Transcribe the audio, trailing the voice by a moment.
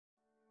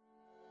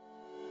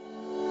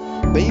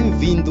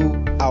Bem-vindo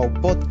ao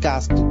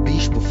podcast do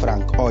Bispo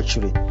Frank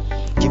Ochery.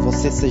 Que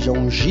você seja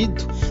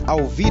ungido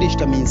ao ouvir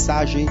esta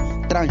mensagem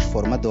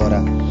transformadora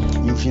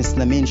e os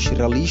ensinamentos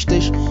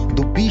realistas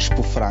do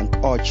Bispo Frank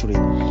Ochery.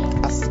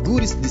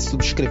 Assegure-se de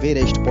subscrever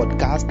este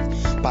podcast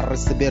para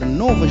receber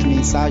novas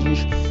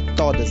mensagens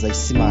todas as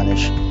semanas.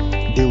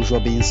 Deus o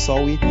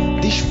abençoe.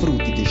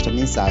 Desfrute desta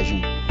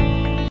mensagem.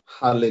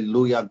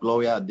 Aleluia,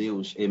 glória a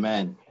Deus.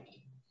 Amen.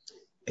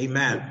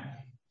 Amen.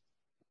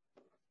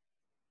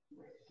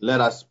 Let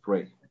us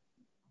pray.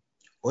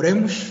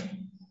 Oremos.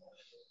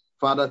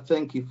 Father,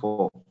 thank you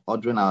for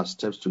ordering our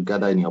steps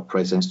together in your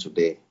presence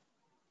today.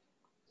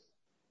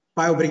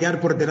 Pai, obrigado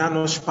por ordenar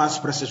nossos passos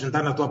para se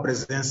juntar na tua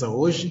presença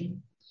hoje.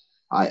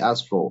 I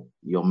ask for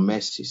your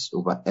mercies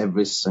over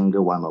every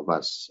single one of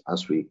us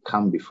as we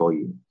come before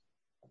you.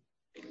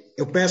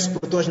 Eu peço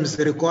por tuas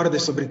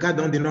misericórdias sobre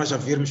cada de nós a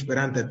virmos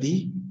perante a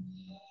ti.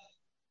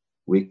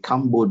 We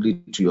come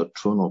boldly to your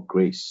throne of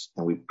grace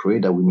and we pray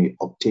that we may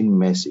obtain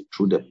mercy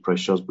through the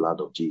precious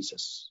blood of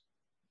Jesus.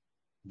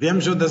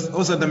 Viemos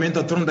ousadamente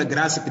ao trono da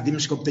graça e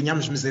pedimos que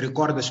obtenhamos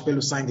misericórdias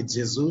pelo sangue de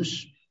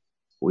Jesus.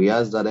 We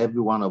ask that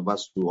every one of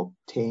us will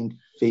obtain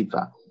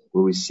favor,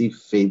 will receive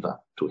favor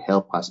to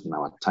help us in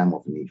our time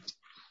of need.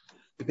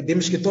 E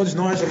pedimos que todos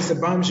nós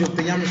recebamos e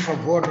obtenhamos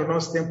favor no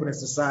nosso tempo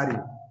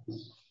necessário.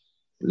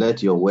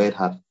 Let your word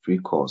have free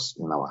course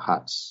in our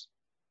hearts.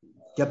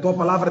 Que a tua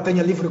palavra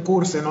tenha livre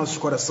curso em nossos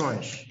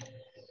corações.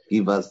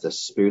 Give us the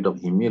spirit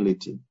of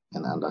humility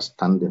and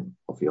understanding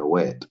of your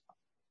word.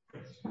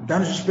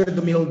 Dá-nos o espírito de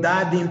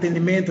humildade e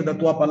entendimento da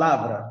tua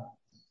palavra.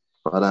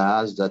 Father,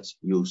 I ask that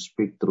you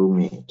speak through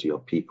me to your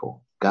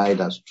people. Guide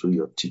us through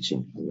your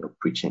teaching and your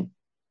preaching.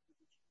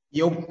 E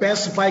eu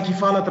peço, Pai, que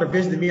fala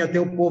através de mim a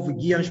teu povo,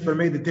 guia-nos por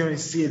meio de teu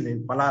ensino e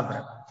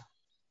palavra.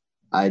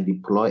 I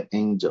deploy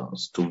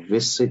angels to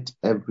visit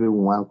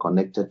everyone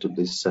connected to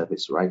this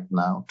service right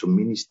now to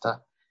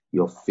minister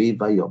your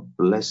favor, your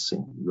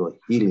blessing, your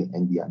healing,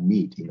 and their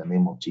need in the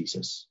name of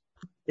Jesus.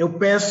 Eu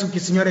peço que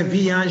o Senhor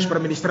envie anjos para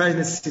ministrar as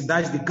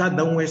necessidades de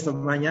cada esta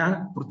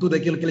manhã, por tudo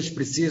aquilo que eles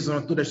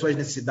precisam, todas as suas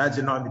necessidades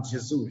em nome de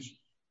Jesus.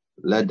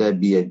 Let there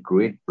be a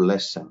great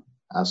blessing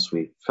as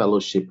we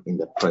fellowship in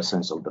the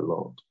presence of the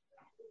Lord.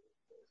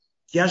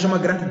 Que haja uma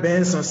grande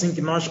bênção assim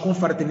que nós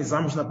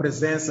confraternizamos na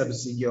presença do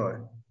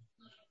Senhor.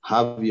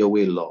 Have your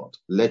way, Lord.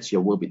 Let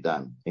your will be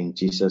done. In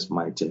Jesus'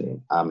 mighty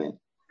name. Amen.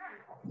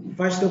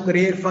 Faz teu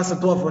querer, faça a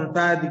tua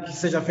vontade, que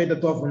seja feita a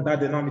tua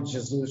vontade em nome de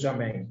Jesus.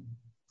 Amém.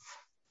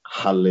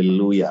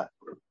 Hallelujah.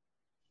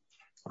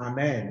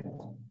 Amen.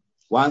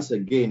 Once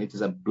again, it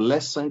is a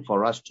blessing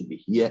for us to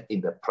be here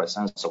in the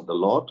presence of the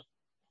Lord.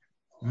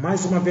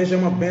 Mais uma vez é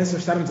uma bênção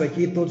estarmos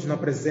aqui todos na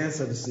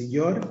presença do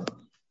Senhor.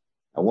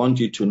 I want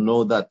you to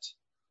know that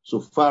so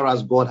far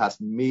as God has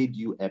made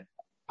you a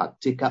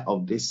partaker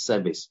of this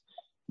service,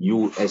 you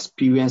will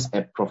experience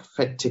a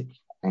prophetic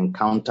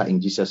encounter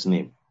in Jesus'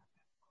 name.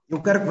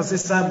 Eu quero que você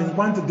saiba,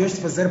 enquanto Deus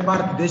te fazer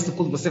parte deste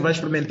culto, você vai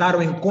experimentar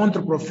o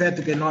encontro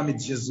profético em nome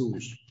de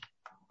Jesus.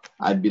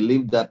 I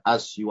believe that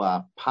as you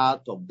are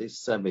part of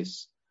this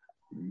service,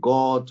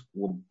 God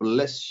will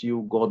bless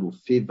you, God will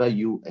favor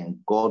you, and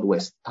God will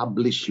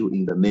establish you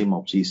in the name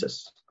of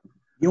Jesus.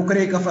 Eu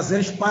creio que ao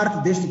fazeres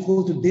parte deste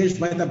culto, Deus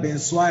vai te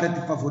abençoar e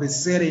te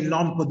favorecer em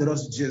nome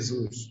poderoso de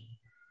Jesus.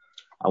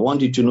 I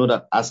want you to know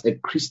that as a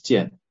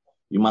Christian,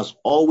 you must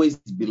always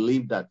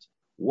believe that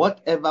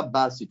whatever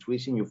bad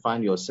situation you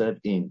find yourself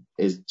in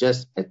is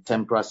just a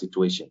temporary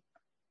situation.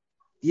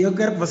 E eu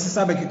quero que você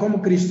saiba que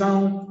como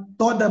cristão,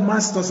 toda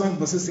má situação que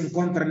você se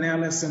encontra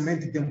nela é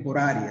somente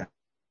temporária.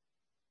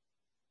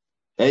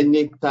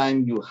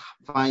 Anytime you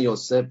find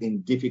yourself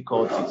in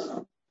difficulties,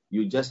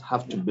 you just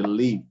have to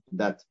believe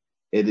that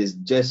it is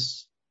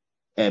just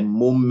a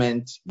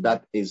moment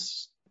that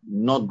is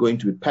not going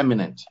to be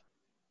permanent.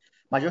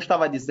 Mas eu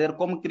estava a dizer,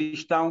 como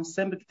cristão,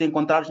 sempre que te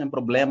encontrares em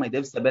problema, e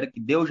deve saber que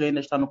Deus ainda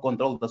está no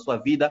controle da sua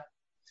vida,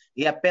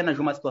 e é apenas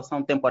uma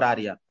situação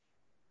temporária.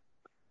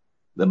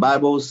 The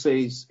Bible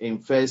says in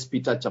 1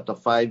 Peter chapter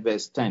 5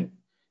 verse 10,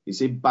 it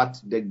says,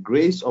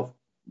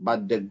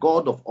 but the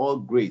God of all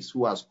grace,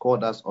 who has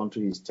called us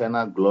unto his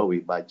eternal glory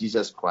by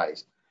Jesus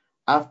Christ,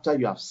 after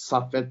you have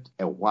suffered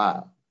a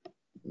while,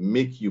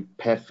 make you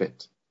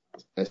perfect,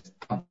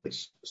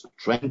 establish,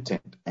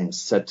 strengthened, and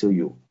settle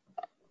you.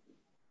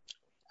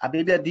 A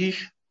Bíblia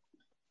diz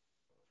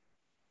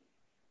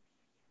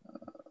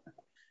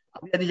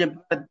em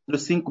Pedro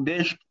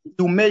 5:10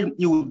 que o mesmo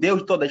e o Deus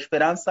de toda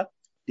esperança,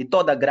 de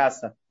toda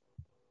graça,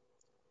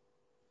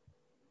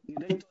 e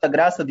de toda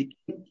graça de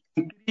quem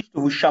em Cristo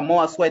vos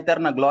chamou à sua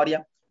eterna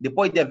glória,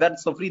 depois de haver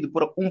sofrido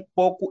por um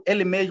pouco,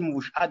 Ele mesmo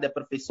vos há de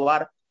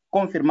aperfeiçoar,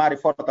 confirmar e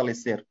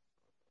fortalecer.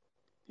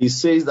 He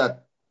says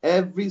that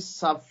every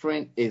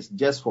suffering is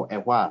just for a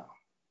while.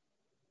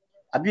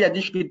 A Bíblia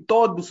diz que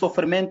todo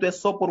sofrimento é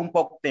só por um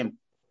pouco tempo.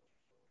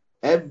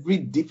 Every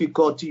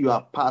difficulty you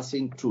are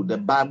passing through, the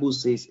Bible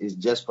says, is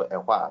just for a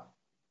while.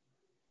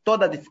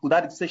 Toda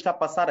dificuldade que você está a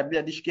passar, a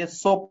Bíblia diz que é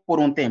só por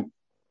um tempo.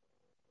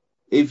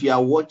 If you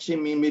are watching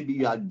me, maybe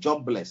you are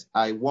jobless.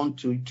 I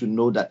want you to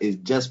know that it's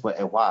just for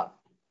a while.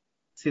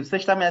 Se você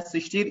está me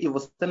assistir e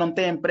você não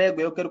tem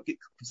emprego, eu quero que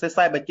você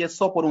saiba que é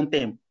só por um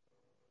tempo.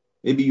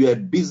 Maybe you're a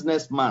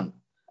businessman.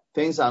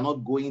 Things are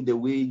not going the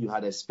way you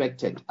had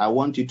expected. I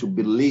want you to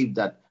believe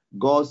that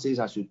God says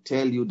I should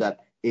tell you that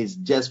it's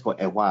just for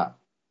a while.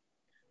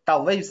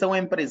 Talvez você é um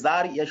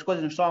empresário e as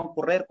coisas não estão a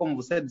correr como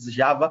você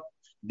desejava.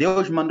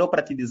 Deus mandou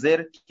para te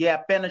dizer que é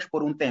apenas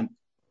por um tempo.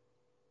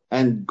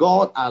 And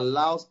God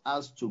allows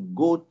us to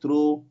go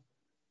through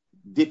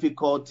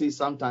difficulties,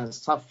 sometimes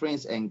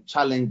sufferings and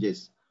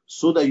challenges,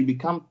 so that you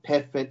become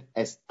perfect,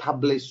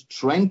 established,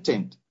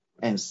 strengthened,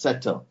 and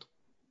settled.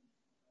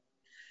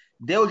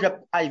 Deus,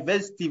 às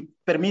vezes, te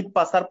permite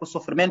passar por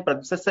sofrimento para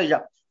que você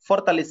seja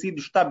fortalecido,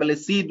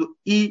 estabelecido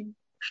e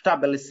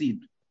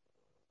estabelecido.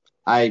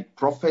 I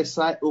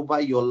prophesy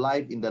over your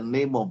life in the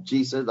name of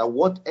Jesus that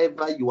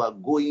whatever you are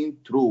going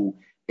through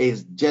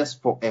is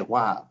just for a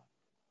while.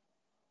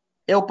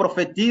 Eu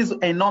profetizo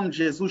em nome de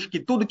Jesus que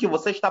tudo que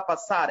você está a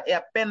passar é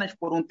apenas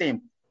por um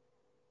tempo.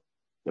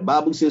 The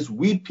Bible says,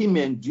 weeping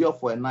may endure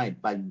for a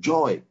night, but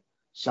joy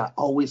shall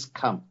always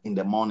come in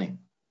the morning.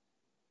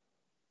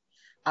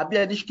 A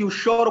Bíblia diz que o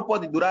choro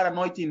pode durar a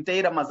noite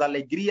inteira, mas a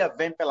alegria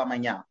vem pela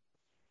manhã.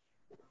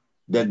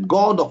 The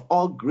God of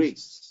all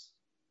grace,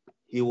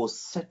 He will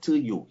settle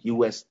you, He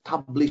will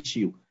establish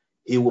you,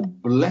 He will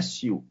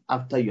bless you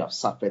after you have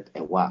suffered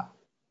a while.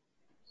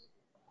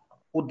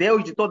 O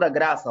Deus de toda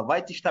graça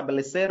vai te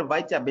estabelecer,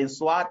 vai te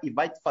abençoar e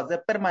vai te fazer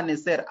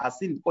permanecer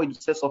assim depois de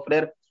você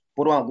sofrer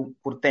por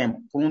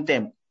um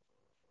tempo.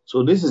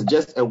 So this is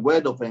just a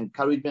word of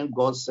encouragement.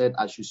 God said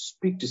I should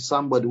speak to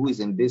somebody who is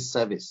in this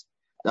service,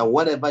 that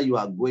whatever you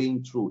are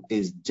going through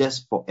is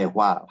just for a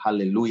while.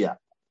 Hallelujah.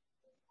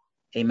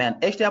 Amen.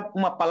 Esta é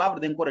uma palavra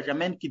de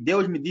encorajamento que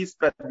Deus me disse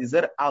para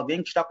dizer a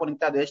alguém que está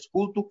conectado a este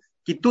culto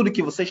que tudo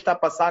que você está a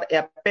passar é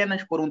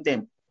apenas por um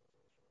tempo.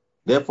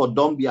 Therefore,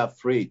 don't be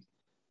afraid.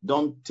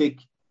 Don't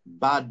take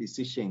bad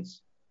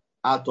decisions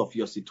out of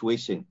your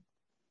situation.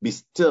 Be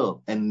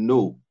still and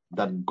know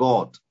that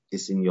God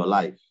is in your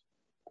life.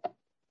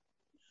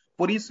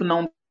 Por isso,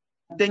 não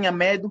tenha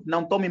medo,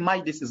 não tome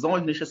mais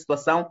decisões nesta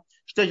situação.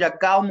 Esteja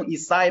calmo e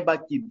saiba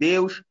que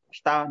Deus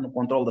está no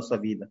controle da sua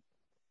vida.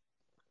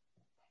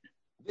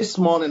 This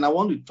morning, I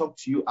want to talk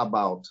to you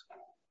about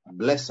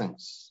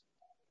blessings.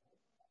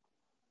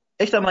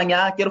 Esta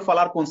manhã, quero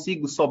falar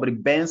consigo sobre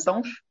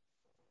bênçãos.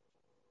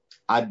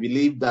 I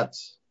believe that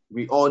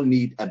we all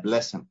need a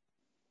blessing.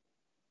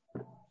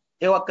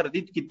 Eu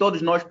acredito que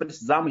todos nós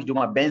precisamos de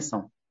uma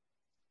bênção.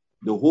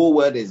 The whole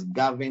world is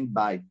governed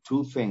by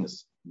two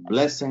things,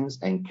 blessings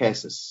and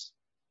curses.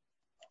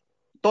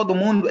 Todo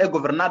mundo é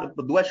governado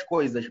por duas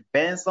coisas,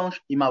 bênçãos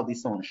e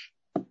maldições.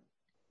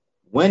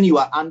 When you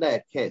are under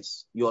a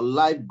curse, your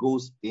life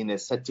goes in a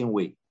certain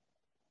way.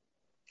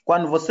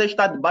 Quando você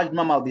está debaixo de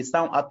uma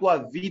maldição, a tua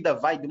vida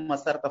vai de uma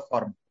certa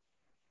forma.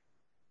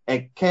 A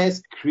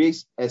curse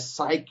creates a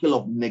cycle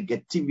of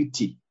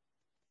negativity,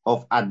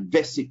 of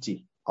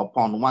adversity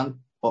upon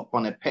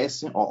a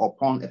person or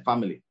upon a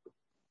family.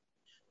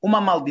 Uma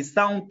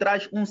maldição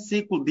traz um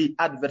ciclo de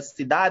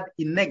adversidade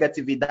e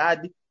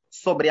negatividade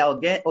sobre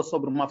alguém ou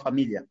sobre uma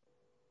família.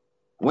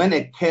 When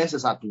a curse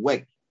is at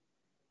work,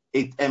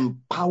 it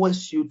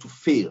empowers you to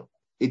fail.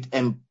 It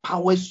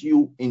empowers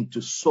you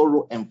into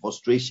sorrow and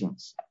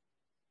frustrations.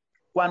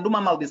 Quando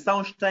uma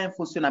maldição está em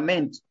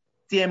funcionamento,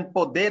 te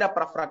empodera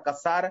para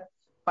fracassar,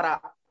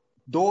 para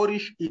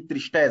dores e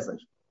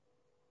tristezas.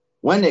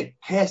 When a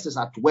curse is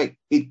at work,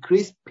 it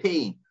creates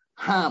pain,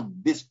 harm,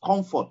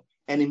 discomfort,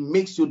 and it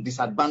makes you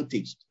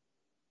disadvantaged.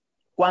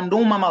 Quando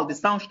uma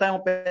maldição está em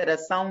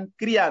operação,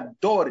 cria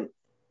dor,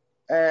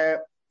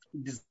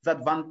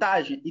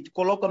 desvantagem e te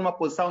coloca numa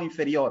posição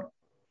inferior.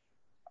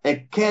 A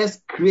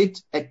curse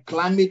creates a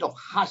climate of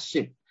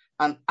hardship,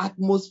 an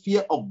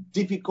atmosphere of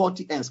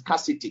difficulty and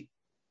scarcity.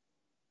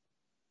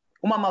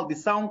 Uma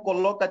maldição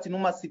coloca-te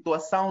numa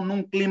situação,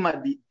 num clima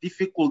de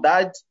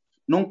dificuldade,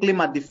 num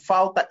clima de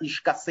falta e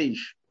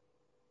escassez.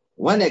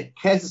 When a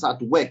curse is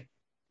at work,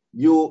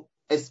 you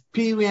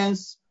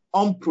experience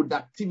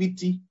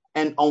unproductivity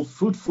and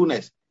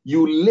unfruitfulness.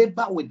 You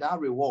labor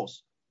without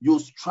rewards. You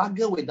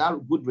struggle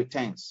without good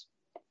returns.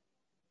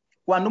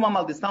 Quando uma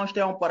maldição está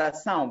em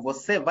operação,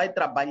 você vai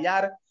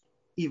trabalhar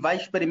e vai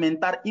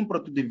experimentar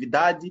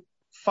improdutividade,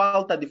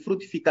 falta de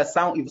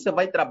frutificação e você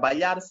vai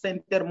trabalhar sem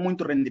ter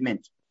muito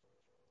rendimento.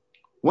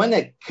 When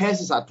a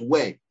curse is at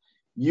work,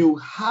 you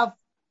have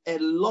a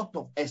lot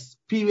of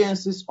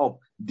experiences of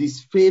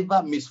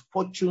disfavor,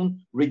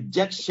 misfortune,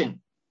 rejection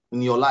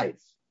in your life.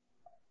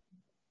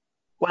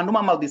 Quando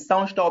uma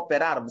maldição está a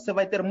operar, você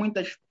vai ter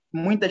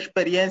muita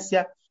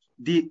experiência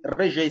de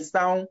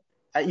rejeição,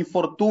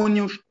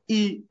 infortúnios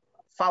e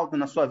falta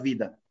na sua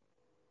vida.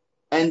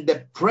 And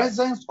the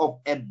presence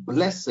of a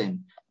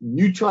blessing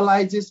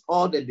neutralizes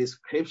all the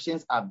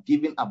descriptions I've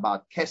given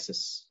about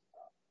curses.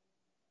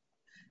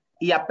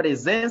 E a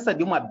presença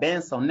de uma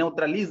bênção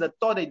neutraliza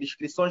todas as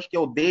descrições que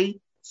eu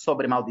dei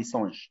sobre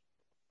maldições.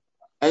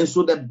 And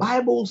so the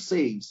Bible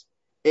says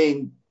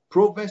in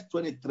Proverbs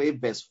 23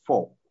 verse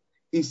 4,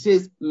 it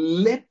says,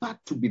 labor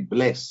to be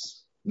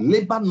blessed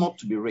Labor not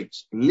to be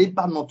rich.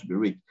 Labor not to be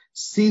rich.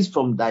 Cease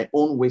from thy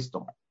own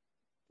wisdom.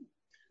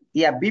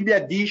 E a Bíblia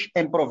diz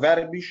em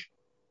Provérbios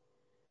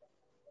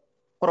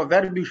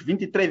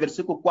 23,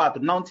 versículo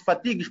 4, não te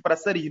fatigues para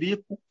seres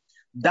rico,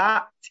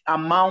 dá-te a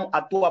mão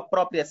a tua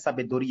própria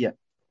sabedoria.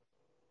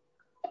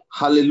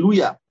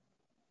 Hallelujah.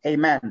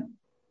 Amen.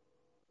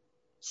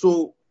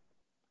 So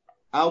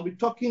I'll be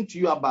talking to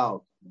you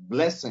about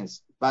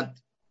blessings, but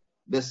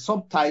the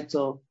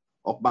subtitle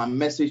of my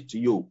message to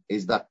you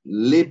is that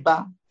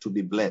labor to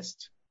be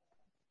blessed.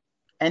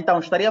 Então,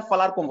 estaria a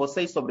falar com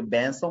vocês sobre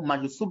bênção,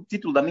 mas o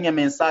subtítulo da minha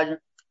mensagem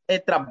é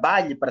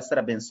Trabalhe para ser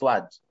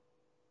abençoado.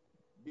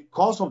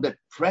 Because of the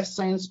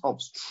presence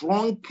of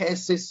strong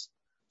curses,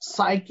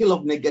 cycle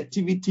of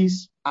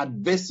negativities,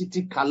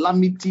 adversity,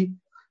 calamity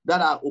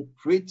that are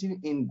operating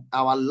in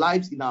our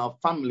lives, in our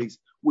families,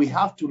 we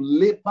have to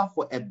labor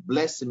for a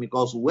blessing,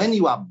 because when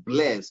you are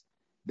blessed,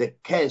 the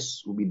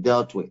curse will be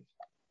dealt with.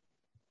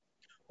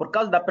 Por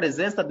causa da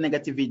presença de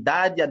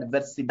negatividade,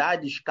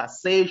 adversidade,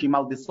 escassez e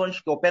maldições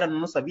que operam na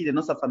nossa vida e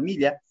nossa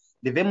família,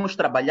 devemos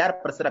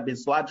trabalhar para ser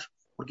abençoados,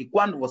 porque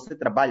quando você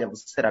trabalha,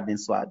 você será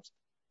abençoado.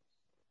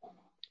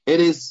 It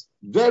is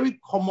very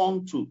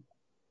common to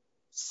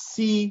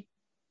see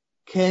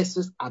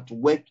curses at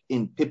work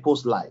in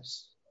people's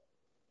lives.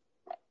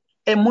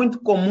 É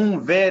muito comum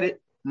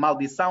ver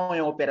maldição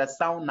em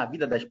operação na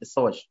vida das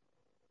pessoas.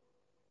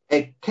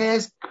 A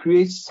curse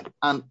creates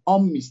an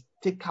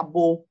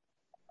unmistakable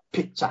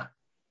picture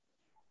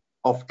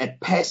of a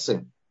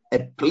person, a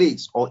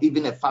place, or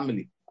even a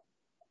family.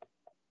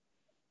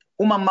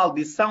 Uma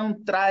maldição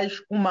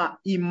traz uma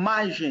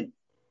imagem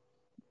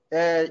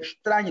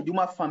estranha de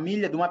uma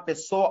família, de uma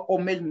pessoa ou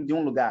mesmo de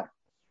um lugar.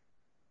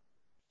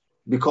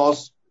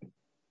 Because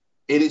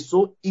it is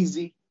so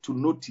easy to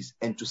notice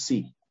and to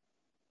see.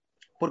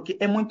 Porque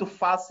é muito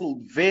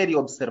fácil ver e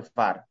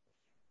observar.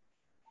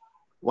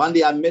 One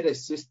day I met a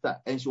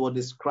sister and she was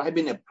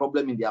describing a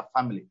problem in their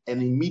family,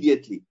 and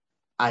immediately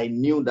I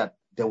knew that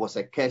there was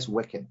a curse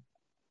working.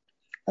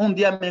 Um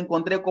dia me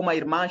encontrei com uma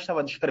irmã, estava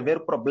a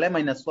descrever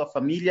problemas na sua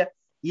família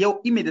e eu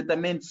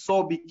imediatamente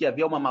soube que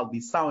havia uma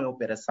maldição em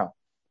operação.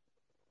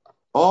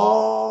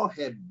 All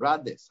her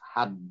brothers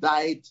had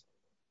died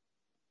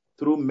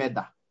through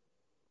murder.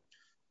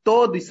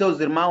 Todos seus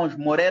irmãos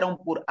morreram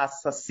por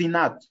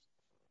assassinato.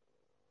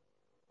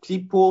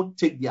 People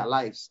take their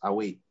lives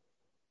away.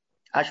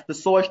 As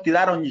pessoas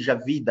tiraram-lhes a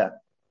vida.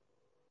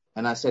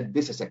 And I said,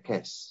 this is a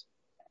curse.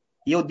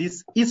 E eu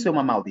disse, isso é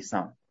uma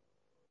maldição.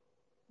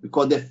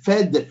 Because the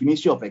first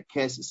definition of a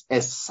curse is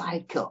a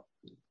cycle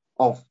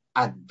of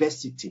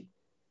adversity,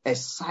 a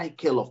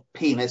cycle of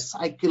pain, a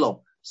cycle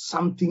of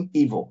something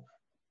evil.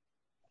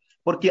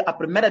 Porque a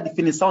primeira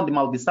definição de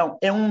maldição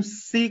é um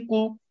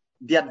ciclo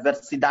de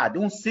adversidade,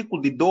 um ciclo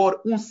de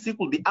dor, um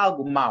ciclo de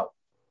algo mal.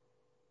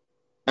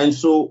 And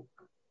so,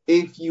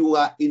 if you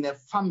are in a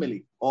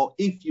family, or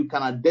if you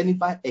can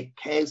identify a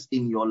curse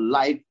in your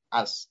life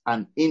as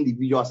an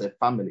individual, as a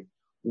family,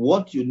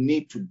 what you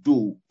need to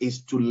do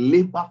is to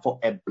labor for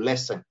a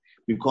blessing,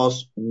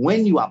 because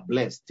when you are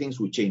blessed, things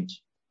will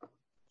change.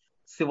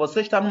 Se você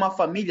está numa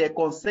família e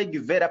consegue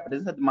ver a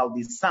presença de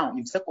maldição,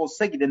 e você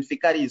consegue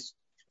identificar isso,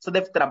 você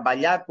deve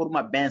trabalhar por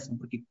uma bênção,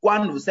 porque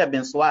quando você é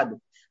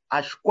abençoado,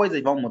 as coisas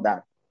vão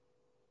mudar.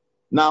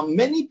 Now,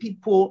 many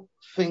people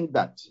think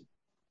that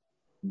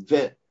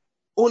the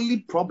only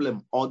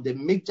problem or the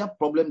major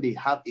problem they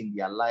have in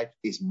their life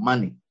is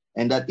money.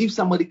 And that if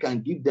somebody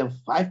can give them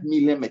 5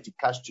 million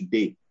meticais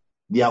today,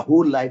 their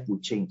whole life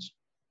will change.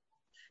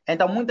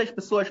 Então, muitas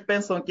pessoas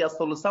pensam que a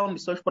solução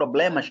dos seus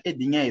problemas é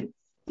dinheiro.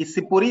 E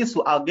se por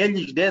isso alguém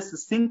lhes desse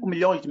 5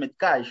 milhões de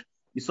meticais,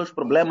 os seus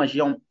problemas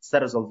iam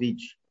ser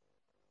resolvidos.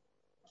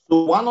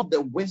 So one of the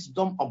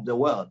wisdom of the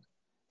world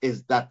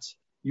is that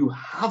you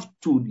have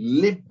to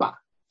labor,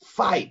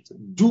 fight,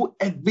 do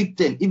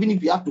everything. Even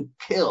if you have to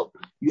kill,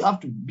 you have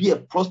to be a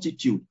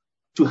prostitute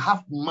to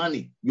have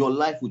money, your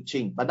life will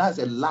change. But that's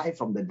a lie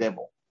from the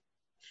devil.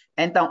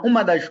 Então,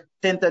 uma das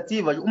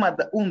tentativas,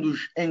 um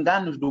dos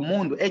enganos do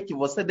mundo é que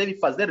você deve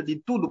fazer de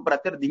tudo para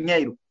ter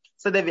dinheiro.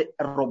 Você deve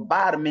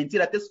roubar,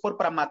 mentir, até se for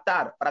para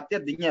matar, para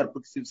ter dinheiro.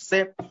 Porque se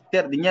você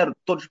ter dinheiro,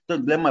 todos os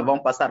problemas vão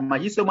passar.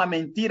 Mas isso é uma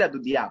mentira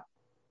do diabo.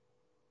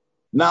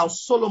 Now,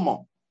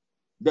 Solomon,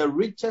 the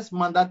richest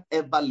man that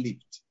ever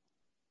lived,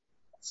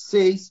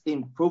 says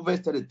in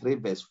Proverbs 33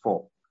 verse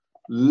 4,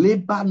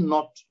 labor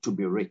not to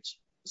be rich,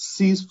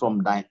 cease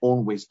from thine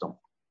own wisdom.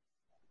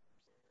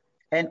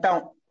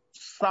 Então,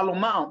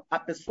 Salomão, a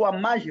pessoa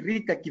mais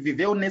rica que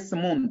viveu nesse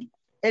mundo,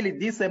 ele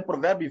disse em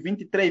Provérbios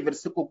 23,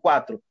 versículo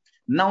 4,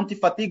 não te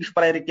fatigues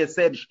para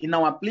enriqueceres e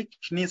não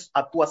apliques nisso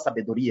a tua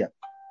sabedoria.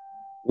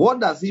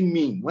 What does it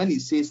mean when he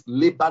says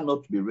labor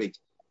not to be rich?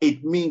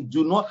 It means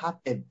do not have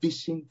a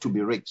vision to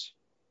be rich.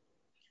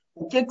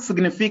 O que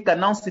significa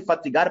não se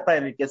fatigar para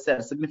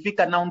enriquecer?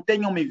 Significa não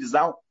tenha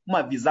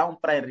uma visão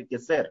para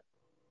enriquecer.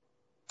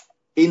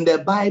 In the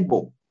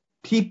Bible,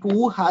 people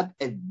who had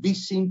a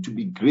vision to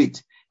be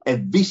great, a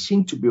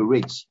vision to be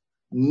rich,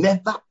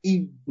 never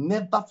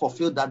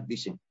fulfilled that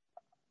vision.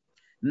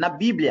 Na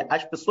Bíblia,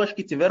 as pessoas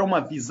que tiveram uma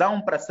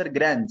visão para ser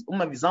grande,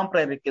 uma visão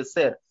para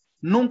enriquecer,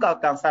 nunca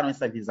alcançaram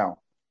essa visão.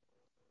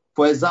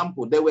 For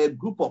example, there were a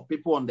group of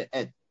people on the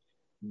earth.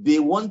 They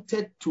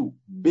wanted to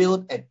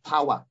build a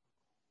tower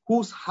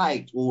whose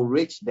height will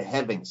reach the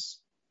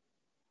heavens.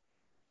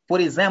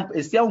 Por exemplo,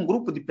 existia um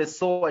grupo de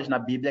pessoas na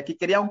Bíblia que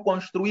queriam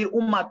construir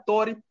uma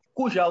torre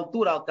cuja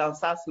altura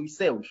alcançasse os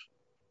céus.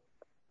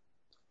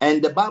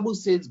 And the Bible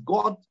says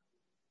God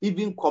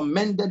even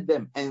commended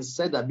them and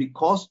said that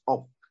because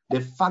of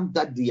the fact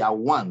that they are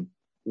one,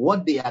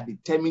 what they are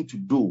determined to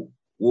do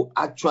will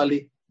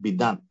actually be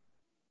done.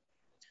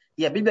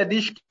 E a Bíblia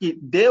diz que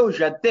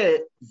Deus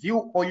até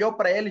olhou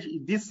para eles e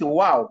disse,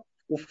 uau,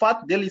 o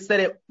fato deles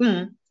serem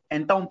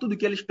então tudo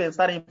que eles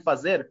pensarem em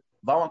fazer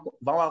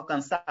vão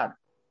alcançar.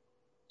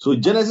 So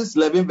Genesis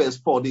 11 verse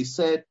 4, they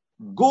said,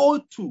 go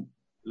to,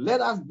 let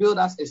us build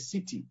us a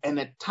city and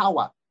a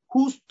tower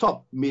whose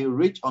top may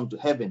reach unto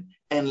heaven,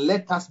 and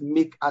let us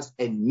make us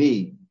a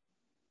name.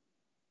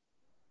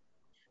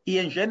 E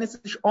em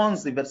Gênesis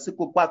 11,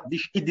 versículo 4,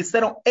 diz, e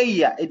disseram,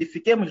 eia,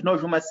 edifiquemos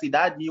nós uma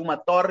cidade e uma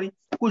torre,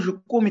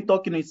 cujo cume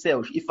toque nos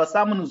céus, e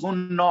façamos-nos um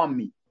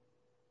nome.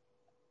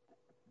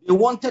 They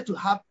wanted to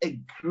have a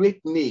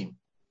great name.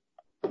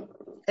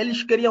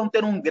 Eles queriam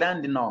ter um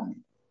grande nome.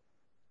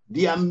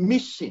 Their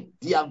mission,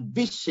 their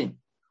vision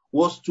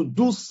was to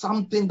do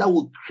something that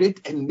would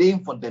create a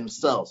name for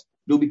themselves.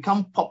 They'll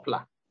become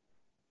popular.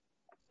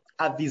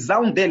 A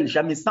visão deles,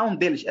 a missão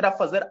deles era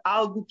fazer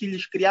algo que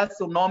lhes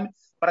criasse um nome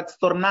para que se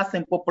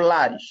tornassem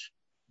populares.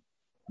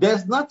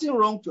 There's nothing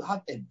wrong to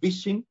have a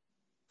vision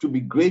to be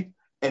great,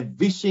 a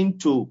vision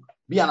to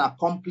be an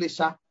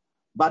accomplisher,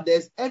 but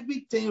there's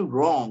everything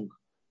wrong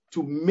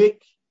to make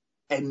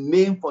a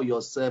name for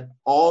yourself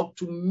or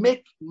to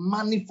make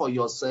money for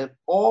yourself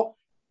or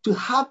to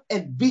have a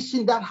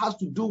vision that has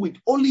to do with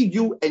only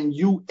you and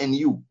you and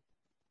you.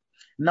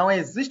 Não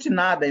existe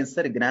nada em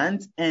ser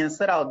grande, em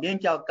ser alguém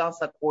que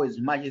alcança coisas,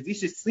 mas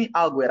existe sim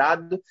algo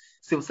errado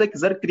se você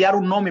quiser criar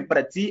um nome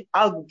para ti,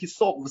 algo que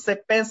só você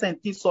pensa em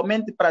ti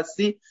somente para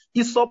si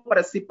e só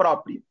para si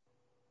próprio.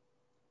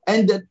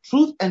 And the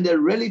truth and the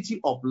reality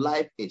of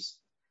life is,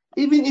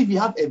 even if you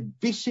have a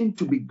vision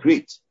to be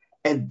great,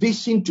 a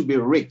vision to be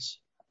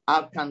rich,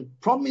 I can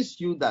promise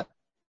you that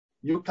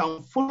you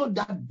can follow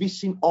that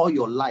vision all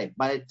your life.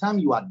 By the time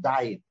you are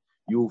dying,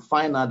 you will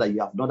find out that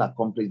you have not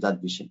accomplished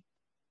that vision.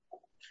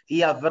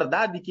 E a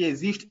verdade que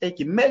existe é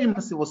que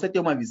mesmo se você tem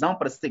uma visão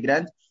para ser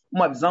grande,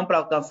 uma visão para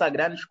alcançar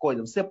grandes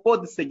coisas, você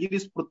pode seguir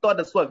isso por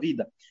toda a sua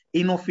vida.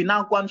 E no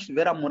final, quando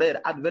estiver a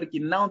morrer, há de ver que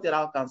não terá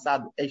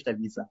alcançado esta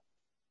visão.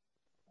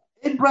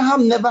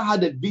 Abraham never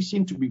had a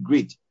vision to be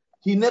great.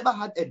 He never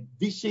had a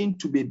vision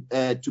to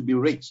be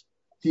rich.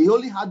 He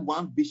only had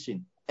one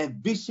vision, a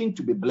vision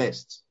to be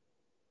blessed.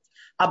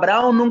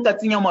 Abraão nunca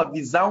tinha uma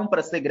visão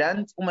para ser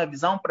grande, uma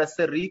visão para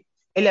ser rico.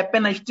 Ele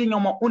apenas tinha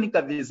uma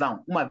única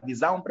visão, uma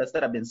visão para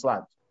ser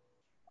abençoado.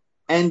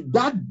 And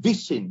that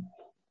vision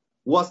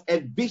was a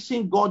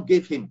vision God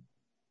gave him.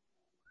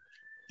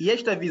 E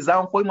esta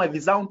visão foi uma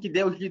visão que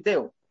Deus lhe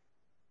deu.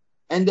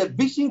 And the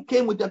vision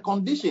came with a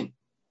condition.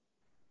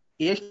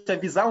 E esta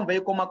visão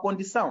veio com uma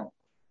condição.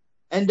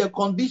 And the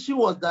condition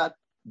was that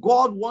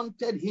God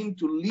wanted him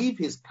to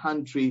leave his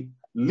country,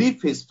 leave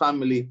his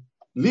family,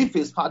 leave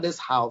his father's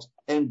house,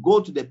 and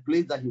go to the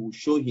place that he will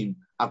show him,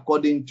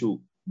 according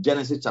to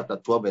Genesis chapter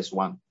 12, verse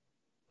 1.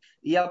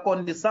 E a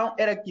condição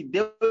era que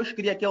Deus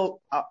queria que ele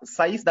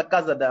saísse da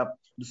casa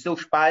dos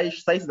seus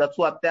pais, saísse da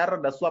sua terra,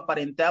 da sua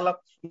parentela,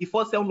 e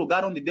fosse a um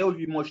lugar onde Deus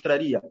lhe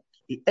mostraria.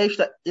 E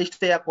esta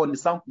é a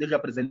condição que Deus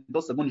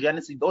apresentou, segundo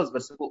Gênesis 12,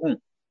 versículo 1.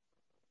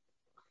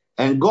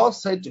 And God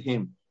said to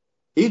him,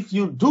 if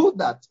you do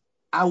that,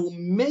 I will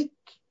make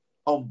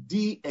of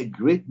thee a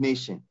great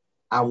nation.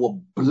 I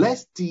will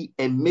bless thee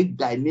and make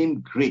thy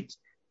name great,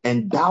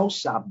 and thou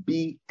shalt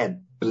be a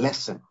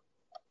blessing.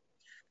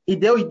 E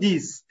Deus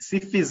disse, se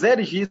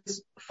fizeres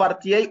isso,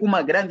 far-te-ei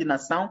uma grande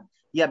nação,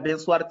 e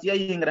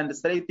abençoar-te-ei e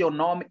engrandecerei o teu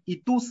nome, e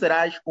tu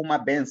serás uma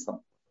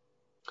bênção.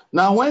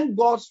 Now, when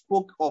God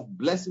spoke of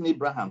blessing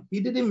Abraham, he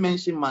didn't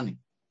mention money.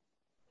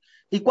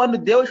 E quando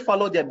Deus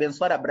falou de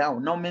abençoar Abraão,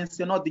 não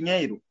mencionou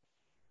dinheiro.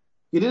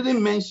 He didn't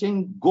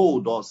mention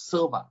gold or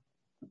silver.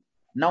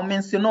 Não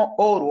mencionou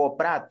ouro ou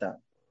prata.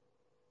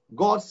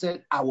 God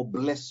said, I will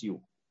bless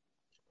you.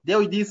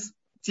 Deus disse,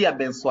 te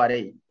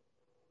abençoarei.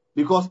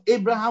 Because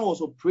Abraham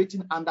was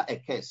operating under a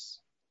curse.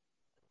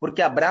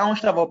 Porque Abraão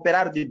estava a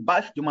operar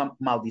debaixo de uma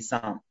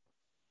maldição.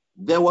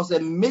 There was a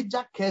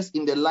major curse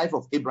in the life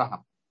of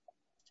Abraham.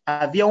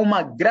 Havia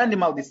uma grande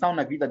maldição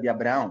na vida de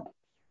Abraão.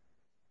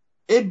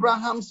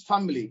 Abraham's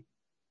family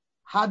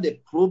had a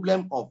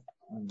problem of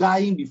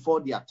dying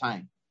before their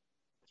time.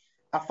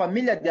 A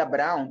família de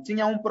Abraão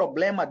tinha um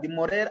problema de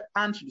morrer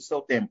antes do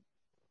seu tempo.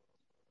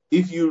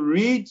 If you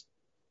read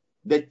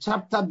the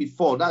chapter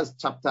before, that's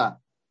chapter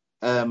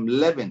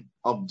 11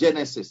 of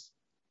Genesis,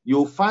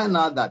 you'll find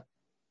out that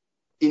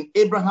in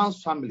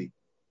Abraham's family,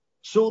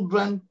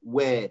 children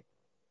were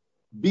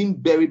being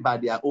buried by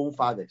their own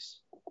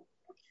fathers.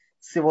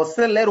 Se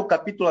você ler o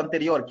capítulo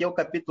anterior, que é o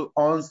capítulo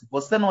 11,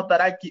 você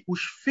notará que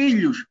os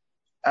filhos,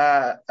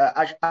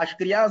 as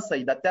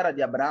crianças da terra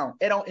de Abraão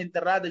eram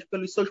enterradas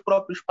pelos seus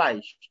próprios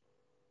pais.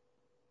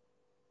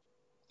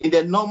 In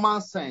the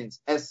normal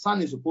sense, a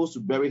son is supposed to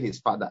bury his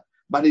father.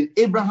 But in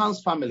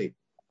Abraham's family,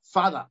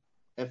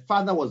 a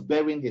father was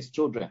burying his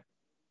children.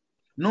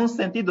 Num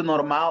sentido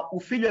normal, o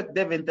filho é que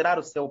deve enterrar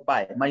o seu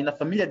pai. Mas na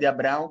família de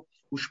Abraão,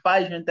 os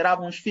pais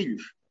enterravam os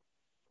filhos.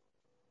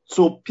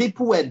 So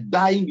people were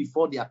dying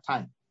before their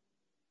time.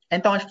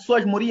 Então as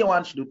pessoas morriam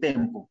antes do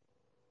tempo.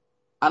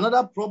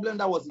 Another problem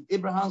that was in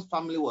Abraham's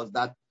family was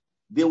that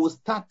they would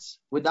start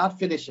without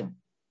finishing.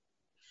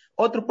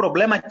 Outro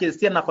problema que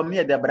existia na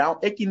família de Abraão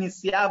é que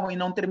iniciavam e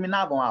não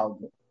terminavam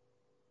algo.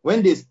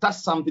 When they start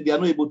something, they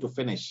are not able to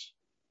finish.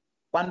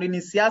 Quando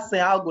iniciassem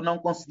algo, não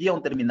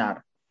conseguiam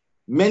terminar.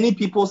 Many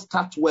people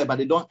start well, but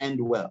they don't end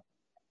well.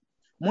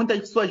 Muitas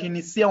pessoas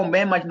iniciam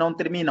bem, mas não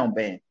terminam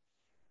bem.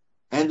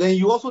 And then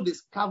you also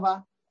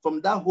discover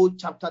from that whole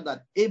chapter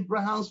that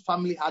Abraham's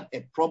family had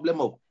a problem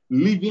of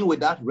living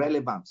without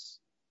relevance.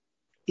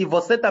 E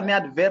você também há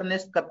de ver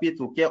neste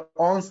capítulo, que é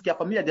 11, que a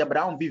família de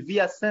Abraão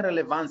vivia sem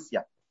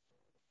relevância.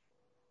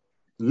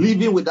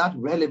 Living without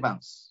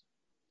relevance.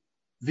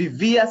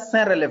 Vivia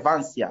sem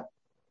relevância.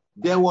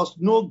 There was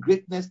no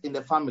greatness in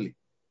the family.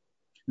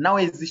 Não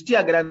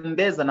existia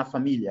grandeza na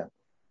família.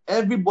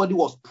 Everybody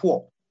was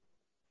poor.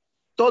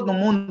 Todo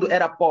mundo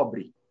era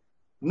pobre.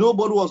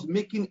 Nobody was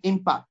making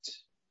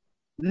impact.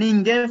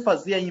 Ninguém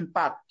fazia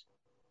impacto.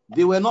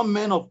 They were not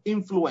men of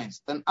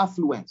influence and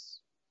affluence.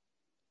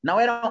 Não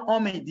eram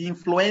homens de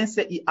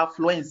influência e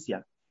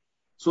afluência.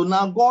 So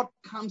now God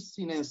comes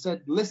in and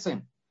said,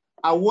 listen,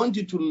 I want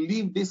you to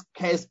leave this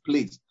cursed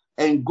place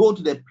and go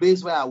to the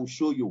place where I will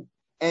show you.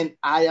 And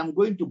I am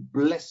going to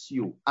bless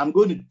you. I'm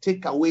going to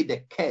take away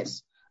the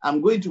curse. I'm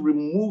going to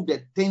remove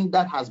the thing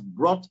that has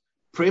brought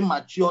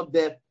premature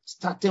death,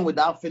 starting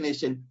without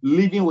finishing,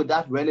 living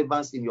without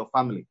relevance in your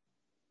family.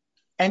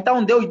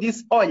 Então Deus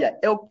disse, olha,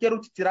 eu quero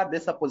te tirar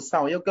dessa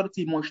posição, eu quero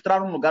te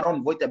mostrar um lugar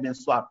onde vou te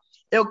abençoar.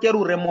 Eu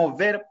quero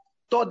remover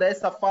toda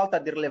essa falta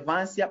de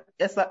relevância,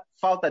 essa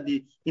falta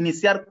de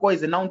iniciar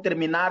coisa e não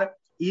terminar,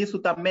 e isso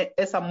também,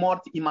 essa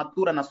morte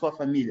imatura na sua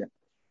família.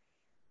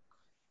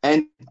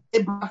 And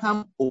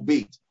Abraham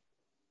obeyed.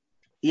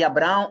 E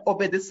Abraão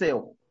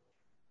obedeceu.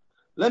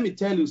 Let me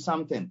tell you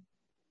something.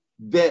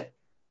 The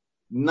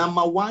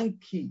number one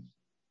key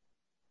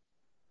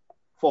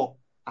for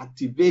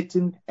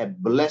activating a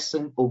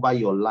blessing over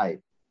your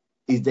life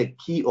is the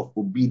key of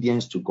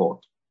obedience to God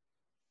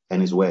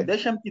and His word.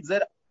 Deixa-me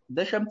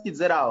te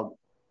dizer algo.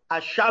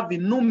 A chave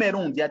número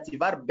 1 de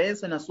ativar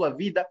bênção na sua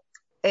vida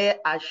é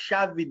a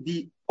chave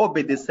de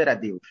obedecer a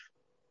Deus.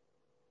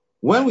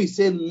 When we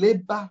say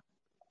labor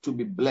to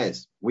be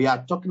blessed, we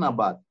are talking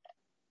about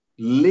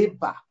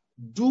labor.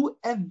 Do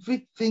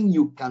everything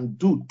you can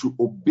do to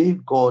obey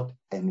God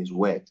and His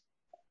word.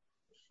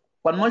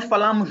 Quando nós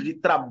falamos de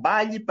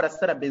trabalho para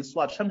ser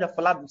abençoado, estamos a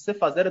falar de você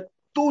fazer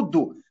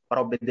tudo para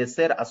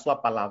obedecer a sua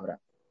palavra.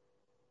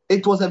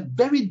 It was a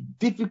very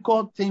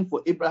difficult thing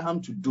for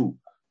Abraham to do,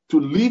 to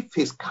leave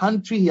his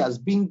country. He has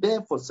been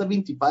there for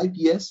 75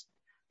 years,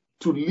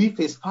 to leave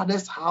his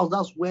father's house,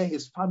 that's where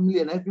his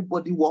family and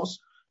everybody was,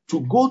 to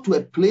go to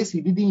a place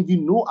he didn't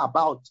even know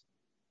about.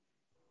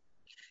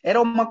 Era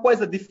uma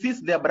coisa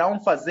difícil de Abraão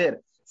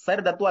fazer,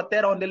 sair da tua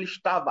terra onde ele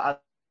estava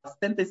há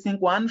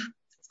 75 anos,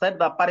 sair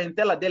da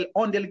parentela dele,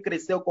 onde ele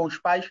cresceu com os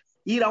pais,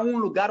 ir a um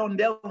lugar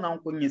onde ele não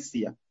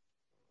conhecia.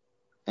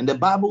 And the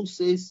Bible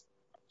says,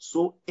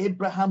 so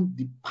Abraham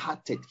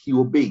departed, he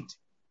obeyed.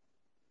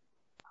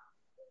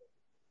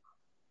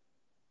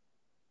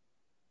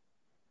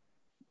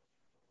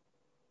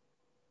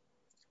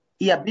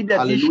 E a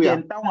Bíblia diz que Aleluia.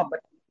 então...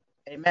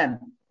 Amen.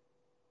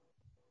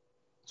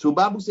 So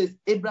the Bible says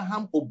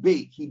Abraham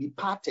obeyed, he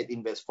departed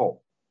in verse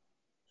 4.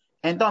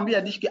 Então a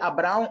Bíblia diz que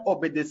Abraão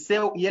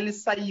obedeceu e ele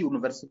saiu no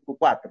versículo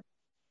 4.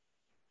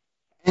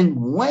 And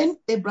when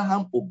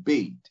Abraham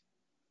obeyed,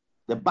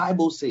 the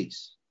Bible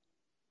says,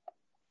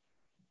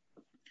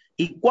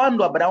 E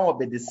quando Abraão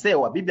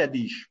obedeceu, a Bíblia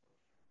diz,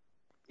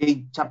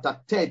 in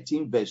chapter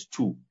 13, verse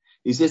 2,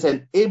 it says,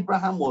 and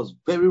Abraham was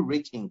very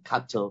rich in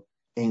cattle,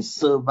 in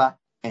silver,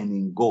 and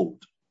in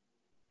gold.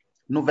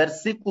 no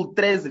versículo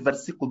 13,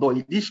 versículo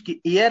 2, diz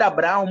que e era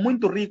Abraão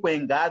muito rico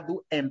em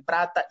gado, em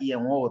prata e em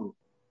ouro.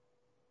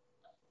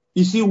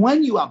 You see,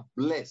 when you are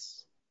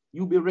blessed,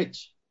 you'll be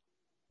rich.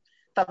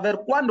 Tá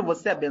vendo? Quando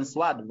você é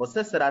abençoado,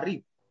 você será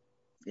rico.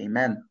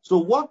 Amen. So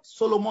what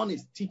Solomon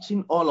is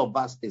teaching all of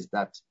us is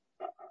that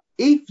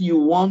if you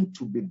want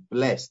to be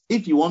blessed,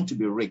 if you want to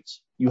be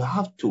rich, you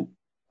have to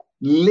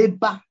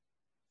labor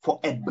for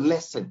a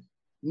blessing,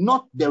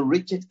 not the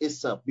riches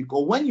itself.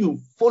 Because when you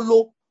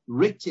follow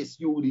riches,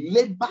 you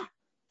labor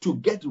to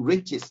get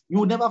riches. You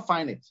will never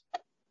find it.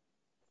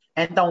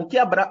 Então,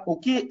 o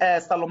que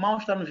Salomão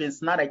está nos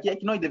ensinar aqui é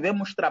que nós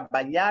devemos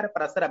trabalhar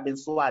para ser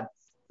abençoados.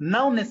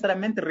 Não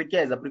necessariamente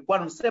riqueza, porque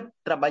quando você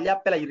trabalhar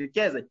pela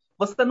riqueza,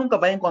 você nunca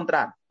vai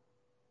encontrar.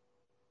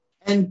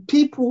 And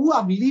people who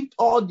have lived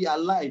all their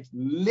lives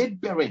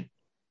laboring,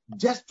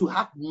 just to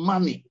have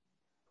money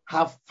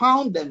have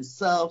found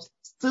themselves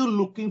still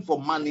looking for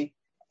money,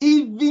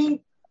 even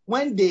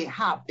when they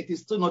have, it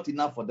is still not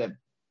enough for them.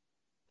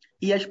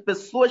 E as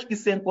pessoas que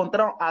se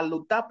encontraram a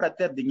lutar para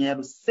ter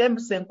dinheiro,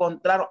 sempre se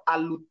encontraram a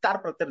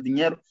lutar para ter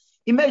dinheiro,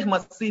 e mesmo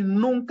assim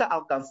nunca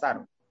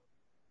alcançaram.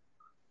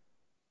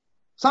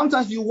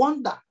 Sometimes you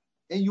wonder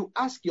and you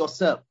ask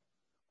yourself,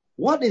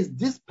 what is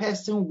this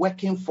person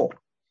working for?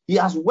 He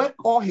has worked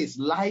all his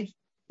life.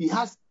 He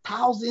has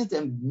thousands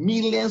and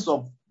millions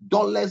of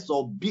dollars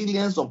or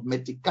billions of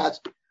Meticash.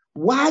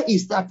 Why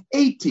is that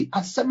 80,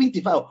 at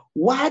 75?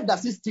 Why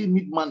does he still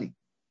need money?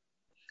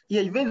 E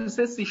às vezes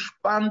você se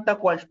espanta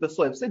com as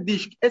pessoas. Você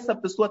diz que essa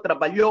pessoa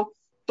trabalhou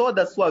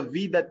toda a sua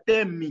vida,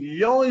 tem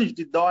milhões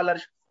de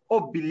dólares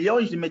ou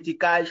bilhões de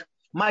meticais,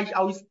 mas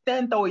aos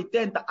 70,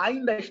 80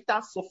 ainda está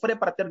a sofrer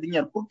para ter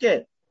dinheiro. Por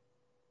quê?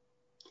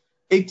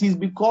 It is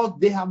because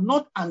they have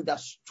not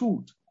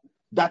understood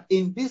that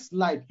in this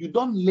life, you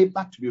don't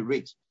labor to be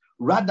rich.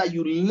 Rather,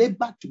 you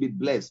labor to be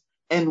blessed.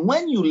 And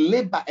when you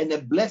labor and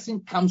a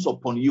blessing comes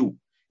upon you,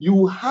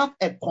 you have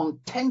a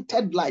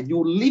contented life.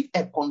 You live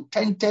a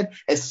contented,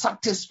 a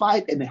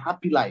satisfied, and a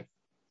happy life.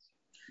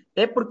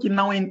 É porque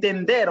não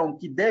entenderam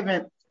que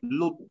devem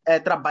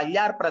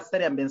trabalhar para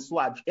serem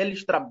abençoados.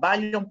 Eles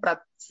trabalham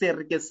para se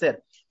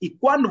enriquecer. E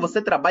quando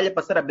você trabalha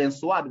para ser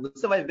abençoado,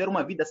 você vai ver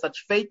uma vida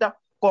satisfeita,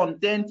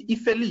 contente e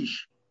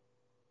feliz.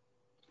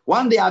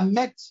 One day I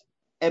met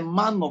a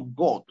man of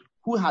God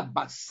who had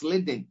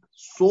backslidden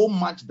so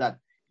much that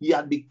he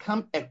had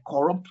become a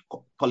corrupt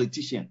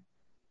politician.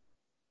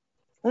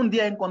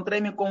 Dia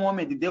encontrei-me com um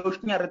homem de Deus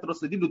que tinha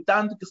retrocedido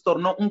tanto que se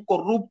tornou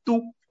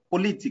corrupto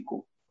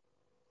político.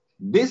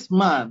 This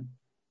man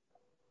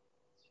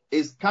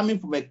is coming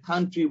from a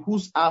country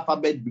whose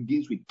alphabet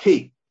begins with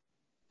K.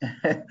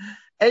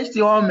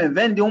 Este homem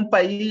vem de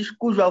país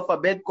cujo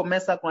alfabeto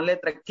começa com a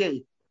letra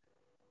K.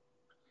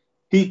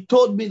 He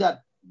told me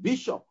that,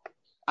 Bishop,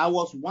 I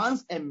was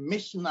once a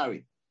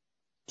missionary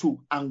to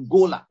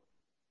Angola.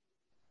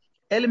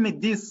 Ele me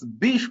disse,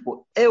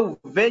 bispo,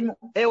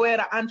 eu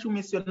era antes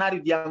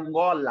missionário de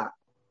Angola.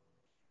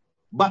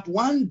 But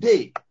one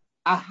day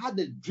I had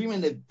a dream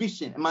and a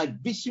vision, and my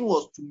vision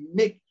was to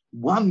make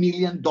 $1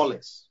 million.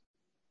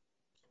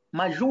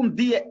 Mas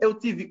dia eu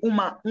tive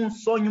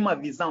sonho, uma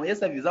visão, e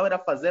essa visão era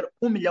fazer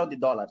 $1 million.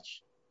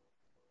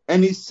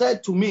 And he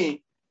said to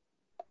me,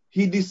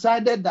 he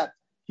decided that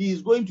he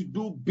is going to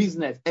do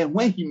business, and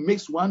when he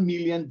makes $1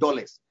 million,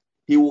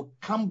 he will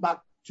come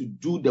back to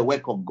do the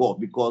work of God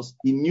because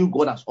he knew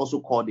God has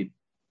also called him.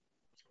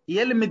 E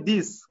ele me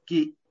disse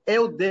que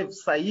eu devo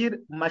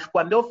sair, mas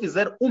quando eu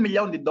fizer $1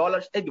 million,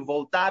 é de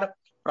voltar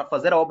para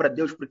fazer a obra de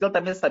Deus, porque ele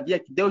também sabia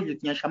que Deus lhe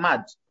tinha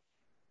chamado.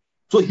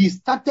 So he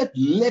started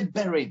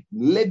laboring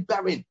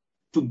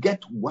to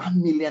get $1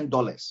 million.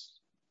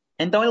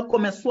 Então ele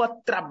começou a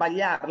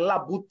trabalhar,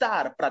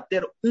 labutar para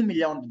ter $1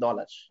 million.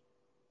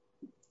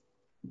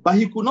 But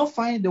he could not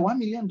find the $1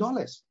 million.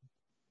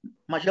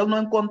 Mas ele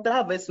não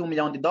encontrava esse $1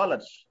 million.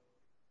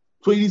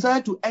 So he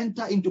decided to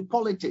enter into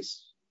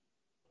politics.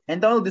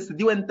 Então ele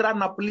decidiu entrar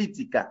na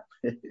política.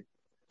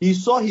 He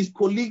saw his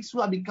colleagues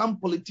who had become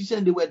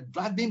politicians. They were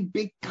driving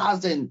big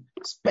cars and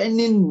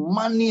spending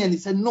money. And he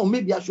said, no,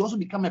 maybe I should also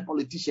become a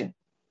politician.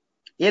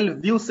 Ele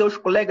viu seus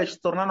colegas se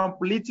tornaram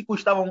políticos,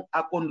 estavam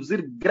a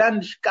conduzir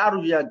grandes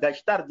carros e a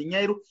gastar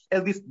dinheiro.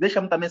 Ele disse,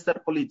 deixa-me também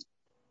ser político.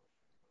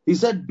 He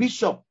said,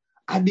 Bishop,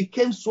 I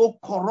became so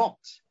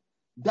corrupt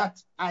that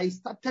I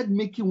started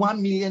making $1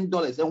 million.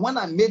 And when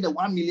I made the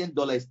 $1 million,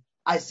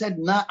 I said,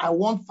 now I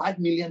want $5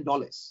 million.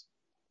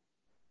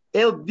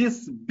 Eu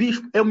disse,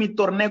 bispo, eu me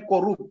tornei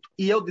corrupto.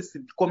 E eu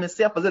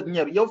comecei a fazer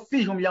dinheiro. E eu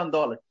fiz $1 million.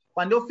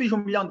 Quando eu fiz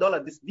 $1 million,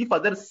 decidi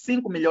fazer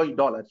 $5 million.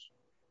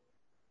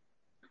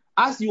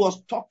 As he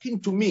was talking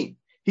to me,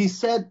 he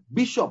said,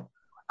 Bishop,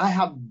 I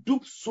have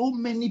duped so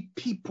many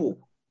people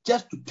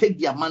just to take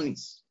their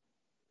monies.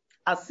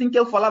 Assim que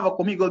ele falava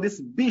comigo, eu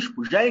disse,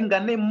 bispo, já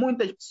enganei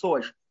muitas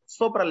pessoas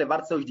só para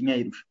levar seus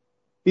dinheiros.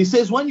 He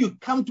says, when you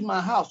come to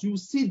my house, you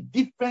see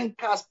different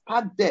cars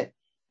parked there.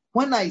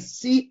 When I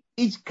see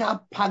each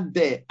car parked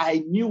there,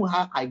 I knew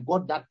how I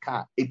got that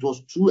car. It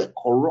was through a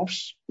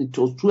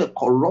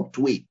corrupt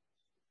way.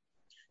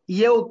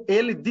 E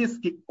ele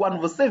disse que quando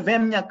você vem à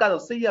minha casa,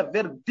 você ia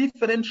ver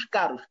diferentes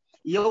carros.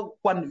 E eu,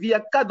 quando via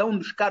cada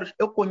dos carros,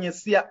 eu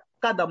conhecia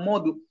cada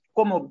modo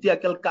como obter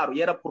aquele carro.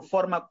 E era por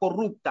forma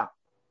corrupta.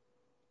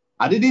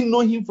 I didn't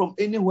know him from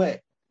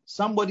anywhere.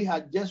 Somebody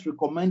had just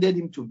recommended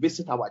him to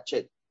visit our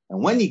church.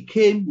 And when he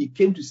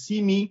came to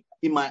see me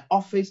in my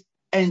office,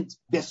 and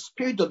the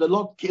Spirit of the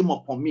Lord came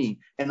upon me,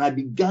 and I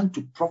began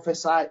to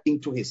prophesy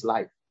into his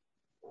life.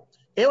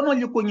 Eu não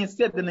lhe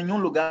conhecia de nenhum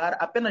lugar,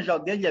 apenas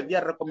alguém lhe havia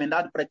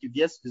recomendado para que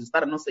viesse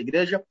visitar a nossa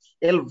igreja.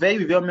 Ele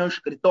veio e veio ao meu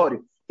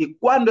escritório. E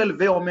quando ele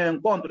veio ao meu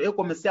encontro, eu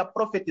comecei a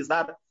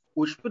profetizar.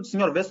 O Espírito do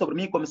Senhor veio sobre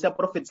mim e comecei a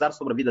profetizar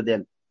sobre a vida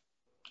dele.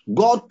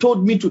 God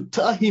told me to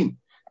tell him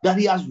that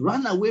he has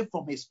run away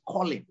from his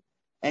calling,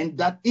 and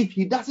that if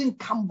he doesn't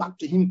come back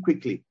to him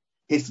quickly,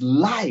 his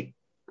life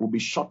will be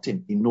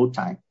shortened in no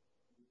time.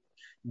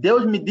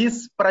 Deus me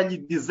disse para lhe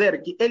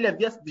dizer que ele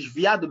havia se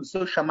desviado do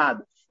seu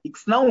chamado e que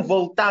se não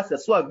voltasse, a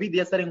sua vida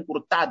ia ser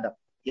encurtada.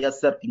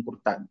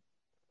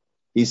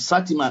 He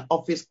sat in my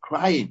office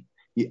crying.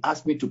 He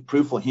asked me to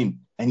pray for him,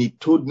 and he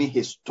told me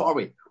his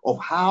story of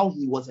how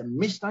he was a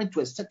missionary to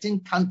a certain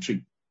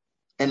country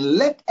and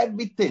left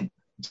everything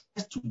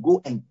just to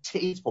go and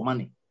chase for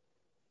money.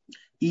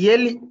 E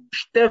ele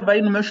esteve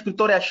aí no meu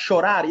escritório a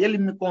chorar, e ele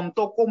me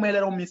contou como ele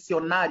era um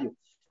missionário,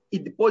 e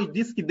depois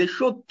disse que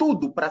deixou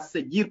tudo para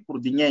seguir por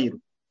dinheiro.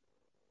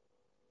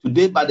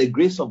 Today, by the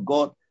grace of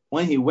God,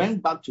 when he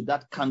went back to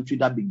that country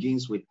that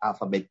begins with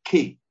alphabet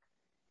K,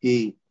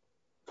 he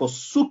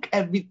forsook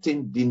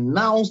everything,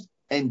 denounced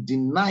and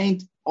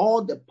denied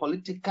all the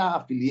political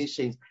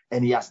affiliations,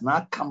 and he has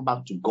now come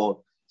back to God,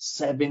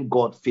 serving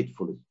God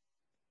faithfully.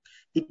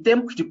 E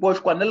tempos depois,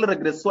 quando ele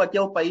regressou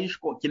àquele país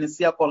que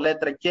inicia com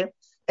letra Q,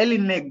 ele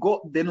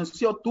negou,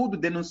 denunciou tudo,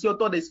 denunciou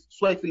todas as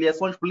suas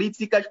filiações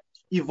políticas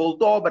e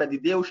voltou à obra de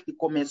Deus e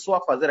começou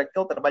a fazer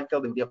aquele trabalho que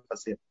ele deveria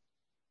fazer.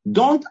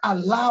 Don't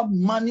allow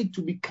money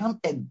to become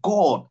a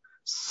god,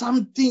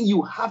 something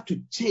you have to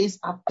chase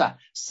after,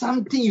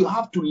 something you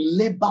have to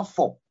labor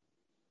for.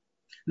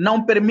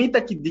 Não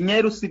permita que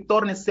dinheiro se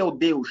torne seu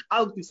Deus,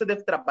 algo que você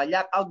deve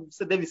trabalhar, algo que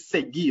você deve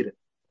seguir.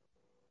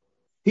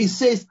 He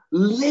says,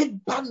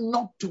 labor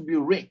not to be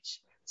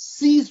rich.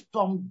 Cease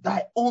from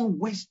thy own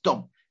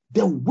wisdom.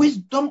 The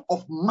wisdom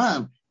of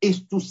man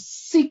is to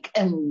seek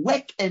and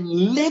work and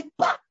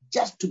labor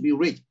just to be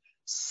rich.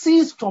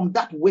 Cease from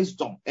that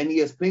wisdom. And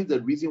he explains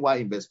the reason why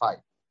in verse 5.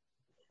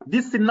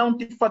 Disse, não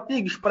te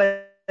fatigues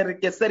para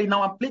enriquecer e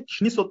não apliques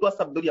nisso a tua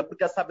sabedoria,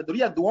 porque a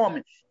sabedoria do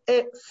homem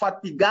é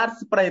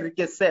fatigar-se para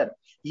enriquecer.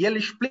 E ele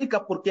explica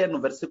por quê no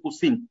versículo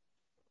 5.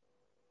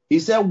 He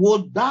said,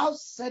 wilt thou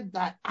set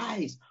thy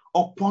eyes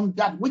upon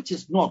that which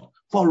is not?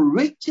 For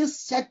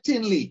riches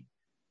certainly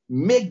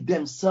make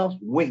themselves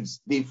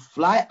wings. They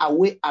fly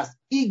away as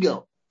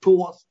eagle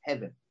towards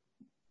heaven.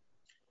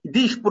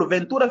 Diz,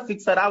 porventura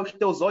fixará os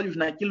teus olhos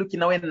naquilo que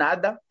não é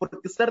nada,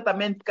 porque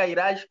certamente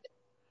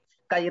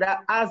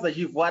cairá asas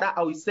e voará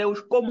aos céus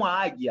como a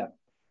águia.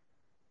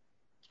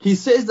 He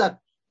says that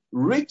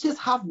riches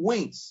have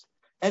wings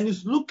and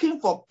is looking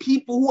for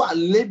people who are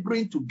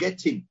laboring to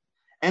get him.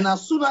 And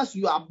as soon as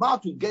you are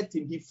about to get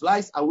him, he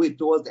flies away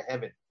towards the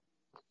heaven.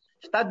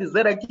 Está a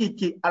dizer aqui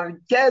que a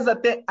riqueza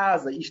tem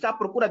asa e está à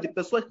procura de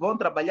pessoas que vão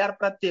trabalhar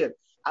para ter.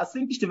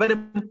 Assim que estiverem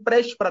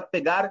prestes para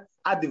pegar,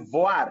 há de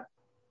voar.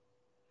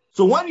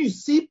 So when you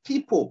see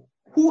people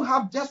who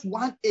have just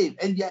one aim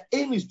and their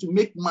aim is to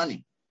make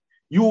money,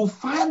 you will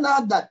find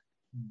out that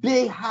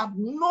they have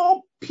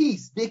no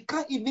peace. They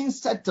can't even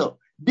settle.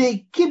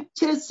 They keep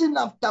chasing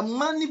after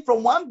money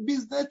from one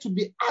business to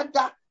the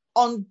other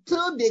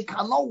until they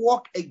cannot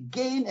walk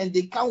again and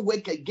they can't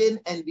work again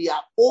and they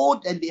are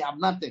old and they have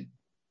nothing.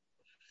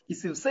 E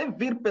se você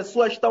vir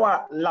pessoas que estão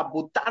a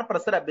labutar para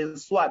ser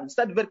abençoadas,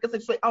 você deve ver que essas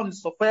pessoas, ao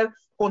sofrer,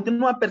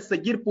 continuam a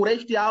perseguir por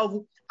este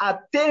alvo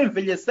até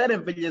envelhecer,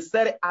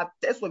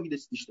 até sua vida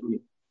se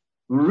destruir.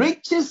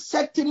 Riches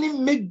certainly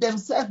make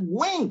themselves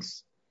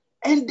wings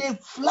and they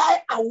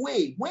fly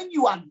away. When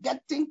you are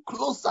getting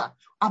closer,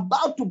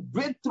 about to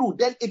break through,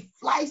 then it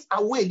flies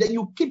away. Then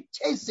you keep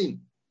chasing.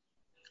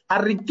 A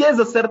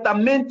riqueza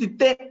certamente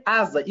tem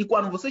asa e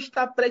quando você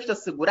está prestes a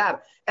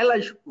segurar,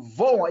 elas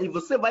voam e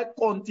você vai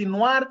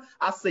continuar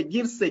a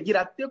seguir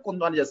até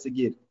continuar a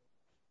seguir.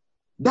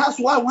 That's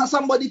why when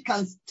somebody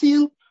can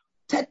steal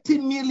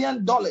 $30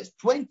 million,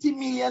 $20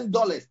 million,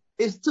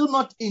 it's still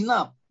not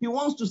enough. He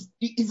wants to,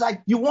 it's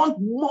like you want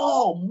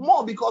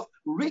more because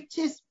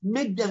riches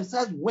make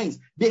themselves wings.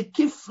 They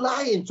keep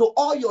flying. So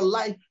all your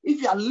life,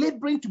 if you are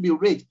laboring to be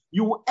rich,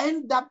 you will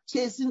end up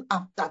chasing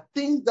after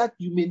things that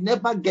you may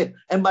never get.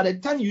 And by the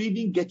time you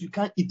even get, you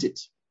can't eat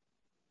it.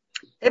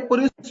 É por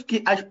isso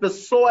que as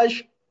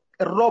pessoas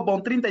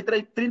roubam 30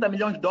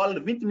 milhões de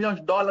dólares, 20 milhões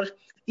de dólares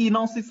e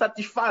não se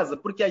satisfazem,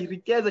 porque as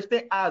riquezas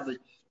têm asas.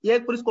 E é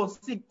por isso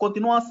que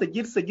continuam a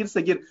seguir,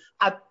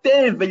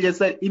 até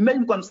envelhecer. E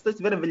mesmo quando você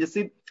estiver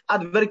envelhecido, há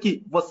de ver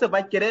que você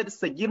vai querer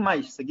seguir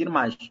mais.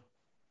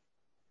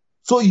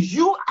 So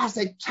you as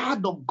a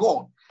child of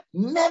God,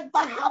 never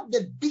have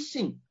the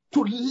vision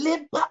to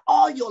labor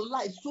all your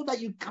life so that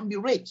you can be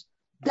rich.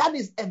 That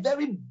is a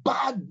very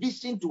bad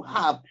vision to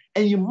have,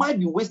 and you might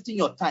be wasting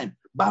your time.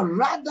 But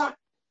rather,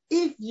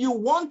 if you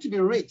want to be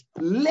rich,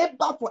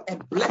 labor for a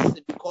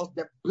blessing, because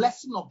the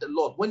blessing of the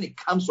Lord, when it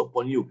comes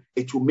upon you,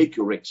 it will make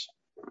you rich.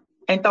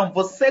 Então,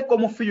 você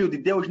como filho de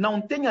Deus,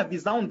 não tem a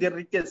visão de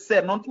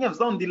enriquecer, não tem a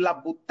visão de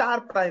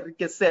labutar para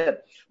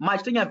enriquecer,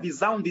 mas tem a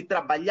visão de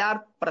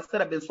trabalhar para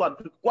ser abençoado.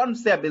 Porque quando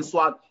você é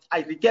abençoado,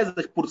 as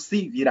riquezas por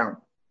si virão.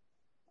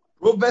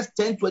 Proverbs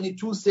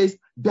 10:22 says,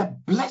 the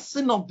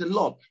blessing of the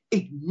Lord,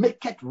 it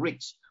maketh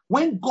rich.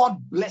 When God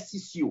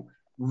blesses you,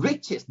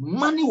 riches,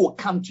 money will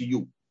come to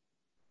you.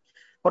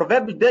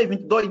 Provérbios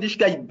 10:22 diz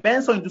que as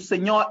bênçãos do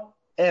Senhor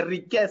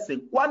enriquecem.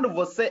 Quando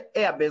você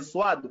é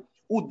abençoado,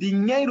 o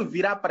dinheiro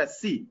virá para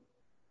si.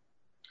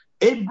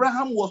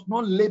 Abraham was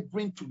not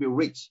laboring to be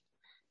rich.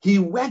 He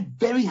worked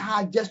very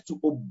hard just to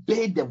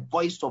obey the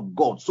voice of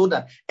God so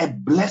that a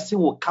blessing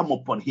will come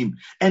upon him.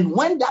 And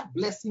when that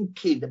blessing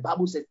came, the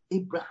Bible says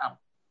Abraham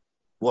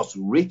was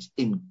rich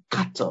in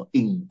cattle,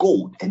 in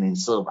gold, and in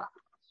silver.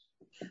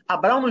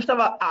 Abraão não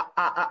estava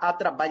a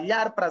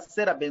trabalhar para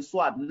ser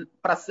abençoado,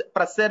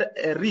 para ser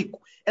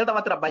rico. Ele estava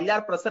a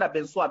trabalhar para ser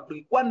abençoado,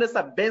 porque quando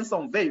essa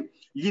bênção veio,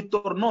 lhe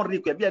tornou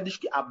rico. E a Bíblia diz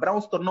que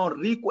Abraão se tornou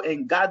rico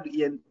em gado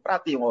e em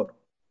prata e em ouro.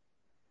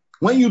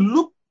 When you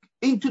look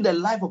into the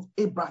life of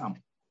Abraham,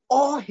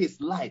 all his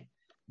life,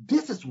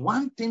 this is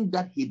one thing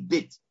that he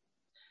did.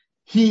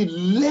 He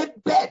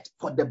labored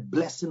for the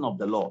blessing of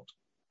the Lord.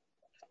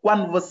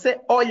 Quando você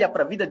olha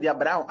para a vida de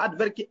Abraão, há de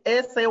ver que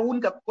essa é a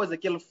única coisa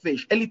que ele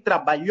fez. Ele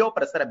trabalhou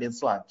para ser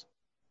abençoado.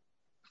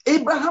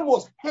 Abraham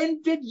was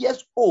 100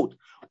 years old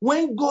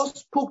when God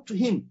spoke to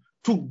him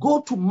to go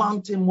to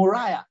Mountain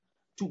Moriah,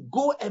 to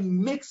go and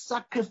make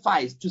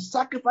sacrifice, to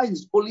sacrifice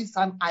his only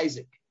son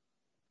Isaac.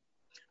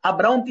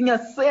 Abraão tinha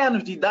 100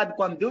 anos de idade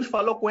quando Deus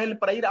falou com ele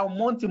para ir ao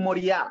Monte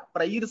Moriá,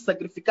 para ir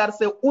sacrificar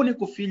seu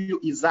único filho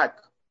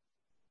Isaac.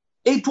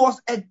 It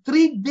was a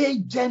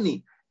 3-day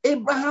journey.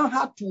 Abraham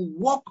had to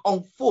walk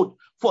on foot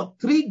for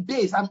 3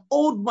 days, an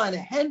old man, a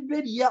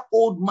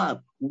 100-year-old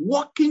man,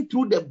 walking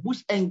through the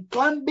bush and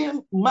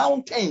climbing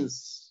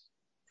mountains.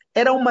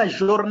 Era uma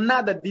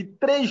jornada de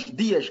 3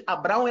 dias.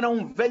 Abraão era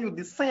um velho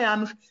de 100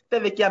 anos,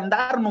 teve que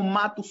andar no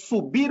mato,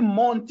 subir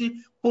monte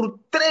por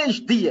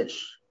 3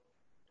 dias.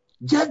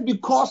 Just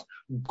because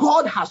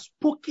God has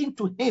spoken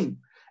to him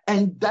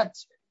and that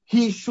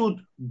he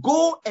should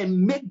go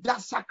and make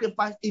that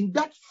sacrifice in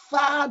that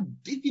far,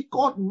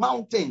 difficult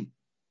mountain.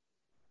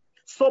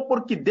 Só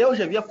porque Deus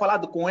havia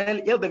falado com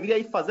ele, ele deveria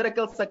ir fazer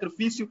aquele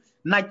sacrifício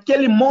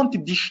naquele monte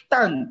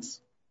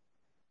distante.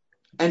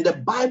 And the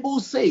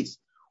Bible says,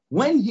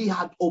 when he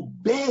had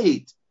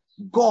obeyed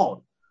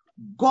God,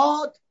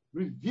 God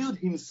revealed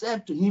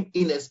himself to him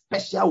in a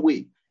special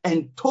way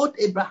and told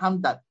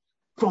Abraham that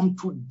from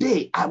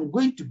today, I'm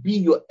going to be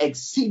your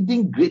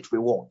exceeding great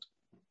reward.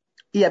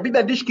 E a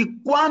Bíblia diz que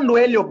quando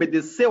ele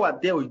obedeceu a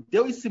Deus,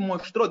 Deus se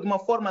mostrou de uma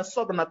forma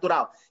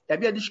sobrenatural. E a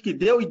Bíblia diz que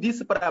Deus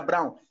disse para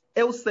Abraão,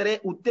 eu serei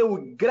o teu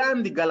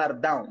grande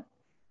galardão.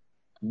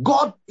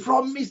 God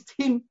promised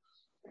him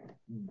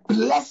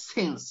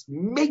blessings,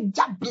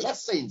 major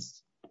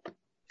blessings.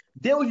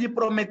 Deus lhe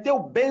prometeu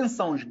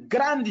bênçãos,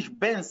 grandes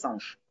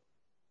bênçãos.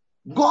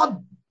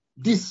 God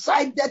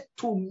decided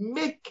to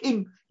make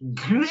him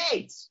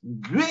great,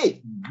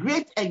 great,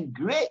 great and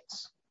great.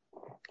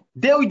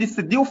 Deus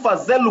decidiu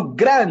fazê-lo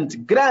grande,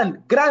 grande,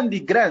 grande,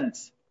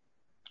 grande.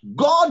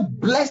 God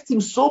blessed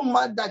him so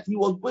much that he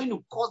was going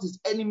to cause his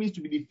enemies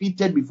to be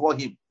defeated before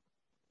him.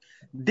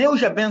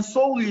 Deus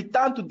abençoou-lhe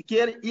tanto de que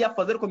ele ia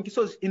fazer com que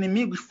seus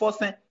inimigos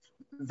fossem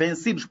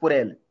vencidos por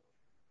ele.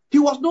 He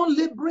was not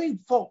laboring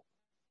for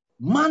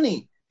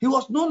money. He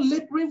was not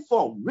laboring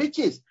for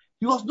riches.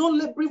 He was not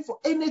laboring for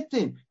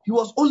anything. He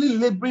was only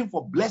laboring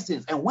for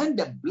blessings. And when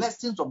the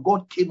blessings of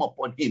God came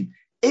upon him,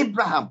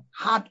 Abraham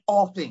had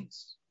all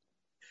things.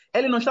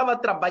 Ele não estava a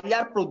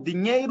trabalhar por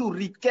dinheiro,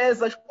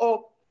 riquezas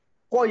ou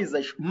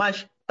coisas,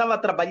 mas estava a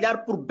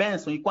trabalhar por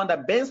bênção. E quando a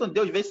bênção de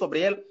Deus veio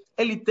sobre ele,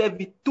 ele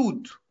teve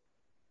tudo.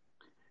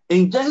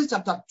 In Genesis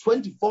chapter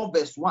 24,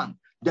 verse 1,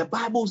 the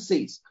Bible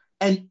says,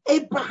 and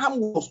Abraham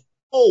was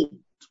old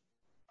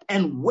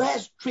and well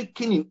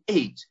stricken in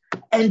age,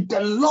 and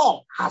the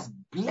Lord has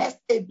blessed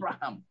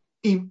Abraham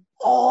in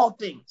all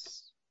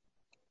things.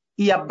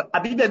 E a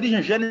Bíblia diz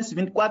em Gênesis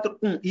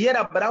 24:1, e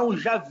era Abraão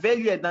já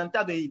velho e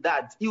adiantado em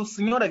idade, e o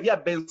Senhor havia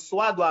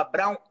abençoado a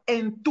Abraão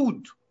em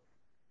tudo.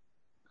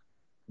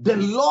 The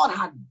Lord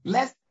had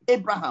blessed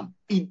Abraham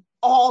in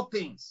all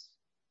things.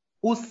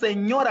 O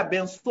Senhor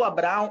abençoou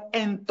Abraão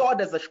em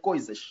todas as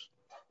coisas.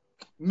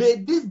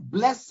 May this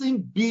blessing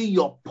be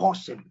your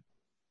portion.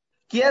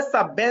 Que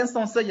essa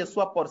bênção seja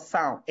sua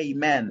porção.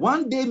 Amen.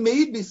 One day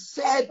may it be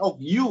said of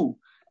you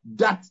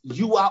that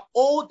you are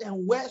old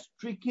and well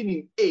stricken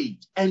in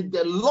age, and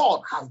the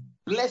Lord has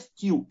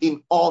blessed you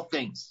in all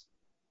things.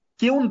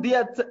 Que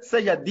dia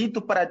seja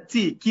dito para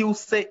ti que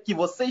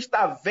você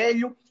está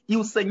velho e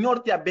o Senhor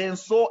te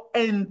abençoou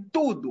em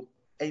tudo.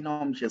 Em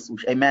nome de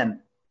Jesus.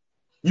 Amen.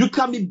 You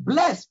can be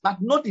blessed, but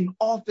not in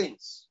all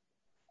things.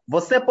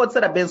 Você pode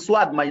ser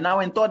abençoado, mas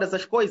não em todas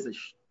as coisas.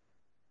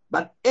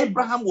 But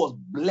Abraham was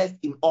blessed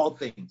in all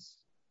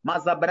things.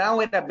 Mas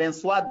Abraão era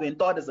abençoado em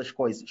todas as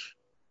coisas.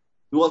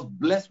 He was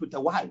blessed with a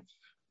wife.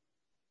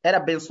 Era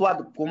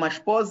abençoado com uma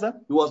esposa.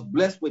 He was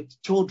blessed with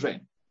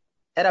children.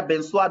 Era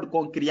abençoado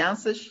com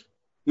crianças.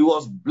 He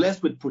was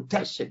blessed with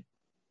protection.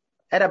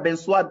 Era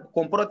abençoado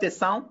com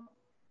proteção.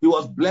 He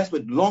was blessed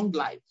with long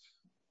life.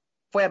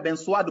 Foi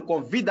abençoado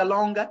com vida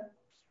longa.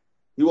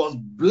 He was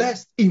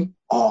blessed in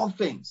all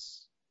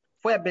things.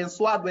 Foi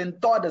abençoado em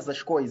todas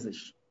as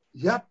coisas.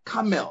 He had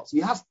camels.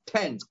 He has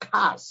tents,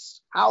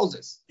 cars,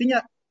 houses.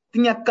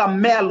 Tinha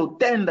camelo,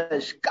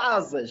 tendas,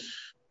 casas.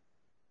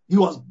 He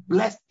was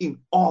blessed in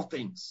all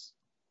things.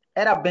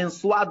 Era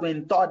abençoado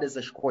em todas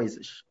as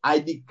coisas. I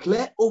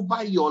declare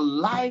over your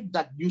life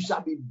that you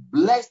shall be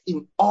blessed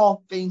in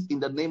all things in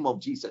the name of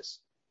Jesus.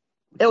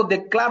 Eu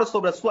declaro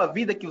sobre a sua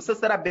vida que você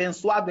será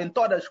abençoado em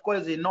todas as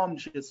coisas em nome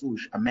de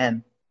Jesus.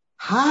 Amém.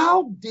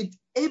 How did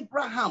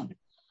Abraham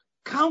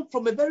come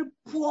from a very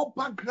poor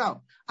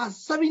background? At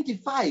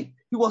 75,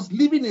 he was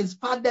living in his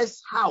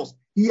father's house.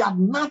 He had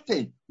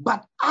nothing.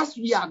 But as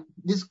we are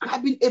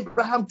describing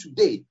Abraham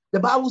today, the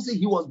Bible says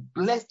he was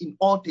blessed in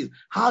all things.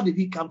 How did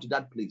he come to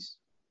that place?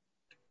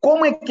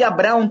 Como é que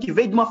Abraão, que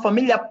veio de uma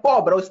família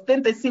pobre, aos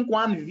 75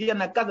 anos, vivia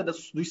na casa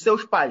dos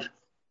seus pais?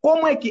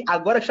 Como é que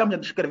agora estamos a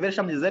descrever,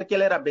 estamos a dizer que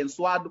ele era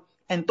abençoado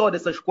em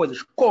todas essas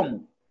coisas?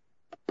 Como?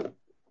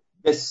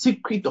 The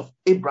secret of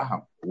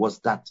Abraham was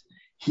that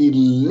he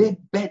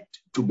labored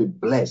to be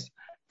blessed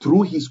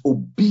through his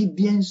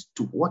obedience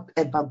to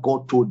whatever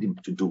God told him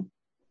to do.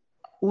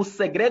 O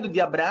segredo de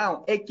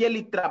Abraão é que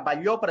ele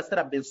trabalhou para ser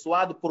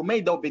abençoado por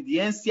meio da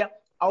obediência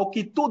ao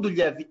que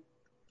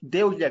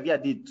Deus lhe havia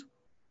dito.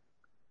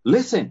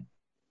 Listen,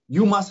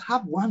 you must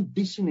have one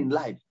vision in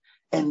life,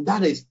 and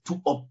that is to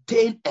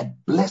obtain a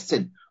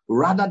blessing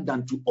rather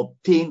than to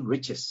obtain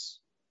riches.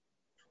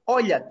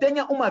 Olha,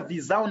 tenha uma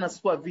visão na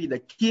sua vida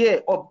que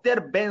é obter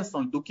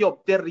bênçãos do que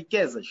obter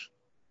riquezas.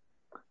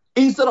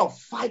 Instead of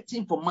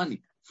fighting for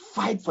money,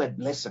 fight for a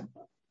blessing.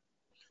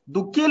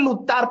 Do que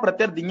lutar para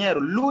ter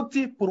dinheiro,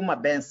 lute por uma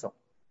bênção.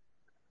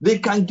 They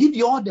can give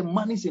you all the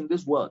monies in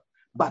this world,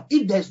 but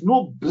if there's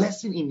no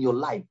blessing in your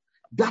life,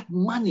 that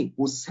money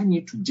will send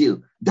you to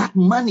jail. That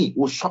money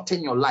will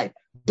shorten your life.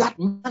 That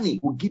money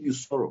will give you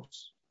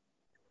sorrows.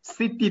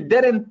 Se te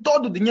derem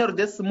todo o dinheiro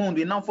desse mundo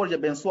e não fores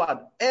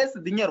abençoado,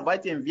 esse dinheiro vai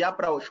te enviar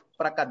para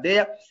a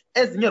cadeia,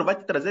 esse dinheiro vai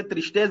te trazer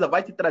tristeza,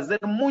 vai te trazer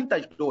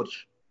muitas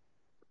dores.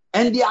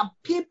 And there are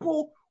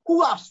people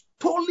who have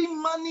stolen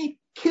money,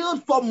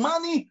 killed for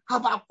money,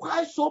 have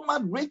acquired so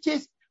much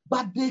riches,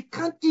 but they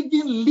can't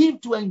even live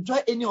to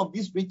enjoy any of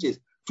these riches.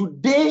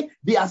 Today,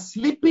 they are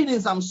sleeping in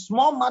some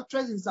small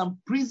mattress in some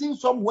prison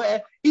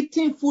somewhere,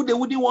 eating food they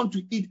wouldn't want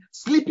to eat,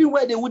 sleeping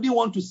where they wouldn't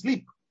want to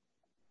sleep.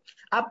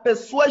 Há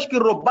pessoas que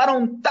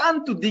roubaram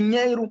tanto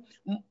dinheiro,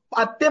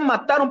 até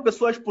mataram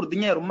pessoas por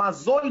dinheiro,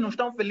 mas hoje não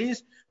estão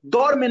felizes,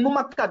 dormem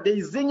numa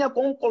cadeizinha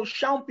com um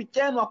colchão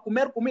pequeno a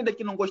comer comida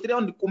que não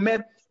gostariam de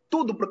comer,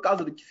 tudo por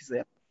causa do que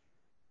fizeram.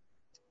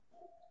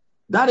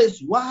 That is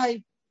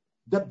why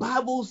the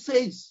Bible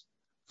says,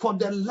 for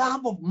the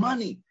love of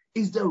money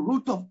is the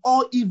root of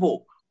all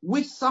evil,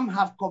 which some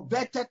have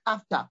coveted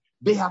after.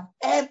 They have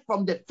erred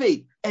from the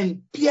faith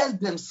and pierced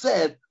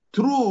themselves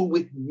through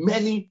with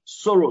many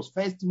sorrows.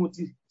 1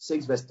 Timothy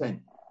 6 verse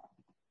 10.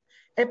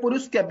 É por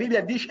isso que a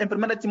Bíblia diz em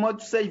 1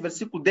 Timóteo 6,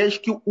 versículo 10,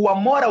 que o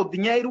amor ao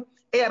dinheiro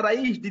é a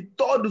raiz de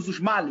todos os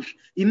males.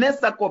 E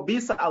nessa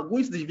cobiça,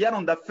 alguns se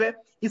desviaram da fé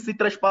e se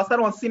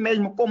trespassaram a si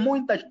mesmo com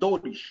muitas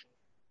dores.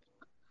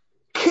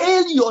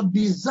 Kill your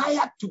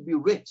desire to be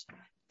rich.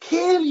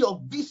 Kill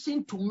your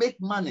vision to make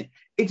money.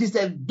 It is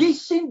a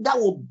vision that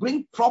will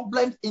bring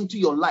problems into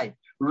your life.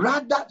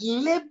 Rather,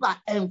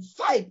 labor and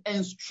fight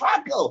and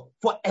struggle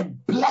for a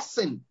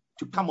blessing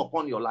to come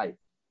upon your life.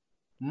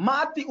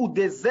 Mate o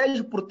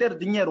desejo por ter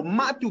dinheiro.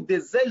 Mate o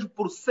desejo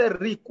por ser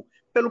rico.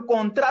 Pelo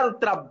contrário,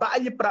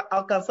 trabalhe para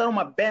alcançar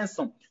uma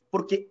bênção,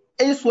 porque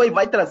isso aí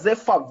vai trazer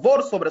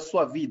favor sobre a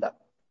sua vida.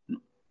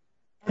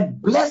 A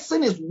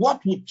blessing is what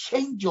will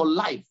change your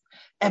life.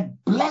 A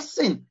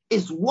blessing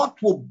is what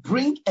will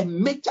bring a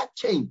major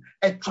change,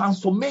 a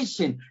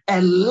transformation,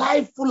 a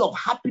life full of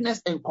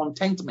happiness and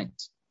contentment.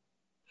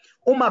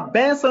 Uma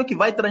bênção que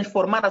vai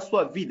transformar a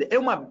sua vida. É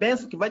uma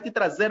bênção que vai te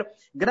trazer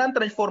grande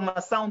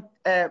transformação,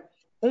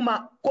 um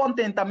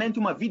contentamento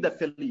e uma vida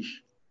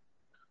feliz.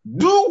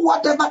 Do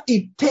whatever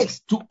it takes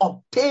to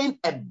obtain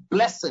a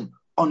blessing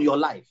on your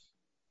life.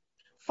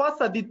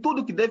 Faça de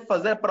tudo que deve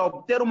fazer para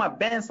obter uma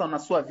bênção na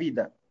sua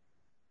vida.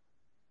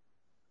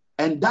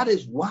 And that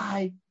is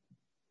why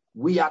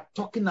we are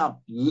talking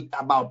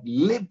about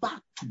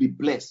labor to be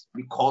blessed.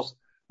 Because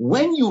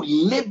when you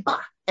labor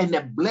and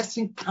a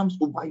blessing comes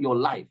over your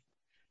life,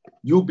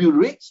 you'll be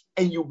rich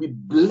and you'll be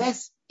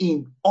blessed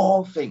in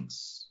all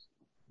things.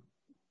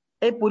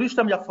 É por isso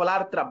que estamos a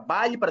falar,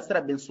 trabalhe para ser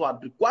abençoado.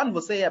 Porque quando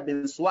você é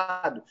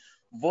abençoado,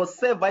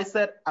 você vai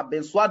ser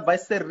abençoado, vai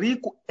ser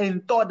rico em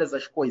todas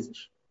as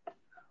coisas.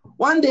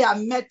 One day I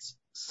met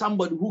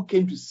somebody who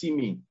came to see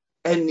me,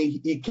 and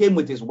he came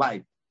with his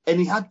wife, and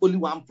he had only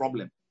one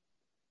problem.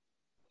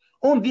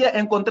 Dia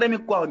encontrei-me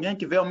com alguém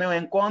que veio ao meu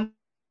encontro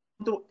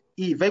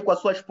e veio com a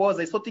sua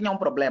esposa e só tinha um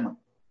problema.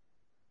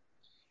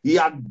 He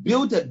had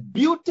built a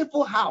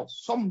beautiful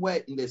house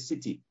somewhere in the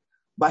city,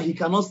 but he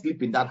cannot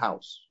sleep in that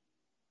house.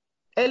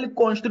 Ele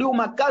construiu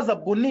uma casa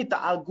bonita,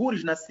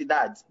 algures na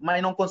cidade, mas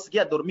não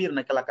conseguia dormir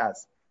naquela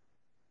casa.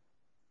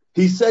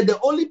 He said, the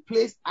only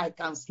place I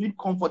can sleep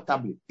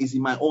comfortably is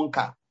in my own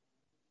car.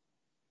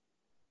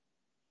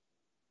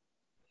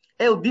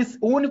 Eu disse,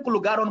 o único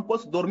lugar onde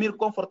posso dormir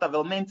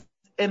confortavelmente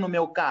é no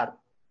meu carro.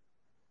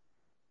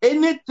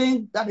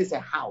 Anything that is a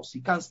house,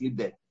 he can't sleep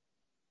there.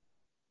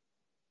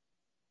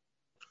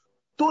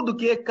 Tudo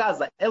que é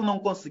casa, ele não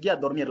conseguia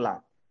dormir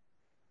lá.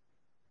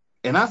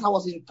 And as I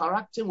was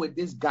interacting with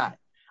this guy,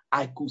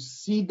 I could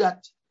see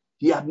that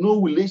he had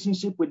no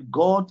relationship with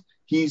God.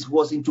 he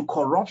was into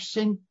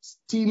corruption,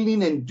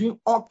 stealing, and doing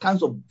all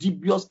kinds of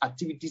dubious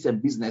activities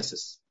and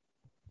businesses.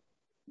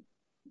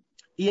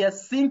 E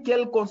assim que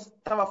ele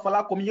estava a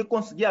falar comigo, eu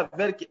conseguia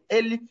ver que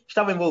ele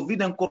estava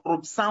envolvido em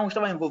corrupção,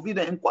 estava envolvido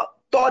em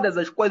todas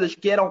as coisas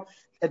que eram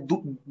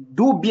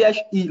dúbias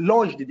e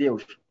longe de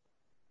Deus.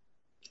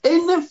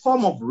 Any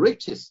form of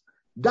riches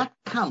that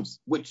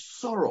comes with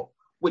sorrow,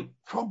 with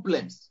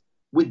problems,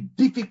 with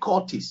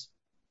difficulties,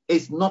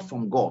 is not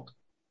from God.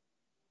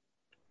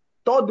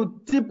 Todo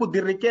tipo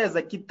de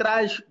riqueza que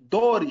traz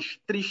dores,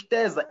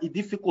 tristeza e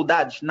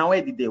dificuldades não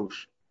é de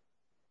Deus.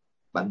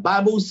 But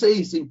the Bible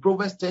says in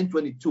Proverbs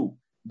 10:22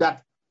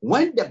 that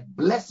when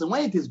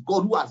it is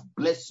God who has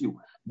blessed you,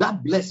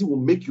 that blessing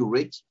will make you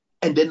rich.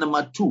 And then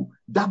number 2,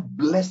 that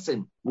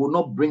blessing will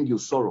not bring you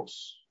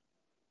sorrows.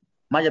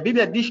 Mas a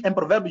Bíblia diz em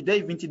Provérbios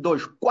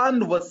 10:22,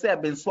 quando você é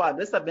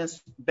abençoado, essa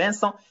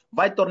bênção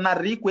vai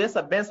tornar rico e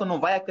essa bênção não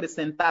vai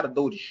acrescentar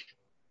dores.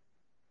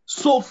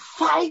 So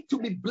fight to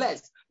be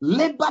blessed,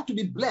 labor to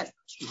be blessed,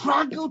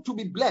 struggle to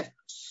be blessed,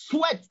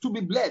 sweat to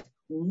be blessed,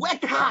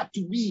 work hard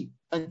to be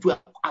and to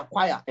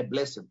acquire a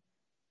blessing.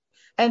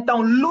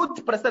 Então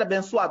lute para ser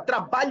abençoado,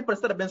 trabalhe para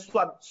ser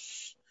abençoado,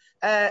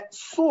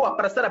 sua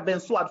para ser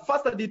abençoado,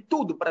 faça de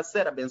tudo para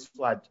ser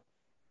abençoado.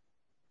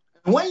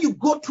 When you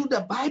go through the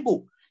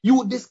Bible, you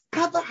will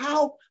discover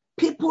how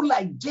people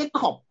like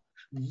Jacob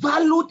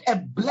valued a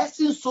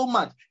blessing so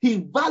much. He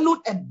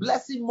valued a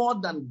blessing more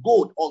than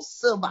gold or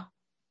silver.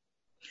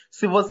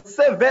 Se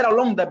você ver ao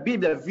longo da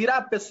Bíblia,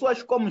 virá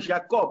pessoas como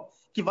Jacob,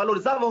 que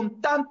valorizavam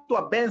tanto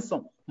a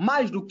bênção,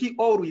 mais do que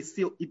ouro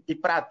e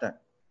prata.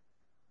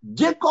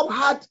 Jacob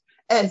had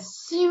a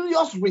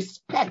serious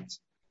respect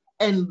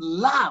and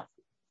love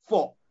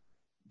for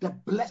the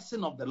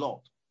blessing of the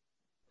Lord.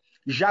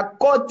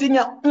 Jacó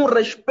tinha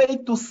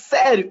respeito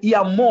sério e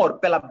amor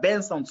pela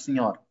bênção do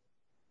Senhor.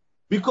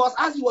 Because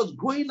as he was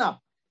growing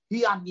up,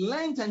 he had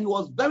learned and he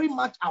was very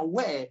much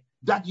aware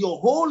that your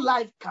whole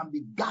life can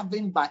be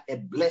governed by a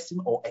blessing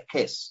or a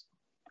curse.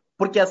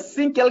 Porque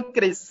assim que ele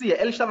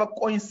crescia, ele estava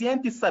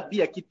consciente e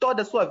sabia que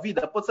toda a sua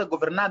vida pode ser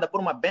governada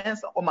por uma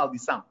bênção ou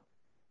maldição.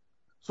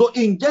 So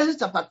in Genesis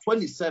chapter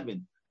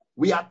 27,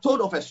 we are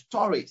told of a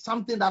story,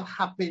 something that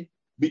happened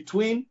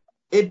between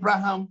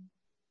Abraham,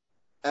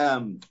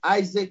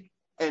 Isaac,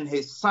 and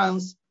his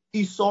sons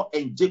Esau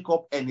and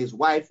Jacob and his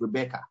wife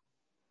Rebecca.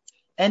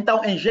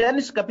 Então, em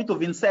Gênesis capítulo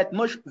 27,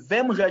 nós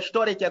vemos a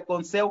história que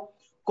aconteceu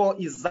com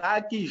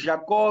Isaac,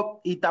 Jacó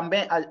e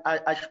também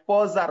a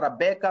esposa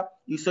Rebeca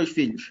e seus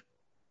filhos.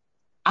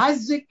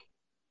 Isaac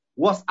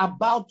was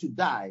about to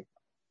die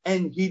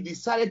and he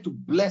decided to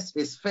bless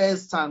his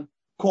first son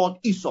called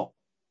Esau.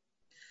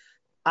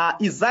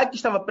 Isaac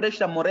estava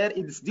prestes a morrer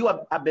e decidiu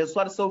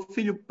abençoar seu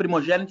filho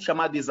primogênito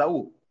chamado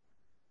Esaú.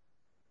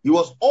 He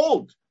was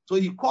old, so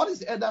he called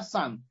his elder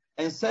son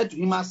and said to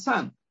him, "My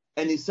son,"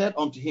 and he said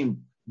unto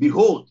him,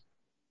 "Behold,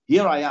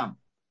 here I am."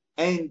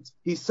 And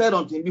he said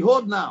unto him,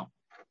 "Behold now,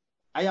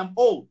 I am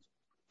old,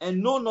 and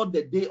know not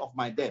the day of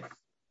my death."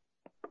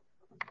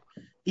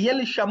 E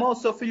ele chamou o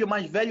seu filho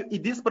mais velho e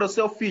disse para o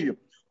seu filho: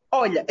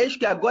 "Olha, eis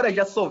que agora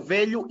já sou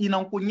velho e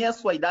não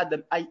conheço a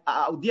idade,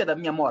 o dia da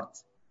minha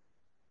morte.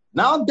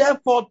 Now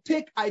therefore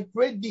take, I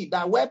pray thee,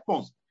 thy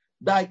weapons,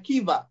 thy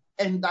quiver,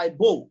 and thy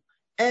bow,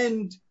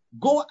 and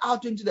go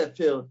out into the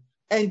field,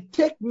 and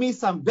take me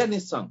some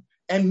venison,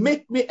 and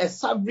make me a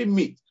savory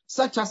meat,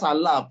 such as I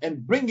love,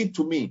 and bring it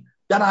to me,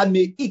 that I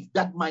may eat,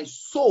 that my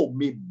soul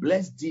may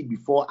bless thee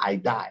before I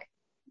die."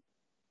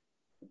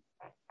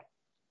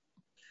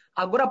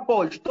 Agora,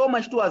 pois, toma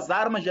as tuas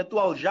armas, a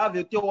tua aljava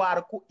e o teu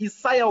arco, e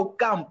sai ao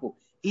campo,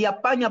 e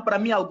apanha para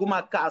mim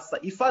alguma caça,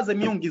 e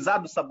faz-me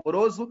guisado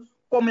saboroso,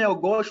 como eu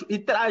gosto, e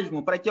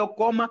traz-me para que eu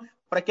coma,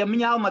 para que a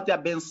minha alma te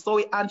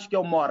abençoe antes que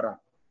eu morra.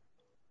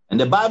 And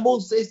the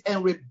Bible says,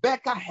 and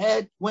Rebekah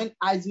heard when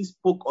Isaac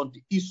spoke unto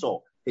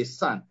Esau, his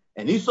son.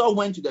 And Esau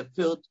went to the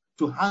field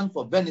to hunt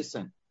for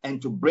venison and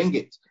to bring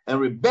it.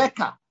 And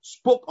Rebekah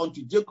spoke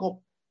unto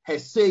Jacob, her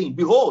saying,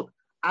 "Behold,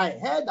 I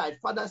heard thy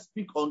father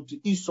speak unto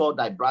Esau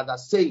thy brother,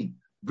 saying,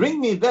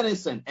 Bring me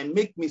venison and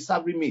make me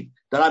savory meat,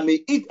 that I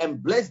may eat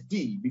and bless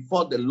thee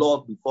before the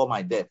Lord before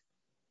my death."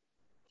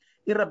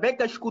 E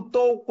Rebeca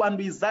escutou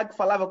quando Isaac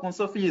falava com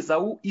seu filho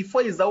Esaú, e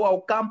foi Esaú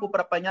ao campo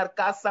para apanhar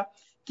caça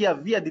que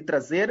havia de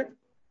trazer.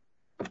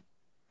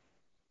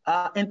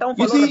 Então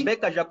falou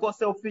Rebeca a Jacó,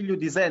 seu filho,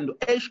 dizendo: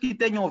 "Eis que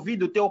tenho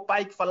ouvido teu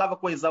pai que falava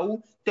com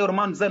Esaú, teu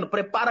irmão, dizendo: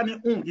 Prepara-me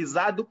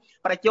guisado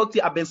para que eu te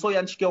abençoe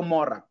antes que eu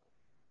morra."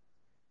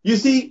 You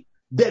see,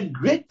 the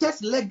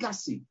greatest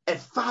legacy a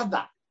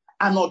father,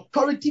 an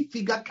authority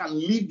figure can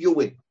leave you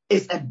with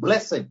is a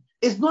blessing.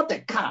 It's not a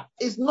car.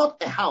 It's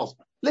not a house.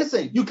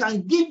 Listen, you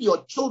can give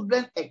your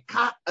children a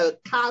car,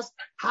 cars,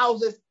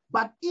 houses,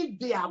 but if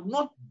they are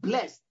not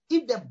blessed,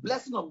 if the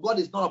blessing of God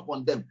is not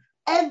upon them,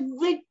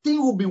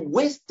 everything will be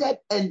wasted,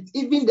 and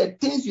even the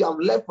things you have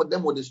left for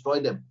them will destroy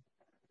them.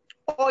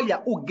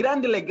 Olha, o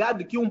grande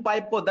legado que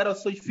pai pode dar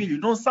aos seus filhos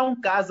não são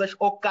casas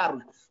ou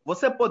carros.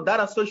 Você pode dar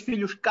aos seus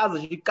filhos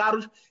casas e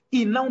carros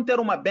e não ter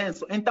uma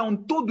bênção. Então,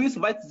 tudo isso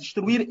vai se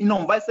destruir e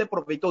não vai ser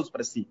proveitoso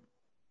para si.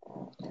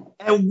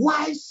 A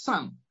wise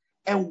son,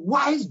 a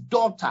wise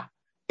daughter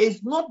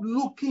is not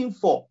looking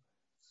for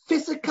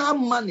physical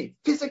money,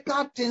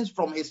 physical things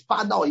from his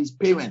father or his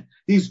parent.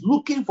 He's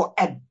looking for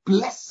a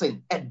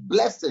blessing,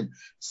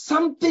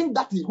 something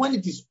that is when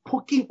it is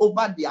spoken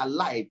over their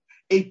life,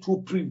 it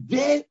will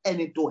prevail and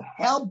it will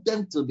help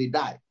them till they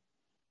die.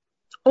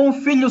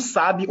 Filho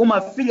sábio, uma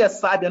filha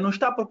sábia não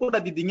está à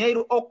procura de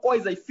dinheiro ou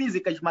coisas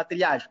físicas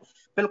materiais.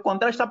 Pelo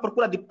contrário, está à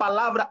procura de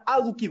palavra,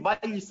 algo que vai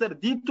lhe ser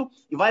dito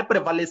e vai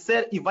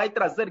prevalecer e vai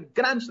trazer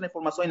grandes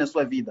transformações na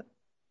sua vida.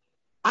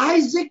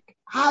 Isaac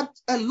had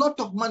a lot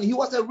of money. He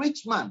was a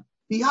rich man.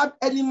 He had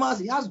animals,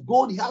 he has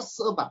gold, he has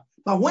silver.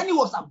 But when he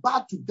was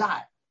about to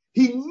die,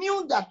 he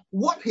knew that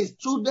what his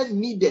children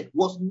needed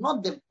was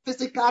not the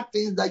physical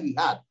things that he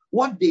had.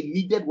 What they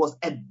needed was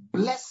a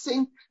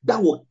blessing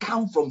that will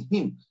come from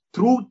him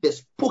through the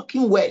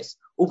spoken words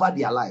over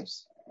their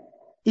lives.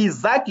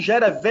 Isaac já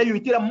era velho e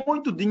tinha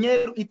muito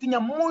dinheiro e tinha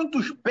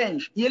muitos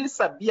bens. E ele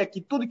sabia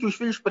que tudo que os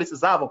filhos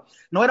precisavam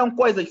não eram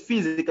coisas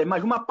físicas,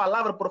 mas uma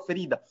palavra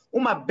proferida,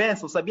 uma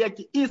bênção. Sabia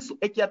que isso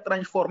é que ia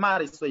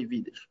transformar as suas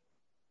vidas.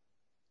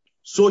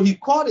 So he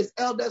called his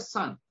eldest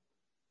son,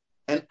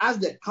 and as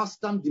the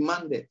custom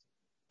demanded,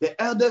 the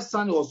eldest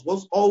son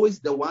was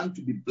always the one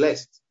to be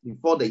blessed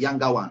before the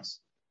younger ones.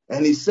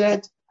 And he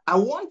said, I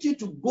want you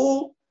to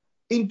go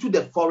into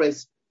the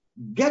forest,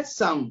 get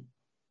some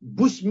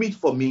bush meat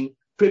for me,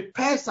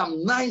 prepare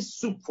some nice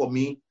soup for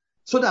me,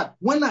 so that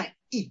when I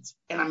eat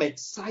and I'm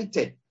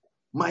excited,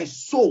 my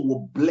soul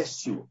will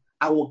bless you.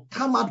 I will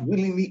come out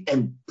willingly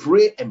and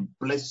pray and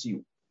bless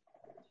you.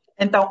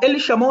 Então ele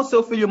chamou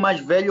seu filho mais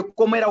velho,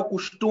 como era o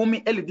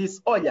costume, ele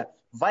disse, olha,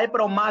 vai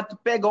para o mato,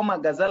 pega uma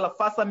gazela,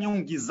 faça-me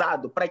um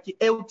guisado, para que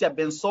eu te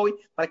abençoe,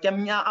 para que a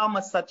minha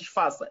alma se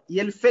satisfaça. E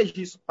ele fez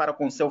isso para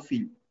com seu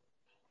filho.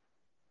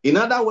 In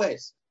other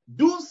words,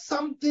 do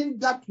something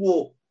that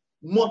will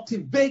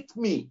motivate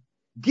me.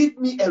 Give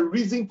me a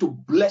reason to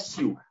bless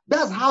you.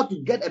 That's how to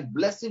get a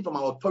blessing from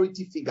an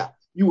authority figure.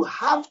 You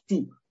have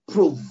to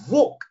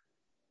provoke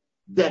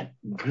the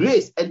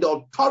grace and the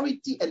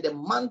authority and the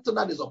mantle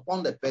that is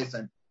upon the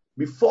person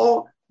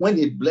before when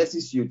he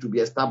blesses you to be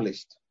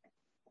established.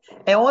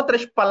 Em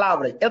outras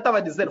palavras, eu estava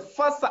a dizer,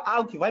 faça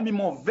algo que vai me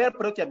mover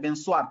para eu te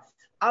abençoar.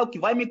 Algo que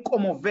vai me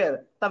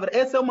comover.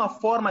 Essa é uma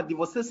forma de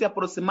você se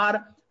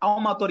aproximar a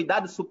uma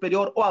autoridade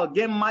superior ou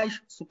alguém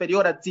mais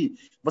superior a ti.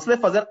 Você vai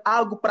fazer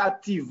algo para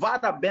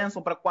ativar a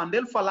bênção, para quando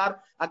ele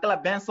falar, aquela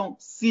bênção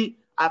se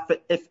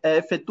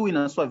efetue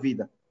na sua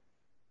vida.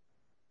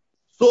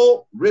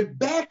 So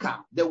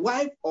Rebecca, the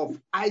wife of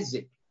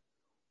Isaac,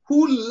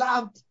 who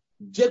loved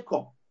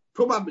Jacob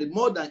probably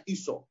more than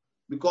Esau,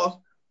 because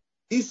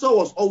Esau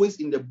was always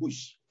in the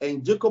bush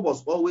and Jacob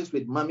was always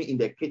with mommy in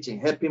the kitchen,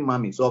 helping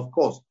mommy. So of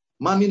course,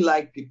 mommy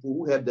liked people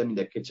who helped them in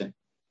the kitchen.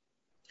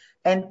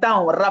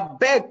 Então,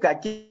 Rebeca,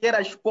 que era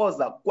a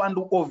esposa,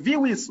 quando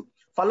ouviu isso,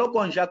 falou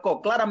com Jacó,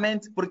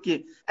 claramente,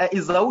 porque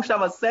Esaú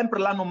estava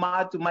sempre lá no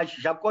mato, mas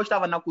Jacó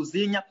estava na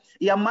cozinha,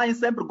 e a mãe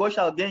sempre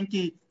gosta de alguém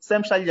que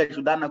sempre está lhe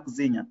ajudar na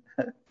cozinha.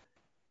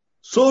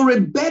 So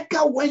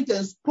Rebecca went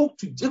and spoke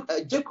to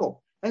Jacob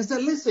and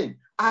said, listen,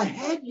 I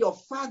heard your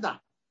father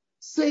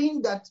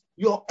saying that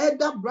your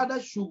elder brother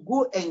should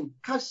go and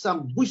catch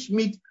some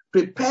bushmeat,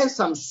 prepare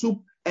some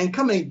soup, and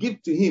come and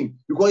give to him,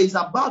 because he's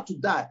about to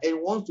die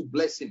and wants to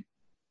bless him.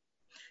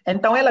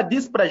 Então ela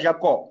disse para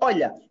Jacó,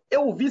 olha,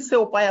 eu ouvi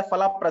seu pai a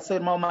falar para seu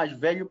irmão mais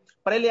velho,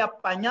 para ele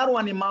apanhar um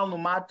animal no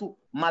mato,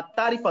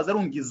 matar e fazer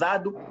um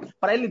guisado,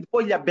 para ele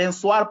depois lhe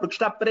abençoar, porque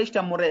está prestes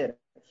a morrer.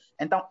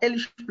 Então ele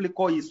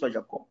explicou isso a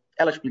Jacó.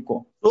 Ela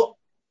explicou. So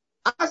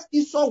as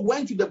Esau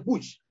went to the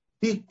bush,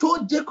 he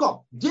told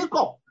Jacob,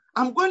 Jacob,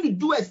 I'm going to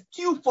do a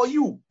stew for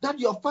you that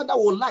your father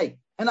will like,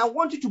 and I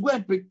want you to go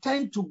and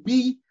pretend to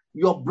be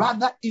your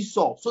brother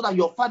Esau, so that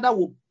your father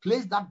will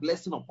place that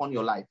blessing upon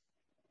your life.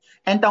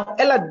 Então,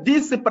 ela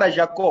disse para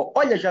Jacó,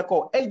 olha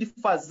Jacó, hei de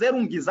fazer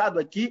um guisado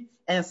aqui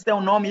em seu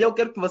nome, e eu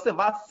quero que você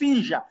vá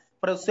finja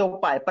para o seu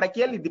pai, para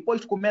que ele depois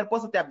de comer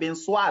possa te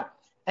abençoar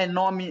em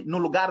nome, no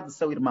lugar do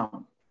seu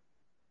irmão.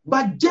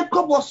 But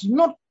Jacob was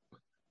not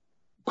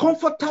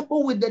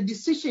comfortable with the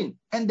decision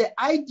and the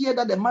idea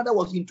that the mother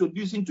was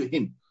introducing to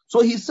him.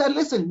 So he said,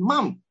 listen,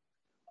 mom,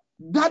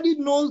 daddy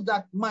knows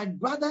that my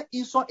brother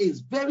Esau is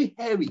very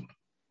hairy,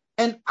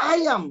 and I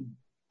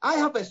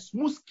have a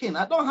smooth skin.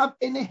 I don't have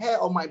any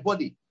hair on my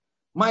body.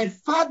 My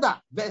father,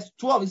 verse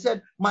 12, he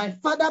said, my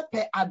father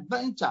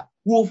peradventure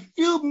will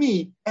feel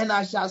me, and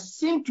I shall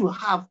seem to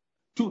have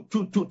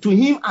to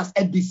him as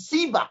a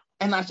deceiver,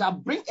 and I shall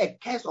bring a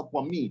curse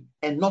upon me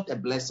and not a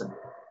blessing.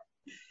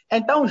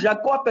 Então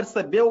Jacó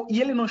percebeu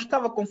e ele não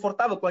estava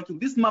confortável com aquilo.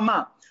 Disse,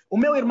 mamã, o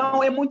meu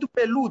irmão é muito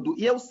peludo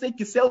e eu sei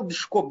que se ele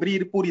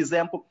descobrir, por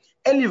exemplo,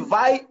 ele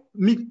vai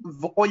me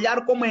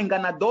olhar como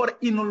enganador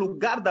e no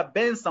lugar da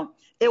bênção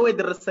eu hei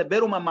de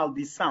receber uma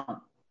maldição.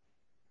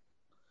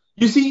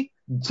 You see,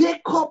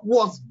 Jacob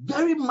was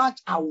very much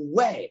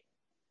aware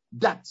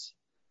that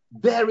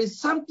there is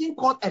something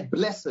called a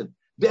blessing.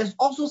 There's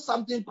also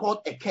something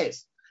called a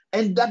curse.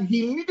 and that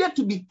he needed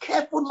to be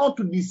careful not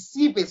to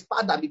deceive his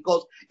father,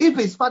 because if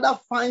his father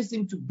finds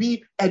him to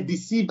be a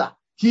deceiver,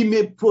 he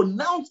may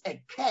pronounce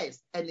a curse,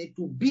 and it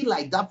will be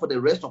like that for the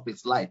rest of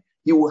his life.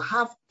 He will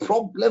have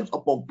problems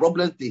upon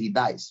problems till he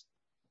dies.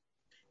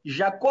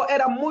 Jacó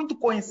era muito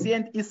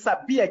consciente e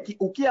sabia que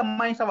o que a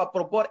mãe estava a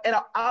propor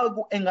era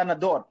algo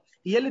enganador.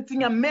 E ele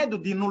tinha medo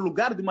de, no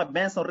lugar de uma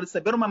bênção,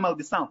 receber uma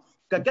maldição,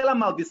 porque aquela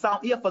maldição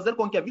ia fazer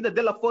com que a vida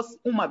dela fosse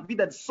uma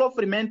vida de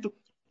sofrimento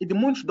e de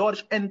muitas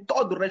dores em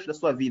todo o resto da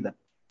sua vida.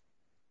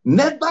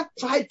 Never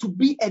try to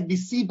be a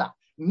deceiver.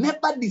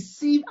 Never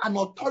deceive an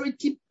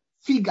authority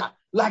figure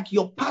like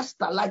your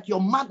pastor, like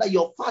your mother,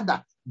 your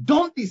father.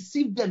 Don't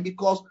deceive them,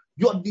 because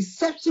your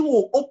deception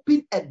will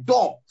open a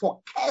door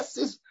for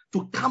curses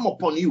to come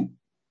upon you.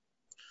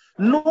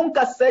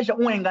 Nunca seja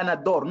um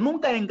enganador.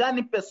 Nunca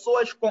engane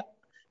pessoas com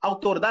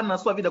autoridade na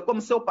sua vida,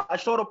 como seu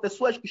pastor ou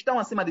pessoas que estão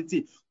acima de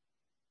ti.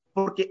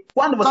 Porque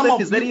quando você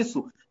fizer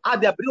isso, há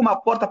de abrir uma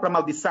porta para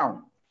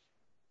maldição.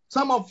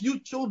 Some of you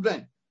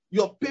children,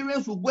 your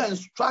parents will go and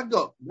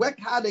struggle, work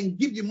hard and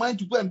give you money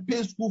to go and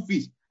pay school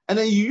fees. And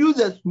then you use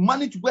that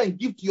money to go and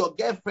give to your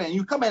girlfriend.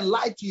 You come and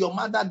lie to your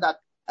mother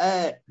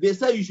that they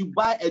say you should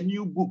buy a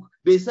new book.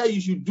 They say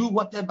you should do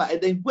whatever. And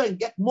then go and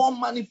get more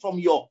money from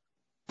your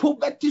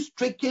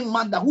poverty-stricken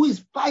mother who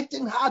is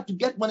fighting hard to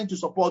get money to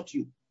support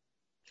you.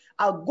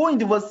 Alguns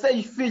de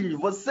vocês, filhos,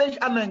 vocês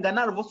andam a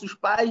enganar vossos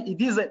pais e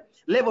dizem,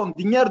 levam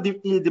dinheiro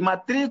de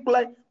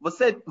matrícula,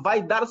 você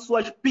vai dar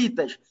suas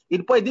pitas. E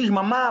depois diz,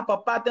 mamãe,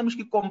 papá, temos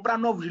que comprar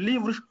novos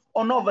livros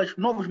ou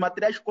novos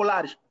materiais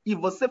escolares. E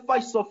você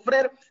faz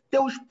sofrer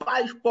teus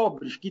pais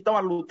pobres que estão a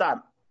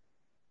lutar.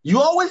 You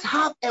always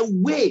have a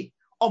way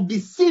of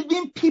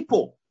deceiving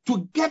people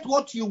to get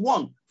what you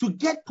want, to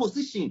get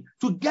position,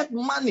 to get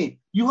money.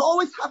 You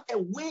always have a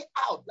way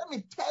out. Let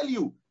me tell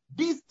you,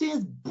 these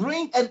things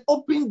bring and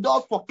open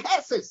doors for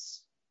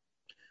curses.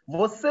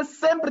 Você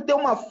sempre tem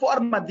uma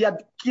forma de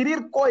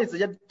adquirir coisas,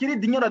 de adquirir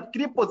dinheiro, de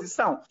adquirir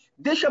posição.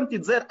 Deixa-me te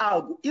dizer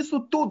algo. Isso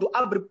tudo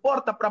abre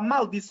porta para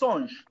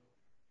maldições.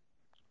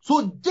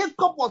 So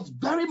Jacob was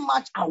very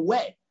much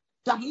aware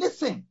that,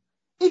 listen,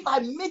 if I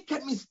make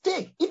a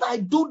mistake, if I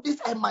do this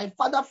and my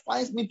father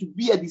finds me to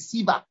be a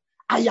deceiver,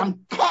 I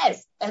am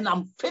cursed and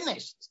I'm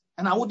finished.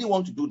 And I wouldn't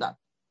want to do that.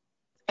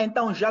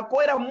 Então,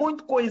 Jacó era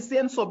muito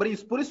consciente sobre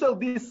isso. Por isso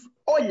ele disse,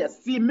 olha,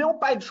 se meu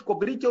pai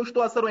descobrir que eu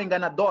estou a ser um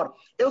enganador,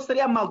 eu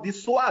seria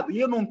amaldiçoado e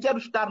eu não quero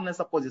estar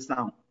nessa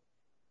posição.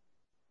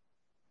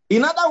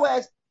 In other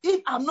words,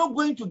 if I'm not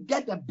going to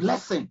get a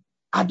blessing,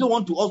 I don't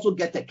want to also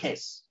get a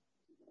curse.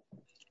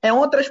 Em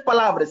outras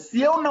palavras,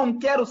 se eu não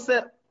quero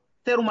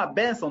ter uma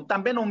bênção,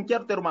 também não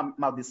quero ter uma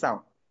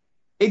maldição.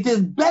 It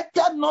is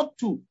better not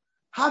to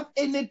have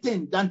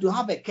anything than to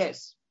have a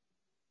curse.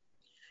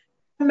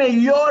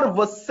 Melhor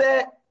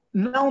você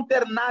não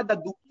ter nada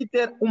do que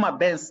ter uma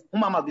bênção,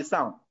 uma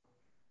maldição.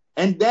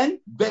 And then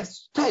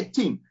verse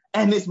 13,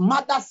 and his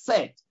mother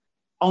said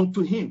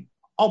unto him,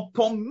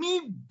 upon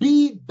me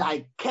be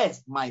thy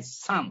curse, my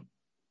son.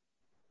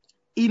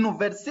 E no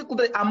versículo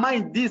 3, a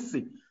mãe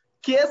disse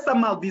que essa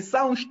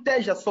maldição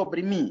esteja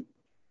sobre mim.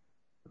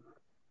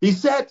 He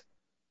said,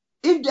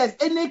 if there's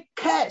any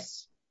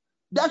curse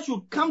that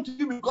should come to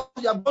you because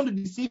you are going to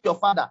deceive your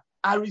father,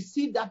 I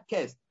receive that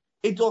curse.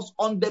 It was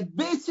on the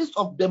basis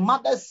of the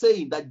mother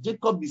saying that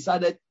Jacob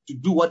decided to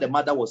do what the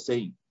mother was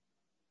saying.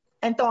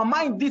 Então a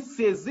mãe disse,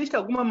 se existe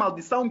alguma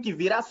maldição que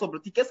virá sobre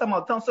ti, que essa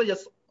maldição seja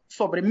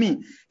sobre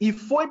mim. E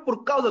foi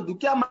por causa do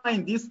que a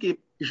mãe disse que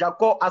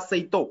Jacó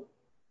aceitou.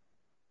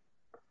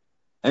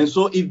 And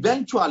so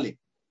eventually,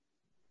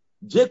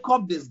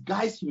 Jacob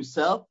disguised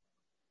himself.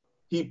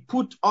 He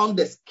put on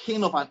the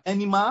skin of an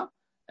animal.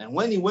 And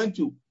when he went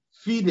to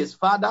feed his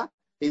father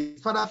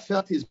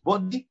felt his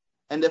body.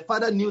 And the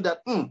father knew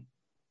that,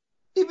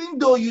 even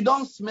though you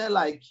don't smell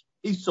like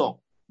Esau,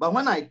 but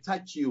when I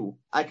touch you,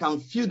 I can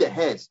feel the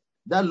hairs.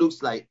 That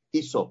looks like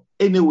Esau.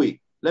 Anyway,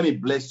 let me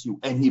bless you.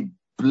 And he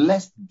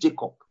blessed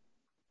Jacob.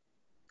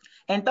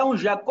 Então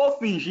Jacó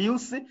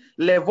fingiu-se,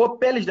 levou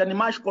peles de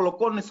animais,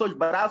 colocou nos seus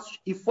braços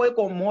e foi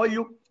com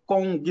molho,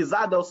 com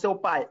guisado ao seu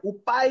pai. O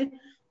pai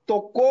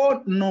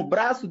tocou no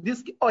braço,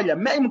 disse que, olha,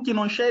 mesmo que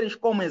não cheires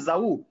como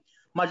Esaú,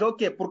 mas o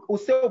quê? Porque o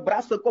seu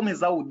braço é como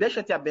Esaú,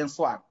 deixa-te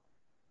abençoar.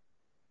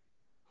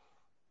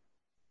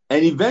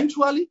 And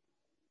eventually,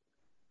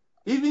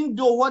 even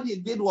though what he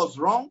did was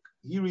wrong,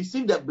 he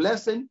received a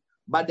blessing,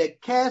 but the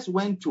curse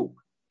went to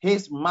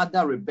his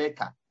mother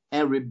Rebecca,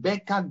 and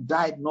Rebecca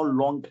died not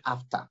long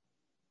after.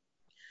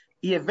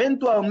 E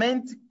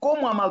eventualmente,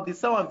 como a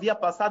maldição havia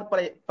passado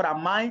para a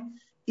mãe,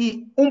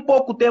 e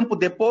pouco tempo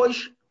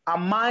depois, a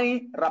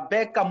mãe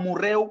Rebeca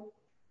morreu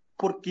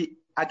porque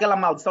aquela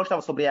maldição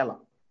estava sobre ela.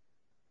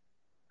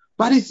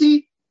 But you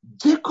see,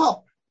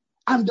 Jacob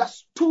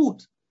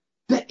understood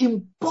the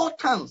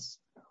importance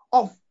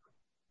of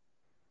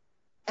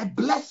a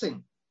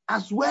blessing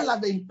as well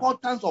as the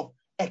importance of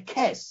a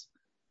curse.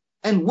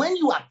 And when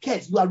you are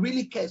cursed, you are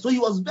really cursed. So he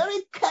was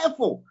very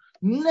careful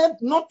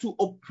not to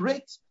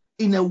operate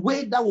in a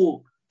way that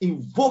will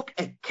invoke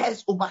a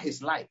curse over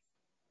his life.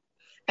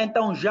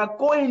 Então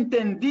Jacó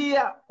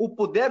entendia o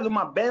poder de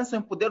uma bênção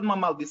e o poder de uma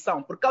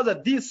maldição. Por causa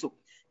disso,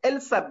 ele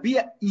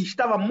sabia e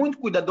estava muito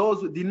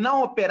cuidadoso de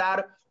não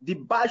operar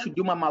debaixo de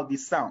uma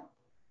maldição.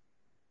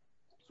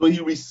 So he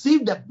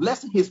received the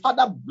blessing. His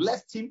father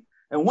blessed him.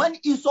 And when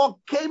Esau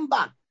came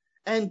back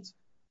and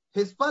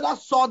his father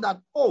saw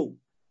that, oh,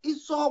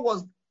 Esau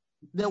was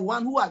the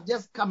one who had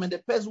just come and the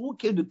person who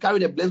came to carry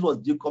the blessing was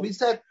Jacob. He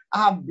said,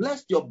 I have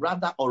blessed your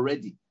brother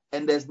already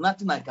and there's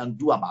nothing I can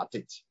do about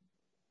it.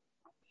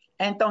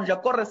 Então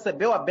Jacó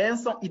recebeu a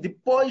bênção e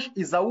depois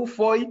Esaú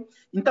foi.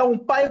 Então o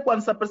pai,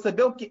 quando se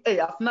apercebeu que,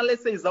 afinal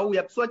esse é Esaú e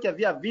a pessoa que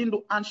havia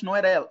vindo antes não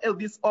era ele, ele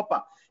disse,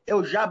 opa,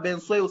 eu já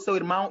abençoei o seu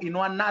irmão e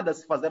não há nada a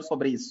se fazer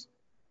sobre isso.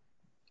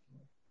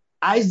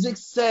 Isaac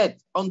said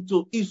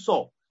unto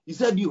Esau, he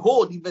said,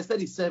 behold, in verse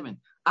 37,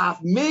 I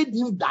have made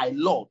him thy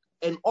Lord,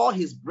 and all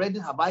his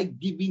brethren have I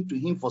given to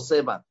him for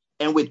servant,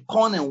 and with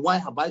corn and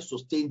wine have I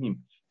sustained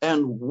him.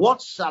 And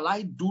what shall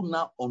I do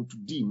now unto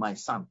thee, my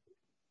son?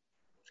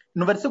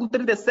 No versículo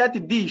 37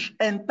 diz,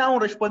 então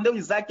respondeu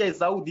Isaque a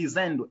Esaú,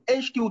 dizendo,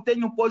 eis que o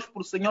tenho posto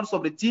por Senhor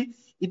sobre ti,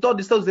 e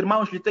todos os seus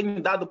irmãos lhe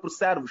tenho dado por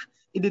servos,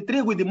 e de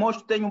trigo e de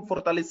mosto tenho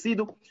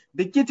fortalecido,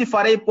 de que te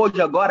farei, pois,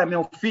 agora,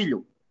 meu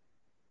filho?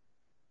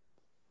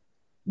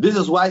 This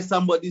is why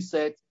somebody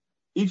said,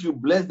 if you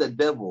bless the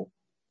devil,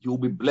 you will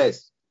be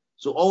blessed.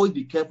 So always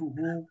be careful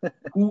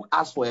who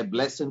asks for a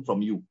blessing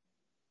from you.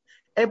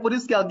 É por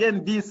isso que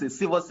alguém disse,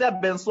 se você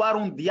abençoar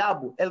um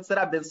diabo, ele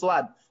será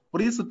abençoado.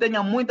 Por isso,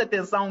 tenha muita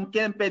atenção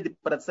quem pede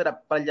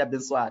para lhe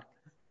abençoar.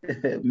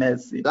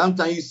 Messi.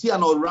 Sometimes you see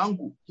an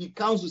orangu, he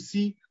comes to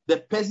see the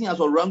person has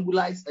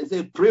orangulitis and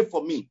say, pray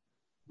for me.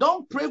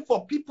 Don't pray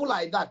for people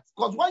like that,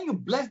 because when you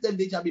bless them,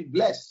 they shall be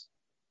blessed.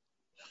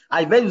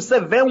 Às vezes você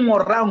vê um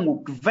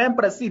orango que vem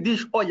para si e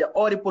diz, olha,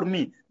 ore por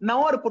mim.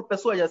 Não ore por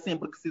pessoas assim,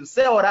 porque se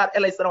você orar,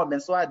 elas serão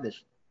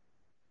abençoadas.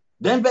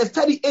 Then verse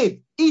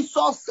 38,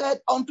 Esau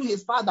said unto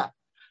his father,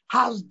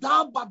 hast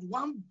thou but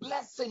one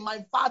blessing,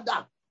 my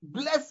father?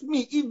 Bless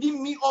me,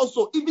 even me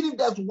also. Even if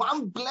there's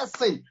one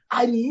blessing,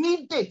 I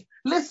need it.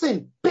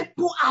 Listen,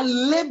 people are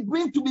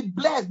laboring to be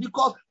blessed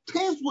because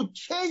things will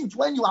change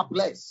when you are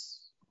blessed.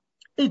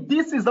 E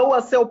disse Esaú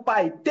a seu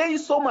pai, tem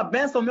só uma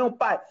bênção, meu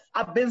pai.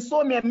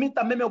 Abençoa-me a mim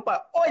também, meu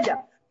pai.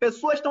 Olha,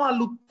 pessoas estão a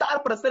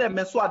lutar para serem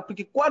abençoadas,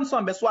 porque quando são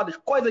abençoadas,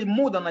 coisas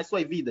mudam nas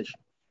suas vidas.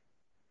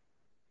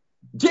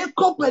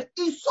 Jacob and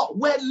Esau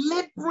were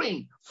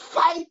laboring,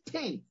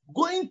 fighting,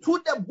 going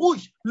through the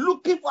bush,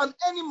 looking for an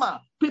animal,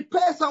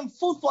 prepare some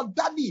food for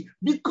daddy,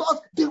 because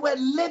they were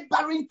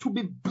laboring to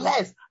be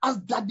blessed as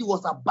daddy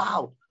was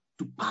about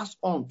to pass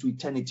on to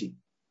eternity.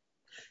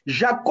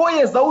 Jacó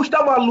e Esaú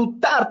estavam a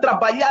lutar,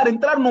 trabalhar,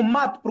 entrar no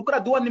mato, procurar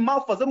do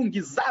animal, fazer um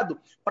guisado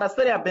para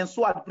serem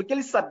abençoados, porque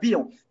eles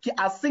sabiam que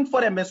assim que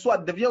forem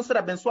abençoados, deviam ser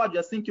abençoados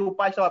assim que o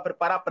pai estava a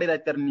preparar para ir à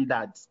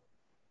eternidade.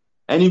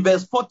 And in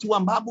verse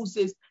 41, Bible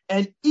says,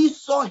 and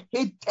Esau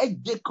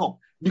hated Jacob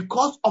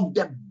because of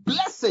the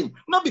blessing,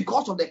 not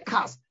because of the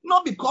cars,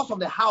 not because of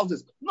the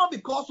houses, not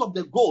because of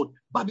the gold,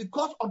 but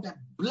because of the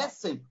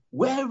blessing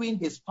wherein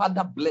his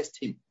father blessed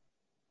him.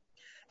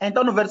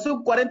 Então, no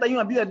versículo 41,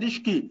 a Bíblia diz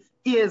que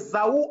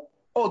Esaú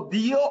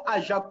odiou a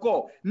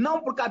Jacó,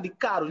 não por causa de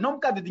carros, não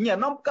por causa de dinheiro,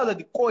 não por causa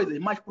de coisas,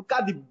 mas por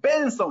causa de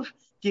bênçãos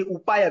que o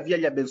pai havia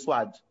lhe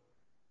abençoado.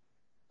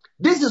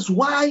 This is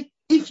why,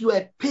 if you are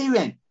a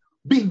parent,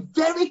 be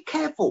very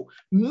careful.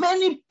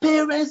 Many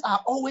parents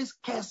are always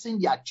cursing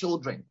their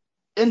children,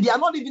 and they are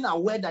not even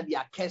aware that they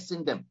are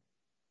cursing them.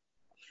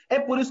 É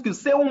por isso que,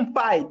 se um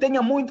pai,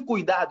 tenha muito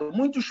cuidado.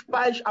 Muitos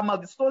pais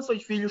amaldiçoam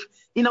seus filhos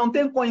e não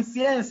têm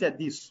consciência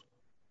disso.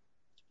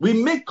 We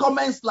make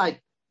comments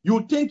like,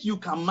 you think you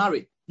can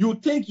marry, you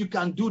think you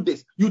can do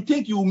this, you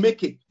think you will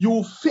make it, you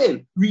will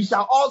fail, we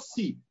shall all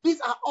see.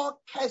 These are all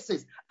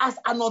curses. As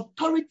an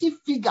authority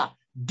figure,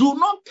 do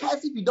not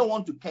curse if you don't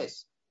want to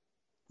curse.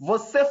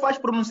 Você faz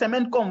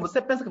pronunciamento como?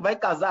 Você pensa que vai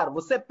casar,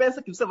 você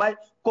pensa que você vai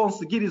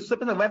conseguir isso, você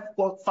pensa que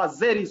vai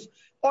fazer isso.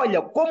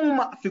 Olha, como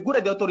uma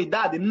figura de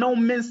autoridade, não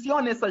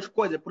mencione essas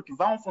coisas, porque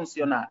vão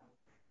funcionar.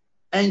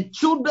 And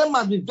children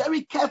must be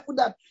very careful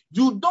that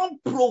you don't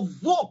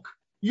provoke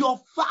your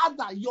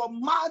father, your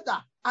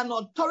mother, an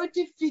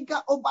authority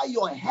figure over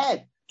your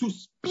head to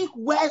speak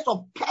words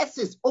of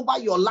curses over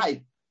your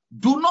life.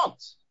 Do not.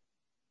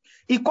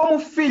 E como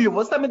filho,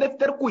 você também deve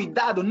ter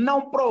cuidado,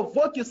 não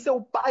provoque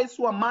seu pai,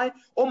 sua mãe,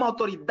 ou uma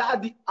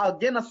autoridade,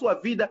 alguém na sua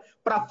vida,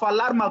 para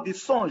falar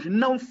maldições.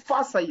 Não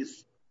faça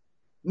isso.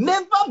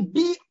 Never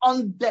be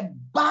on the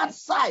bad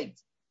side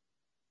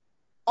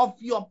of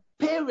your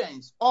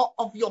parents or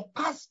of your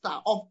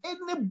pastor, of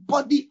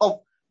anybody of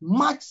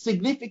much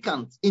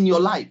significance in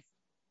your life.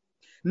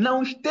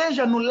 Não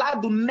esteja no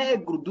lado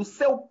negro do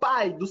seu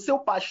pai, do seu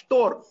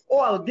pastor,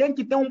 ou alguém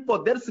que tem um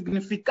poder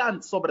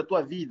significante sobre a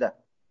tua vida.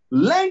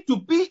 Learn to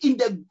be in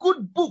the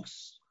good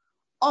books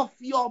of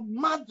your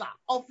mother,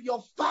 of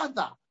your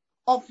father,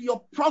 of your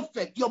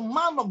prophet, your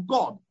man of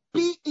God.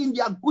 Be in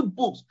their good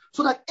books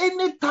so that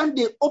anytime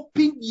they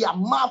open their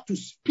mouth to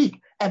speak,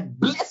 a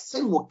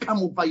blessing will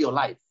come over your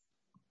life.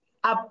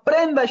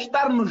 Aprenda a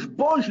estar nos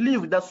bons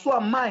livros da sua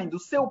mãe, do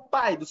seu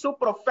pai, do seu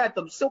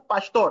profeta, do seu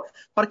pastor,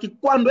 para que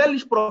quando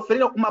eles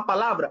proferirem uma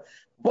palavra,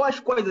 boas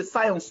coisas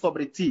saiam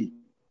sobre ti.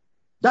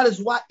 That is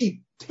why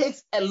it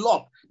takes a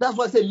lot. That's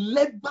why I say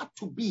labor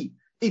to be.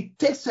 It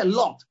takes a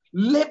lot.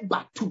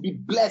 Labor to be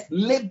blessed.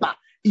 Labor.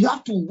 You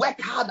have to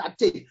work hard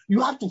at it.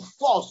 You have to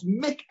force,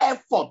 make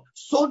effort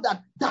so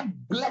that that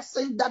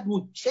blessing that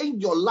will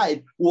change your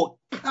life will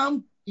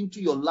come into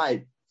your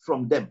life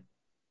from them.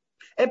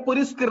 É por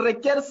isso que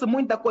requer-se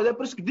muita coisa. É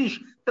por isso que diz,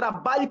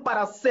 trabalhe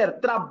para ser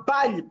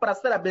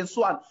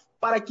abençoado,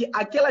 para que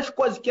aquelas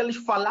coisas que eles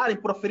falarem,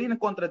 proferirem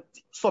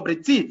sobre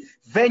ti,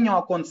 venham a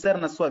acontecer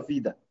na sua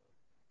vida.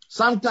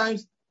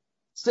 Sometimes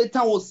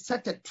Satan will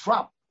set a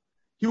trap.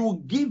 He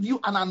will give you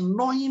an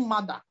annoying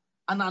mother,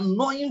 an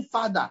annoying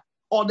father,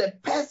 or the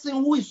person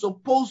who is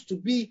supposed to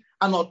be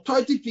an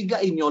authority figure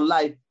in your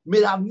life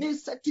may have made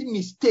certain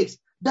mistakes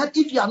that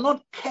if you are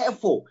not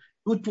careful,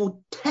 it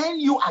will turn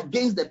you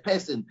against the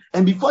person.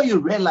 And before you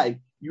realize,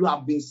 you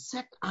have been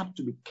set up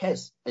to be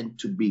cursed and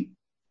to be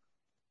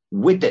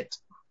with it.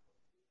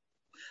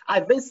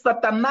 Às vezes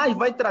Satanás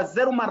vai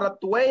trazer uma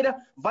ratoeira,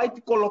 vai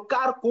te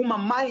colocar com uma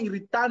mãe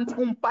irritante,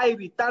 um pai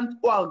irritante,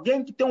 ou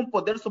alguém que tem um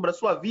poder sobre a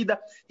sua vida,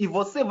 e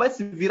você vai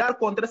se virar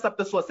contra essa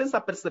pessoa sem se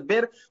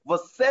aperceber,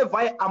 você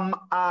vai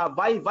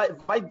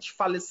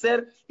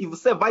desfalecer e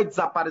você vai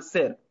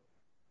desaparecer.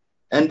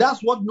 And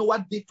that's what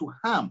Noah did to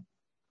Ham,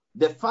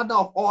 the father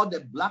of all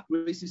the black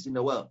races in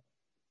the world.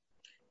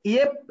 E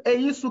é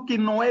isso que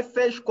Noé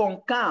fez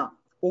com Cã,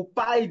 o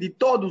pai de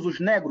todos os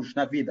negros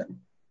na vida.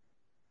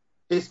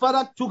 His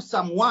father took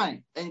some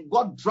wine and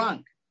got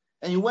drunk,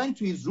 and he went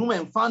to his room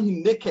and found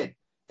him naked,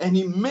 and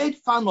he made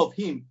fun of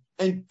him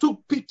and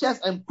took pictures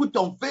and put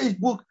on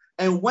Facebook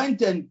and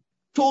went and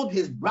told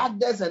his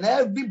brothers and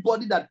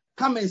everybody that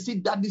come and see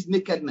daddy's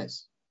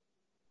nakedness.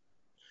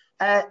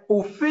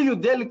 O filho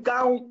dele,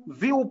 Cão,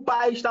 viu o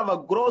pai, estava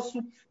grosso,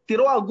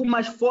 tirou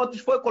algumas fotos,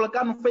 foi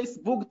colocar no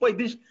Facebook, depois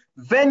diz,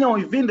 venham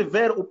e vinde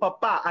ver o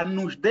papá, a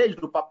nudez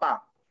do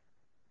papá.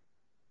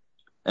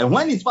 And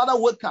when his father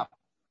woke up,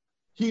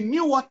 he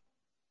knew what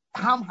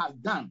Ham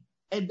had done.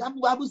 And that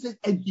Bible says,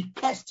 and he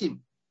cursed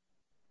him.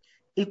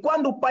 E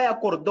quando o pai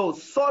acordou,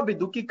 soube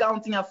do que Cão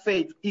tinha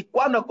feito. E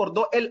quando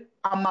acordou, ele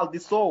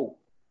amaldiçoou.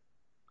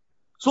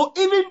 So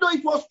even though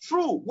it was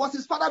true, was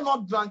his father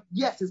not drunk?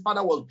 Yes, his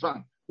father was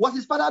drunk. Was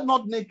his father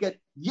not naked?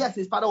 Yes,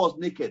 his father was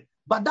naked.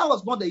 But that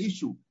was not the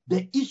issue.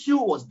 The issue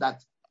was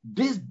that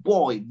this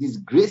boy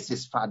disgraced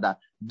his father.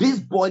 This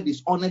boy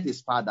dishonored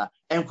his father.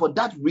 And for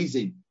that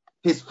reason,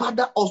 his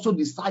father also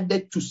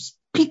decided to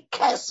speak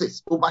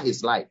curses over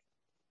his life.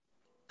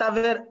 Tá a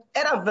ver?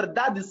 Era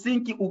verdade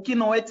sim que o que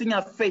Noé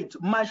tinha feito,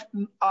 mas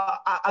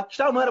a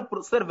questão não era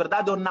por ser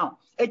verdade ou não.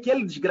 É que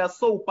ele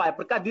desgraçou o pai.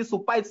 Por causa disso,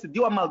 o pai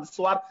decidiu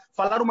amaldiçoar,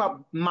 falar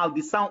uma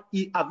maldição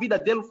e a vida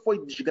dele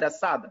foi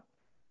desgraçada.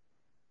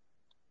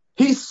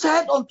 He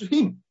said unto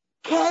him,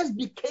 cursed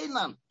be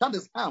Canaan, that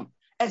is Ham,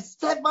 a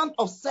servant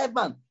of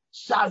servants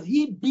shall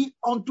he be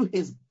unto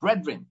his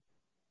brethren.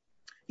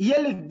 E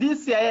ele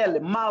disse a ele,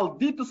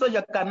 maldito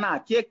seja Canaã,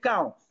 que é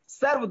Cão,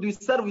 servo dos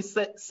servos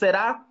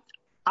será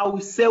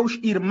aos seus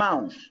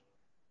irmãos.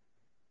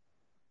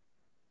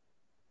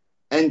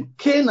 And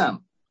Canaan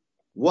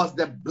was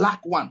the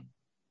black one.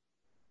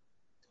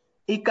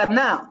 E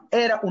Canaã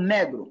era o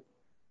negro.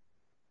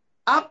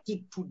 Up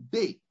to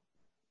today,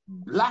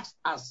 blacks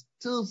are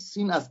still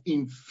seen as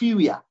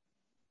inferior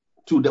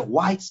to the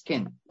white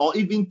skin or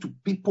even to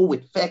people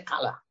with fair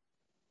color.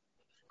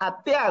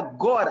 Até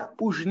agora,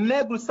 os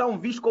negros são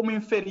vistos como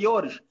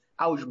inferiores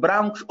aos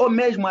brancos ou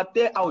mesmo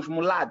até aos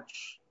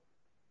mulatos.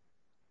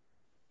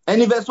 And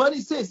in verse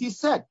 26, he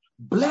said,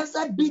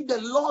 blessed be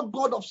the Lord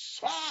God of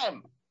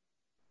Shem,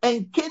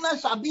 and Canaan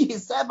shall be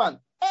his servant.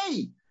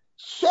 Hey,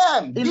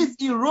 Shem, these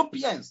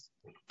Europeans,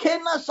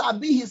 Canaan shall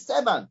be his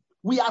servant.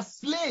 We are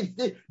slaves.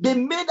 They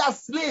made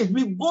us slaves.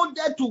 We go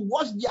there to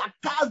wash their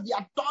cars,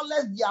 their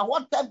toilets, their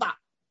whatever.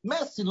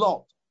 Mercy,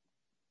 Lord.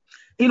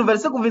 E no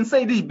versículo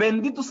 26 diz,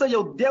 bendito seja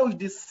o Deus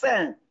de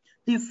Sem,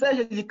 e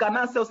seja de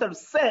Canaã seus servos.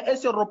 Sem,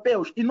 esses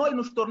europeus, e nós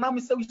nos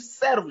tornamos seus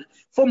servos.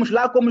 Fomos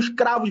lá como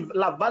escravos,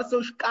 lavar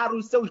seus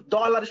carros, seus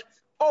dólares.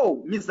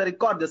 Oh,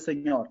 misericórdia,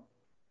 Senhor.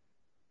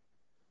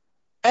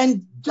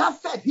 And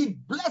Japheth, he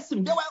blessed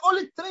him. There were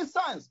only 3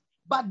 sons.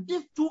 But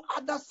these 2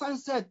 other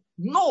sons said,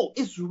 no,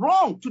 it's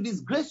wrong to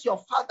disgrace your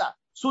father.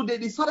 So they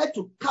decided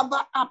to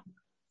cover up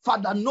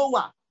Father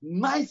Noah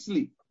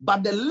nicely.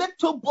 But the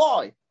little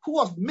boy who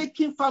was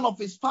making fun of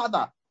his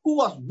father, who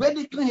was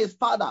ridiculing his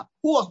father,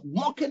 who was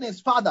mocking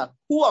his father,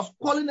 who was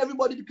calling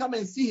everybody to come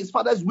and see his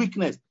father's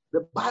weakness,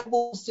 the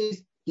Bible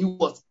says he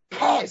was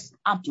cursed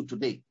up to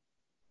today.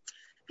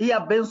 E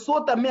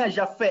abençoou também a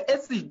Jafé.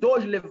 Esses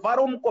 2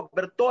 levaram um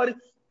cobertor,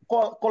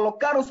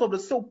 colocaram sobre o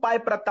seu pai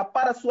para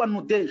tapar a sua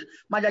nudez.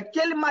 Mas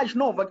aquele mais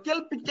novo,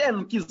 aquele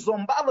pequeno que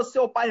zombava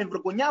seu pai,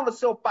 envergonhava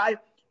seu pai,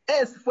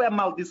 esse foi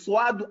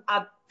amaldiçoado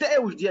até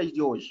os dias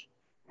de hoje.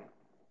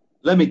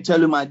 Let me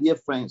tell you, my dear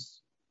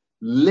friends,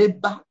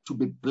 labor to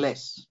be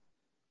blessed.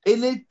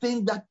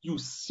 Anything that you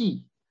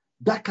see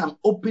that can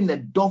open the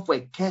door for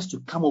a curse to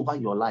come over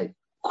your life.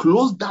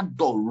 Close that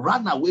door,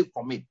 run away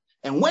from it.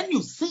 And when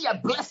you see a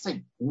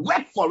blessing,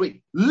 work for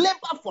it,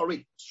 labor for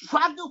it,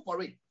 struggle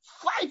for it,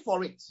 fight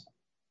for it.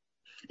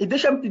 E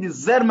deixa-me te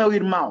dizer, meu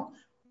irmão,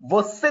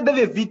 você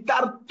deve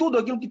evitar tudo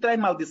aquilo que traz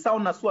maldição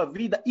na sua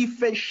vida e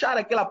fechar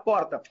aquela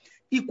porta.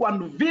 E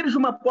quando vires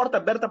uma porta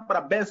aberta para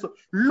a bênção,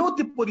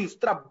 lute por isso,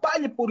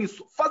 trabalhe por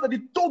isso, faça de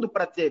tudo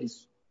para ter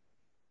isso.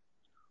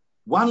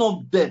 One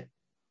of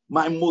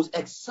my most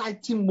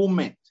exciting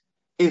moments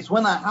is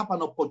when I have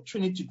an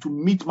opportunity to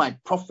meet my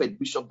prophet,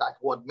 Bishop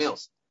Darkwood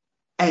Mills,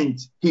 and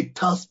he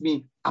tells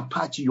me,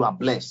 Apache, you are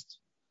blessed.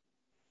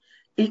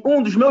 E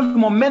dos meus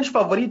momentos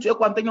favoritos é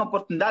quando tenho a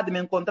oportunidade de me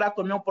encontrar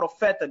com o meu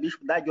profeta,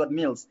 Bispo Darkwood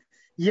Mills.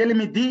 E ele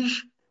me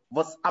diz,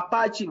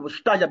 Apache, você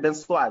está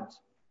abençoado.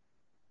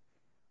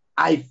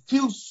 I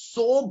feel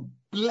so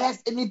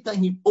blessed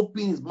anytime he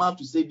opens his mouth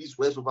to say these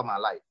words over my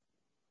life.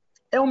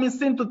 Eu me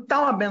sinto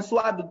tão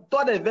abençoado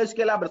toda vez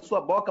que ele abre sua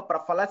boca para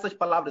falar essas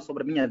palavras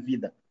sobre a minha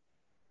vida.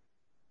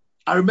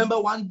 I remember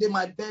one day,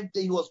 my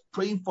birthday, he was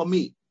praying for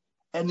me.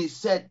 And he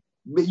said,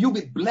 may you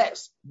be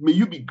blessed, may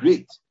you be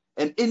great.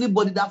 And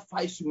anybody that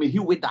fights you, may he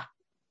wither.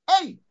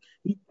 Hey!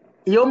 E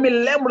eu me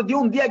lembro de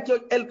dia que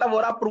ele estava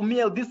orando por mim,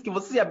 ele disse que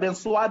você é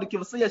abençoado, que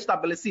você é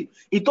estabelecido.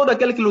 E todo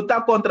aquele que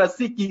lutar contra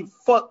si, que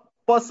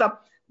possa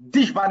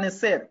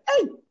desvanecer.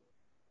 Hey!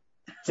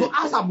 So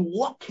as I'm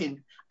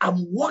walking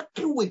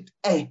with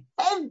a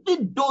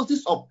heavy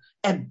doses of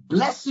a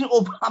blessing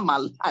over my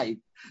life.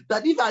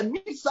 That if I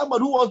meet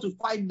somebody who wants to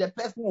fight, the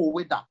person will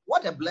wither.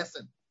 What a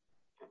blessing.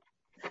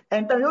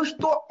 Então eu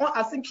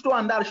assim que estou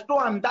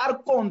a andar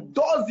com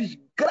doses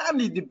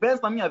grandes de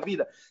bênção na minha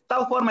vida.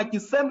 Tal forma que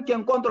sempre que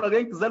encontro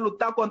alguém que quiser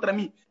lutar contra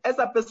mim,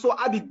 essa pessoa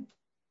há de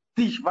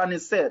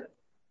desvanecer.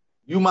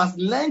 You must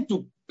learn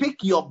to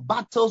pick your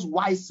battles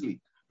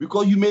wisely.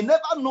 Because you may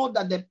never know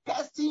that the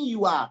person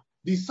you are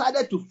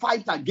decided to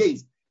fight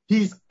against,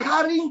 he's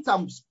carrying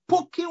some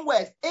spoken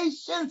words,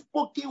 ancient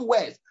spoken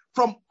words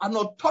from an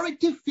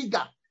authority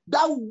figure.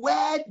 That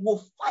word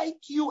will fight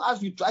you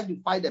as you try to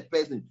fight the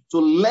person. So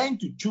learn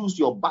to choose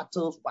your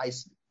battles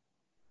wisely.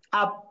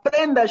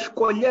 Aprenda a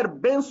escolher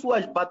bem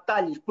suas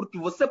batalhas, porque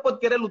você pode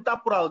querer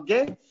lutar por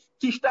alguém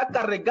que está a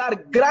carregar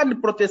grande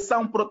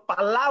proteção por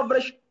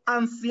palavras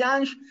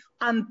anciãs,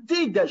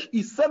 antigas,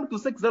 e sempre que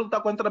você quiser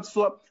lutar contra a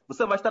pessoa,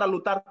 você vai estar a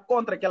lutar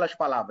contra aquelas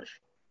palavras.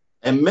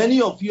 And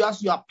many of you,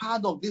 as you are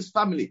part of this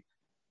family,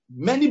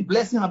 many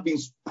blessings have been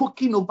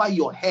spoken over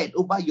your head,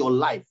 over your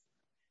life.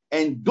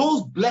 And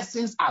those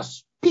blessings are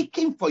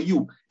speaking for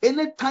you.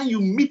 Anytime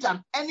you meet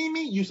an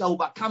enemy, you shall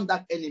overcome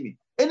that enemy.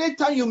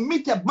 Anytime you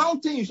meet a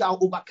mountain, you shall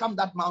overcome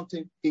that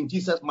mountain in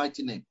Jesus'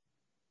 mighty name.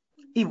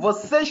 E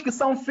vocês que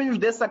são filhos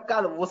dessa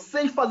casa,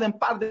 vocês fazem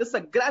parte dessa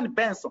grande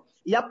bênção.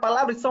 E há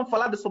palavras que são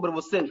faladas sobre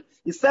vocês.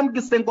 E sempre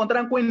que se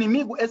encontrarem com o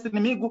inimigo, esse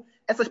inimigo,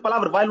 essas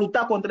palavras vai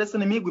lutar contra esse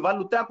inimigo e vai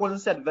lutar contra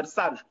esses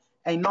adversários.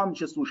 Em nome de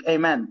Jesus.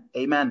 Amen.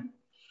 Amen.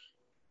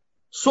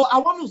 So I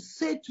want to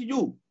say to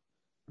you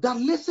that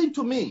listen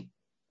to me.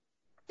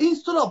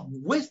 Instead of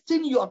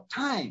wasting your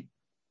time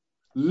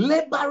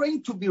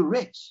laboring to be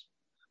rich,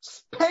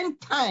 spend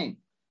time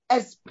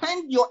and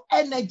spend your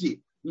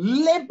energy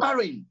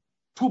laboring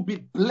to be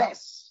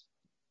blessed.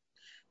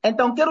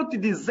 Então quero te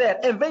dizer,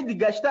 em vez de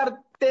gastar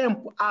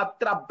tempo a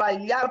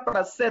trabalhar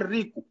para ser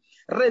rico,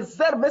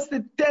 reserva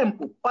esse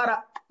tempo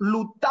para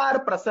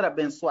lutar para ser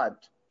abençoado.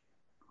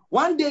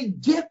 One day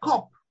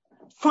Jacob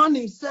found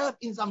himself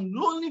in some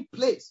lonely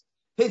place.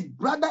 His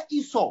brother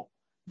Esau,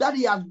 that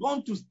he has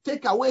gone to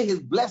take away his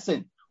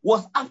blessing,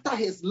 was after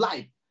his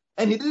life,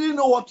 and he didn't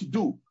know what to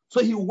do.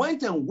 So he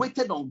went and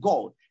waited on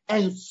God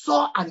and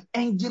saw an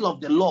angel of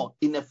the Lord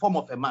in the form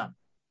of a man.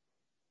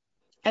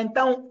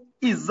 Então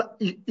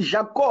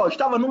Jacó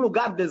estava num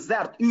lugar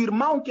deserto e o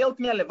irmão que ele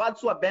tinha levado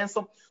sua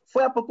bênção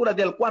foi à procura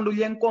dele. Quando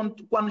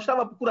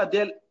estava à procura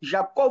dele,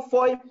 Jacó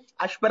foi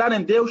a esperar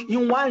em Deus e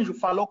um anjo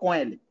falou com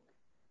ele.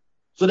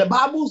 So the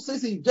Bible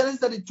says in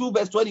Genesis 32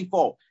 verse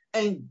 24,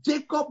 and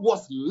Jacob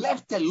was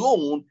left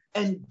alone,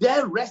 and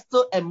there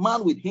rested a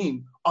man with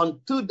him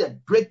until the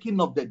breaking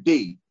of the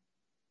day.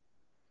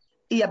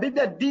 E a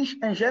Bíblia diz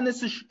em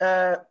Gênesis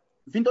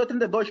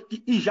 28:32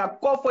 que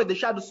Jacó foi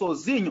deixado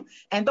sozinho.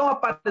 Então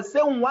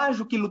apareceu um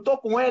anjo que lutou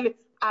com ele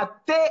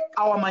até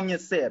ao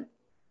amanhecer.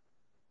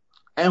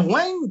 And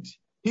when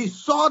he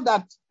saw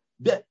that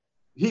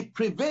he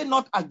prevailed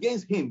not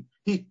against him,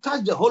 he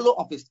touched the hollow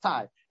of his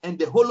thigh, and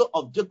the hollow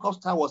of Jacob's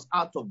thigh was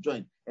out of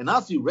joint. And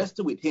as he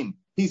rested with him,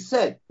 he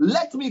said,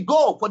 let me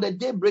go, for the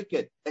day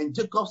breaketh. And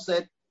Jacob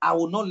said, I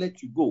will not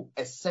let you go,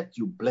 except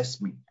you bless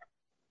me.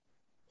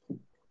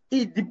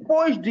 E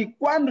depois de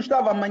quando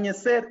estava a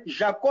amanhecer,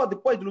 Jacó,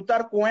 depois de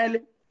lutar com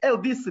ele, ele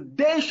disse,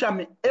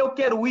 deixa-me, eu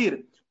quero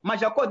ir.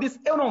 Mas Jacó disse,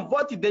 eu não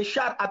vou te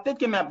deixar até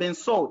que me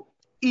abençoe.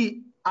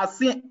 E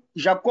assim,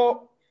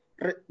 Jacob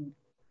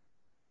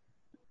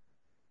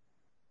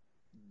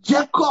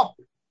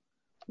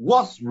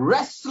was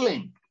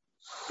wrestling,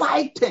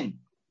 fighting,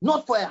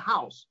 not for a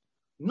house,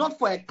 not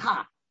for a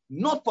car,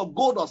 not for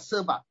gold or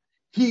silver.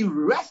 He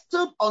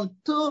wrestled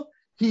until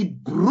he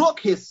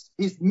broke his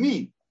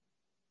knee.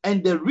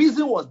 And the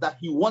reason was that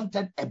he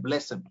wanted a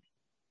blessing.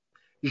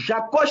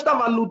 Jacó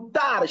estava a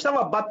lutar,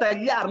 estava a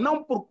batalhar,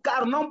 não por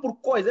carro, não por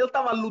coisa. Ele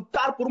estava a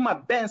lutar por uma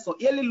bênção.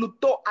 E ele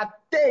lutou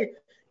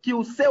até que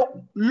o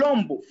seu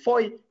lombo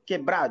foi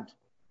quebrado.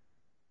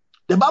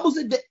 The Bible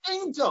said the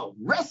angel,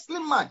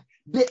 wrestling man,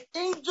 the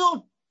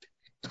angel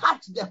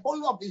touched the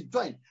whole of his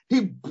joint.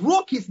 He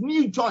broke his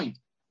knee joint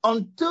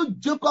until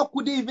Jacob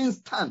couldn't even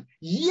stand.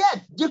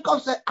 Yet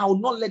Jacob said, I will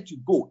not let you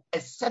go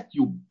except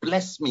you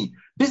bless me.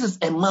 This is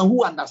a man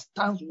who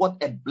understands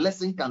what a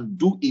blessing can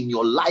do in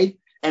your life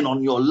and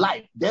on your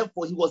life.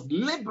 Therefore, he was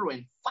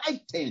laboring,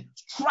 fighting,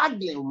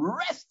 struggling,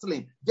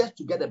 wrestling just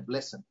to get a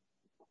blessing.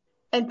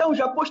 Então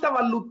Jacó estava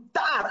a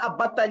lutar, a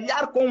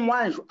batalhar com um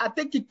anjo,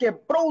 até que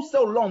quebrou o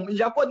seu lombo. E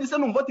Jacó disse, eu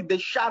não vou te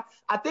deixar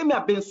até me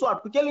abençoar,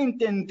 porque ele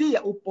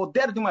entendia o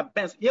poder de uma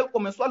bênção. E ele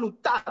começou a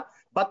lutar,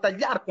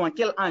 batalhar com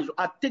aquele anjo,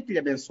 até que lhe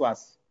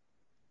abençoasse.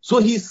 So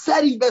he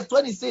said in verse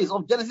 26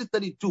 of Genesis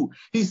 32,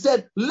 he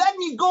said, let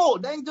me go.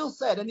 The angel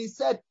said, and he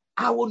said,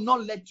 I will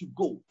not let you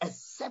go,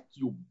 except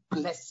you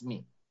bless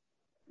me.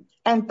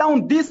 Então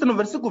disse no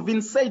versículo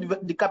 26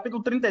 de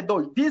capítulo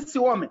 32, disse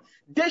o homem,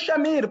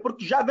 deixa-me ir,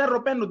 porque já vem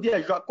rompendo o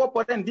dia. Jacó,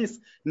 porém, disse,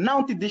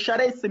 não te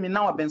deixarei se me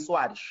não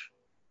abençoares.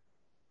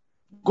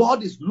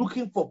 God is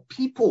looking for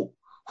people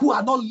who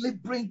are not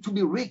laboring to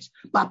be rich,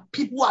 but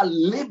people who are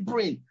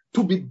laboring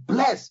to be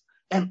blessed.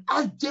 And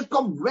as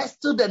Jacob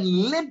rested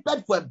and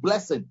labored for a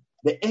blessing,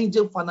 the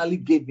angel finally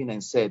gave in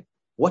and said,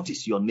 what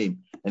is your name?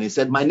 And he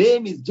said, my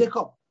name is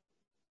Jacob.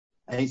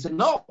 And he said,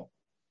 no,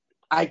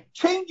 I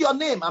changed your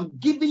name. I'm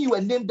giving you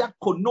a name that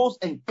connotes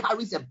and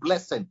carries a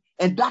blessing.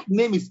 And that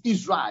name is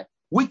Israel,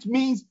 which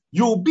means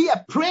you will be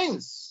a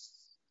prince.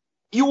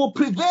 You will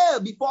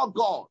prevail before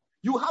God.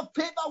 You have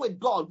favor with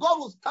God. God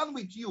will stand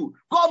with you.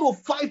 God will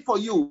fight for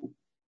you.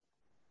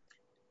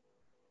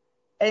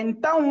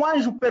 Então o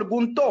anjo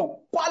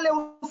perguntou, qual é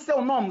o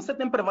seu nome? Você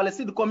tem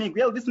prevalecido comigo?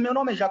 E ele disse, meu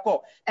nome é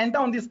Jacó.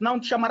 Então disse, não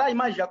te chamarás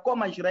mais Jacó,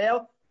 mas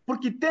Israel,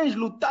 porque tens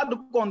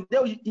lutado com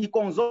Deus e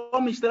com os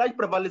homens terás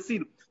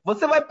prevalecido.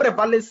 Você vai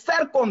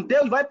prevalecer com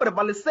Deus, vai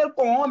prevalecer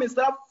com homens,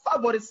 será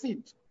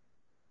favorecido.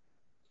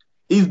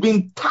 It's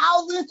been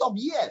thousands of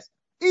years.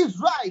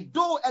 Israel,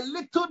 though a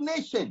little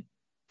nation,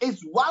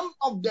 is one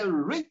of the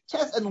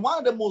richest and one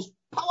of the most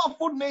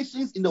powerful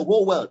nations in the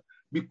whole world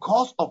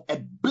because of a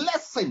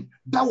blessing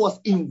that was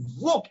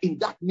invoked in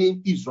that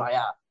name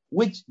Israel,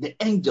 which the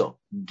angel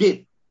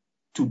gave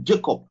to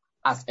Jacob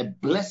as a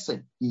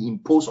blessing he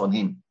imposed on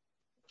him.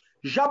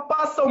 Já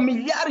passam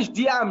milhares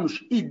de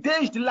anos e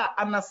desde lá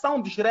a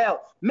nação de Israel,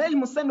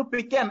 mesmo sendo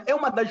pequena, é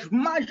uma das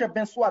mais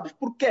abençoadas.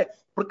 Por quê?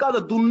 Por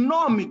causa do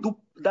nome,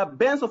 da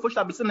bênção foi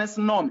estabelecida nesse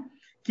nome,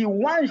 que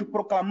o anjo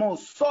proclamou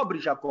sobre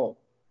Jacó.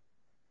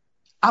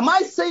 Am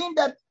I saying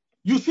that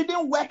you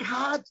shouldn't work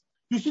hard?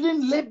 You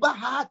shouldn't labor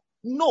hard?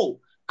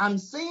 No. I'm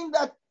saying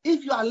that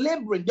if you are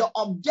laboring, the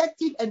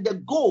objective and the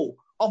goal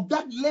of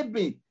that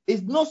laboring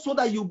is not so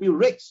that you'll be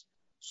rich,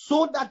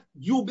 so that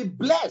you'll be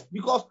blessed.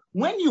 Because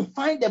when you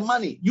find the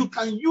money, you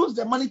can use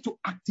the money to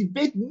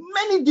activate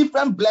many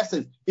different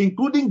blessings,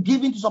 including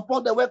giving to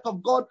support the work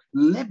of God,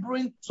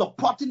 laboring,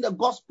 supporting the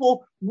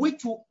gospel,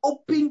 which will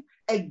open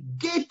a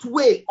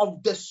gateway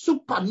of the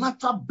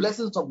supernatural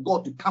blessings of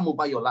God to come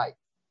over your life.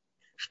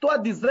 Estou a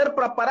dizer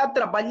para parar de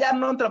trabalhar,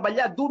 não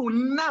trabalhar duro,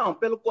 não.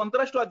 Pelo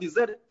contrário, estou a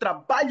dizer,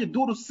 trabalhe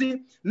duro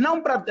sim,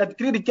 não para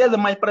adquirir riqueza,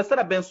 mas para ser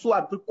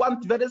abençoado. Porque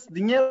quando tiver esse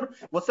dinheiro,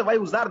 você vai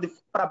usar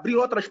para abrir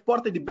outras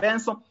portas de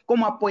bênção,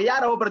 como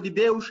apoiar a obra de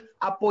Deus,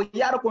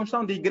 apoiar a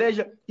construção da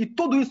igreja, e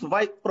tudo isso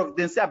vai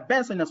providenciar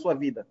bênçãos na sua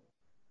vida.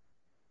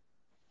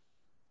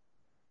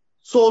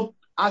 So,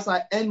 as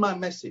I end my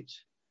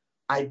message,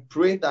 I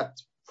pray that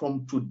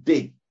from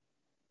today,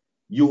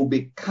 you will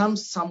become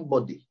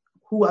somebody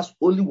who has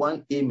only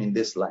one aim in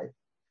this life.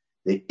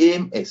 The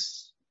aim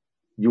is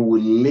you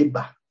will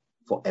labor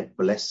for a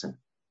blessing.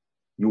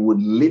 You will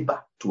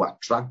labor to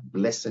attract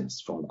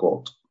blessings from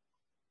God.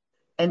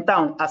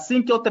 Então,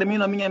 assim que eu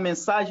termino a minha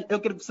mensagem, eu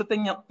quero que você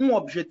tenha um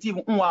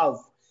objetivo, um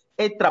alvo.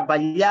 É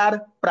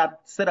trabalhar para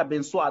ser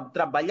abençoado,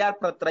 trabalhar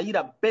para atrair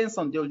a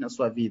bênção de Deus na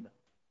sua vida.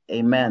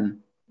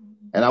 Amen.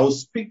 And I will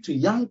speak to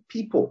young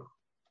people.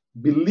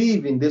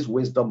 Believe in this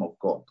wisdom of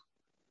God.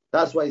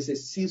 That's why it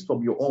says, cease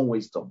from your own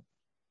wisdom.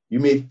 You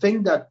may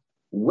think that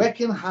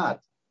working hard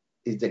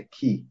is the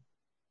key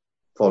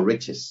for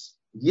riches.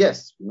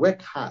 Yes,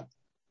 work hard.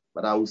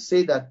 But I will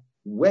say that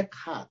work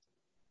hard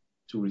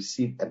to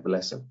receive a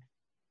blessing.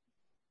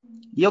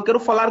 E eu quero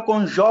falar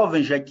com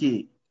jovens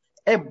aqui.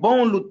 É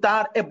bom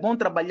lutar, é bom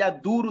trabalhar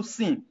duro,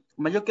 sim.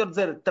 Mas eu quero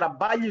dizer,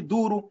 trabalhe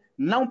duro,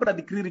 não para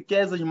adquirir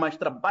riquezas, mas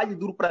trabalhe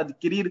duro para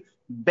adquirir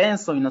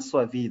bênçãos na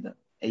sua vida.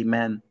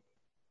 Amen.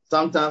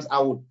 Sometimes I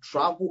will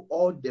travel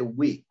all the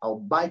way. I'll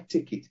buy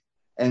ticket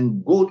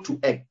and go to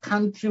a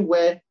country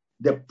where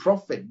the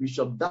prophet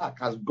Bishop Dark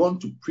has gone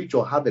to preach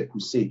or have a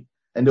crusade.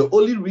 And the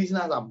only reason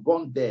that I've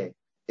gone there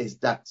is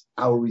that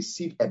I will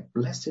receive a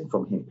blessing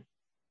from him.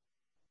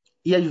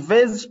 E às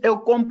vezes eu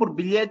compro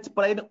bilhete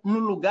para ir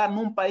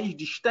num país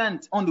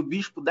distante, onde o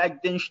bispo Dag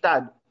tem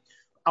estado.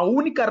 A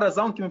única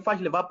razão que me faz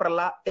levar para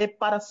lá é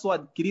para só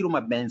adquirir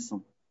uma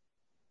bênção.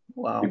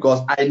 Wow.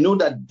 Because I know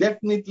that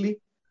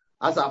definitely,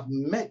 as I've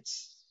met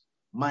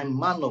my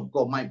man of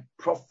God, my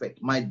prophet,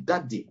 my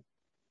daddy,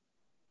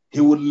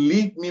 he will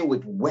leave me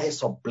with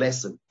words of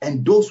blessing.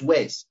 And those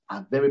words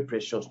are very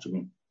precious to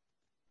me.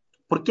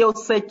 Porque eu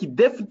sei que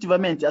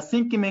definitivamente,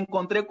 assim que me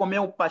encontrei com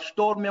meu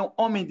pastor, meu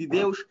homem de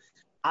Deus,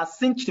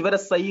 assim que estiver a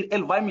sair,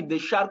 ele vai me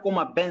deixar com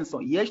uma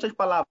bênção. E estas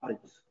palavras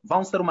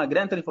vão ser uma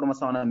grande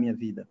transformação na minha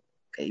vida.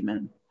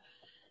 Amen.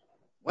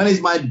 When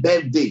it's my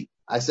birthday,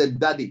 I said,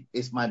 Daddy,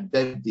 it's my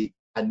birthday.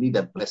 I need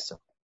a blessing.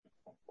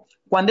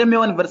 Quando é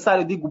meu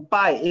aniversário, eu digo,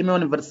 pai, é meu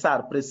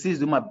aniversário, preciso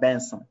de uma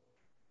bênção.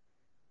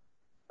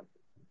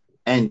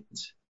 And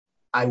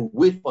I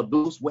wait for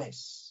those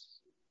words.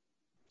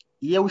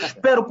 E eu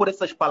espero por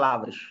essas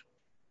palavras.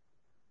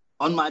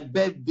 On my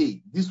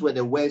birthday, these were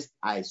the words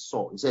I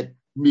saw. He said,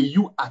 may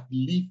you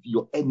outlive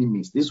your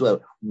enemies. These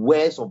were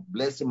words of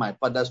blessing my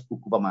father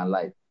spoke over my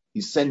life.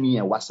 He sent me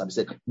a WhatsApp. He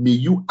said, may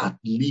you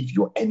outlive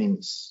your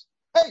enemies.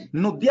 Hey!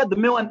 No dia do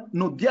meu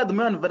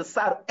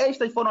aniversário,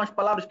 estas foram as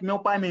palavras que meu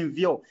pai me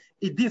enviou.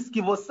 E disse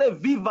que você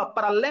viva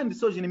para além de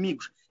seus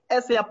inimigos.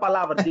 Essa é a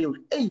palavra de Deus.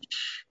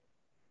 Eish!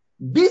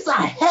 These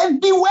are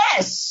heavy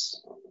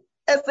words.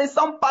 Essas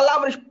são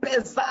palavras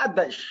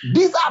pesadas.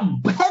 These are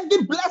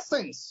heavy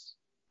blessings.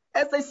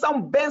 Essas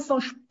são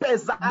bênçãos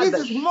pesadas.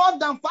 This is more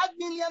than $5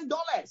 million.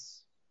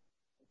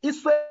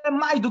 Isso é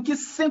mais do que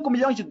 $5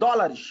 milhões.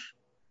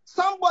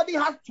 Somebody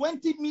has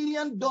 $20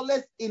 million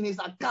in his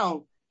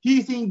account.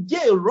 He's in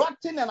jail,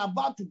 rotting and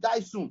about to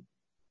die soon.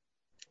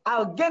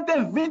 Alguém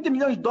tem $20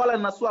 milhões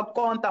na sua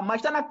conta, mas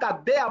está na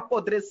cadeia a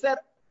apodrecer,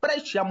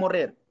 prestes a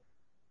morrer.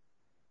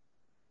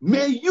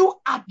 May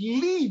you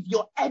outlive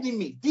your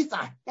enemy. These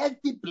are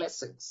heavy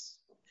blessings.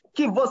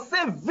 Que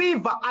você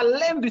viva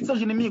além dos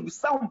seus inimigos.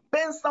 São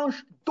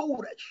bênçãos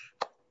duras.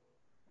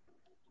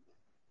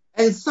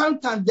 And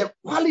sometimes the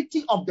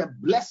quality of the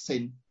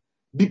blessing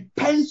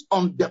depends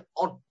on the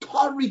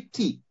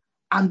authority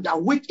under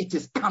which it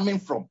is coming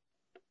from.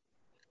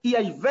 E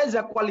às vezes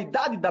a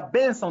qualidade da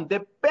bênção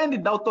depende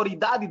da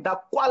autoridade da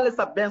qual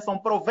essa bênção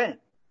provém.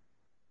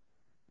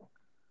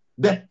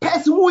 The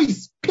person who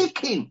is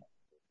speaking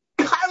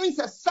carries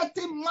a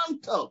certain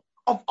mantle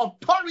of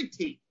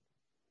authority.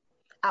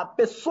 A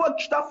pessoa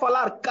que está a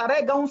falar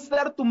carrega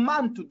certo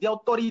manto de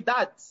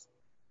autoridade.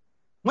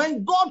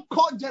 When God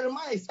called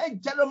Jeremiah, he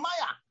said,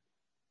 Jeremiah,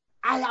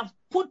 I have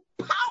put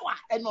power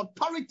and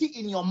authority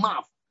in your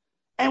mouth.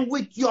 And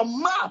with your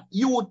mouth,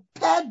 you will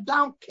tear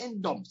down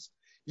kingdoms.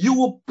 You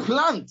will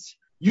plant.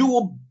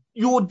 You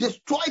will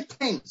destroy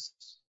things.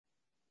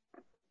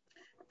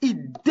 E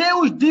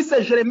Deus disse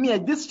a Jeremias,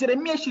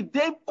 te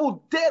dei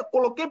poder,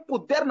 coloquei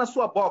poder na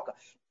sua boca.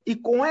 E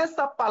com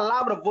essa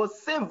palavra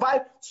você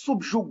vai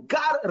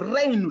subjugar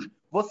reinos.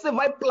 Você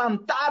vai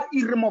plantar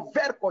e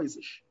remover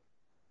coisas.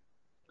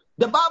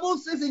 The Bible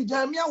says in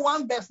Jeremiah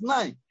 1 verse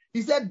 9,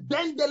 he said,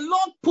 then the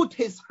Lord put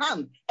his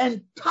hand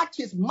and touched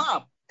his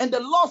mouth. And the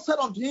Lord said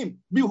unto him,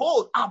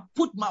 behold, I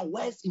put my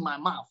words in my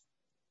mouth,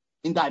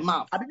 in thy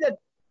mouth.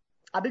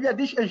 A Bíblia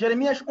diz em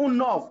Jeremias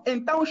 1:9,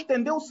 então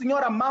estendeu o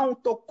Senhor a mão,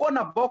 tocou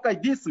na boca e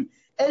disse,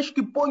 eis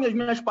que ponho as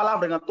minhas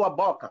palavras na tua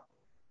boca.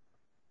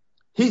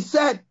 He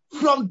said,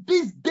 from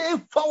this day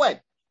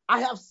forward,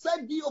 I have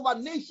set thee over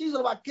nations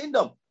of our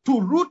kingdom,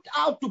 to root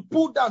out, to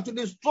pull down, to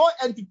destroy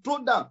and to throw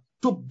down,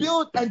 to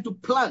build and to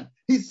plant.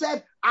 He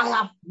said, I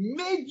have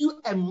made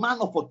you a man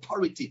of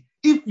authority.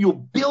 If you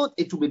build,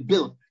 it will be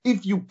built.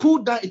 If you pull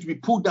down, it will be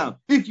pulled down.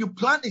 If you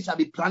plant, it shall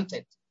be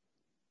planted.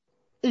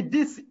 E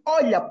disse,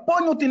 olha,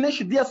 ponho-te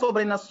neste dia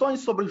sobre as nações,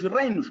 sobre os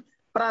reinos,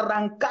 para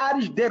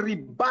arrancares,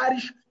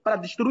 derribares, para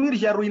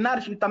destruires e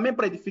arruinares, e também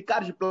para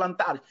edificares e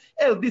plantares.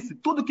 Eu disse,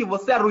 tudo que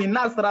você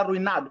arruinar será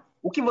arruinado.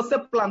 O que você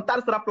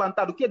plantar será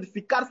plantado. O que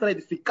edificar será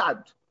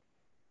edificado.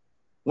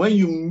 When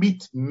you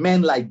meet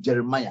men like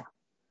Jeremiah,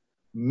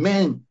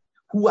 men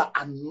who are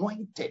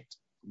anointed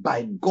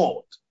by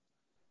God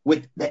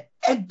with the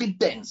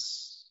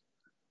evidence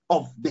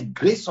of the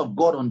grace of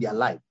God on their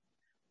life,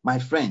 my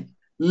friend,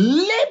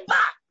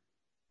 labor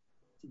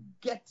to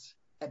get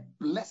a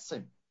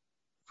blessing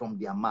from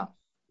their mouth,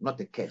 not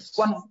a curse.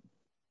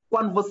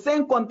 Quando você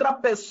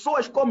encontrar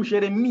pessoas como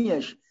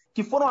Jeremias,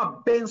 que foram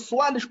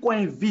abençoadas com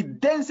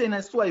evidências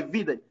nas suas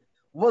vidas,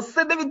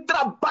 você deve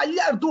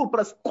trabalhar duro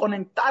para se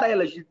conectar a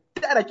elas e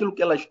ter aquilo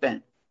que elas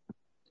têm.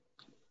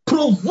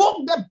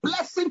 Provoke the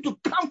blessing to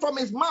come from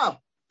his mouth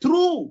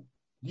through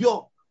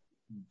your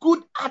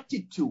good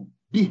attitude,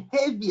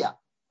 behavior,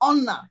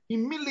 honor,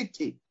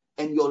 humility,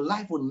 and your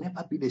life will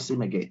never be the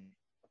same again.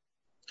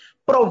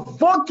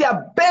 Provoque a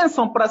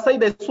bênção para sair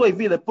da sua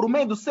vida por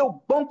meio do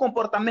seu bom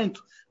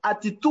comportamento,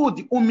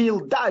 atitude,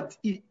 humildade,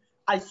 e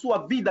a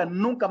sua vida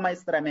nunca mais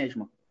será a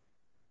mesma.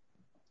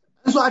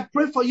 So I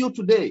pray for you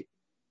today.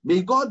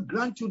 May God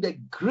grant you the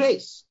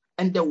grace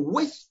and the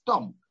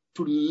wisdom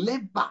to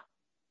labor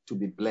to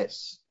be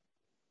blessed.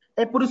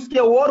 É por isso que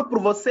eu oro por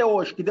você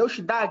hoje, que Deus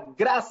te dá a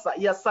graça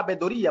e a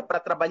sabedoria para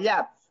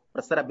trabalhar,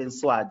 para ser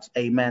abençoado.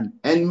 Amen.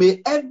 And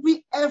may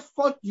every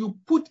effort you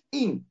put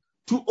in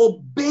to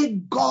obey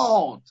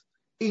God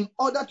in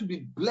order to be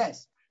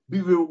blessed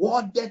be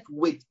rewarded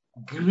with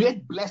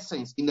great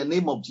blessings in the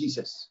name of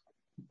Jesus.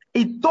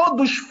 E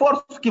todo o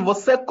esforço que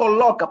você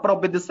coloca para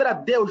obedecer a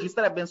Deus e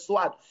ser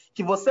abençoado,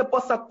 que você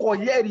possa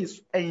colher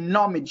isso em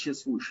nome de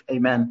Jesus.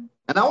 Amen.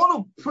 And I want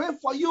to pray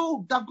for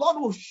you that God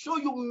will show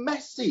you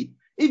mercy.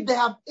 If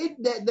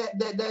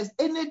there's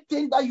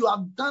anything that you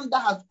have done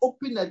that has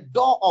opened a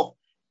door of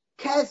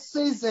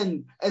curses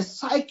and a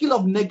cycle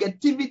of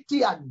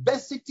negativity,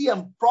 adversity,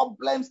 and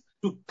problems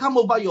to come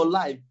over your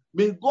life,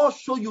 may God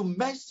show you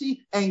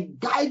mercy and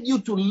guide you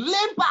to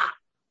labor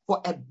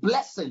for a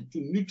blessing to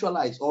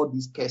neutralize all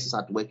these curses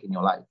at work in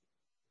your life.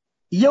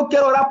 E eu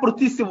quero orar por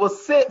ti, se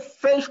você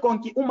fez com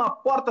que uma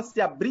porta se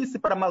abrisse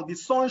para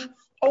maldições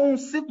ou um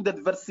ciclo de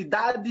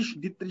adversidades,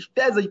 de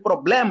tristeza e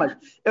problemas,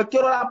 eu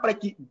quero orar para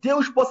que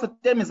Deus possa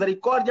ter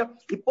misericórdia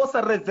e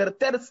possa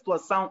reverter a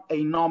situação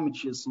em nome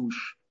de Jesus.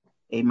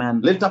 Amen.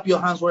 Lift up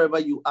your hands wherever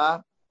you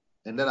are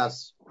and let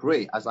us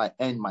pray as I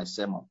end my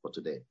sermon for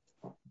today.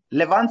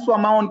 Levante sua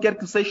mão onde quer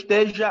que você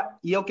esteja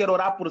e eu quero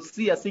orar por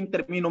si, assim que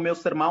termino o meu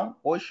sermão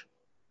hoje.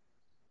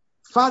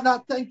 Father,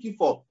 thank you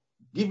for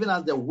giving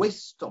us the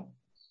wisdom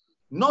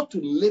not to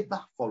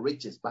labor for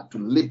riches, but to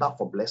labor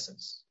for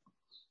blessings.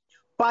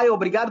 Pai,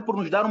 obrigado por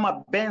nos dar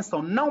uma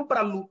bênção, não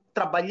para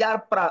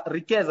trabalhar para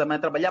riqueza,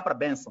 mas trabalhar para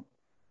bênção.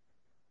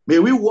 May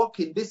we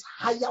walk in this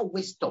higher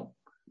wisdom.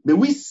 May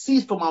we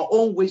cease from our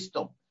own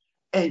wisdom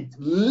and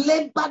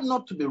labor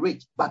not to be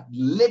rich, but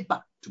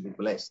labor to be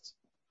blessed.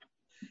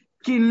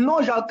 Que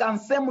nós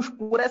alcancemos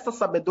por essa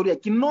sabedoria,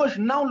 que nós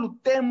não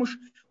lutemos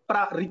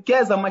para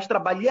riqueza, mas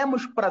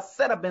trabalhemos para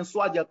ser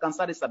abençoado e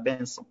alcançar essa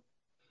bênção.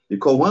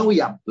 Because when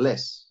we are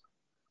blessed,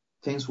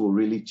 things will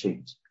really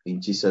change.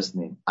 In Jesus'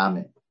 name,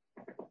 amen.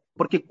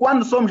 Porque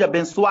quando somos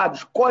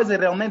abençoados, coisas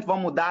realmente vão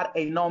mudar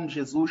em nome de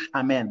Jesus.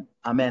 Amém.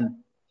 Amém.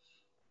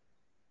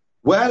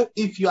 Well,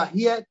 if you are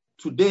here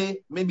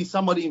today, maybe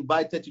somebody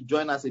invited to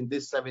join us in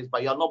this service,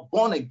 but you are not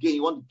born again,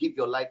 you want to give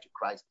your life to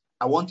Christ.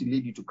 I want to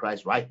lead you to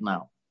Christ right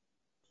now.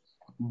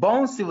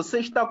 Bom, se você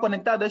está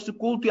conectado a este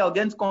culto e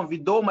alguém te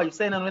convidou, mas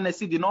você ainda não é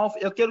nascido de novo,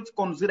 eu quero te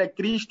conduzir a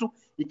Cristo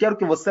e quero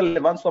que você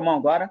levante sua mão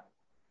agora.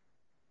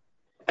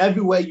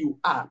 Everywhere you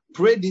are,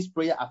 pray this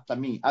prayer after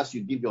me as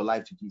you give your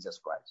life to Jesus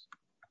Christ.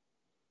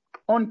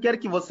 Onde quer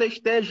que você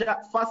esteja,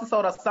 faça essa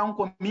oração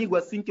comigo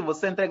assim que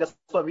você entrega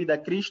sua vida a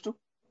Cristo.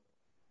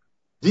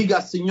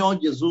 Diga, Senhor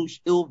Jesus,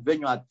 eu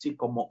venho a ti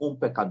como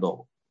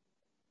pecador.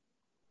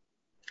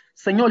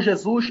 Senhor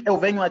Jesus, eu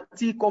venho a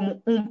ti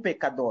como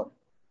pecador.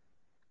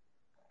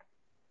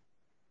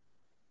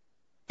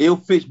 Eu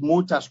fiz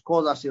muitas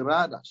coisas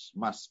erradas,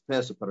 mas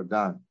peço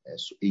perdão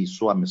e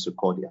sua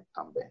misericórdia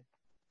também.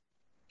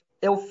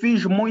 Eu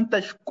fiz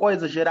muitas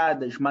coisas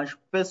erradas, mas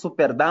peço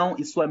perdão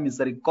e sua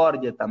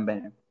misericórdia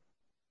também.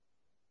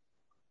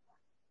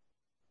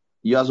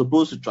 You are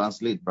supposed to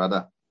translate,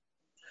 brother.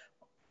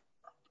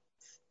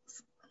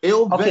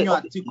 Eu venho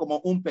a ti como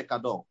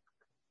pecador.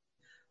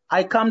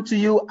 I come to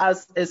you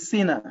as a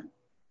sinner.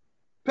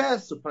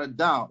 Peço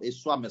perdão e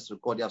sua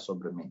misericórdia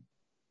sobre mim.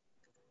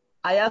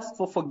 I ask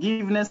for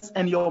forgiveness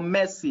and your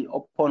mercy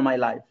upon my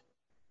life.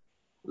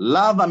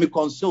 Lava-me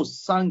com seu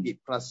sangue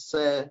para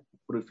ser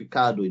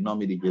purificado em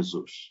nome de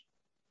Jesus.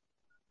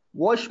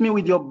 Wash me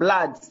with your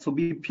blood to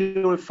be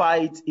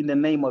purified in the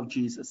name of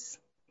Jesus.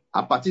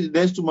 A partir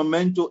deste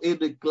momento, eu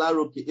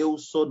declaro que eu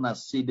sou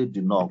nascido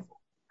de novo.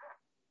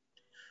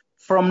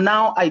 From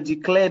now, I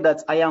declare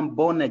that I am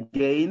born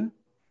again.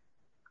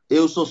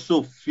 Eu sou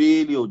seu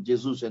filho,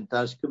 Jesus,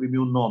 então escreve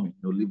meu nome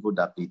no livro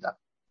da vida.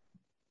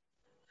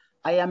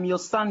 I am your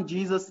son,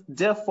 Jesus,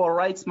 therefore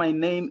write my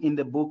name in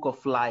the book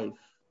of life.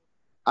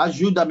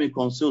 Ajuda-me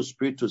com seu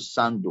Espírito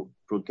Santo,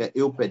 porque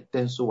eu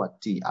pertenço a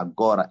ti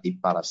agora e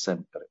para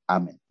sempre.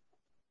 Amém.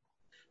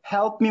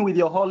 Help me with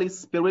your Holy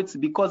Spirit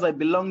because I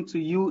belong to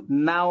you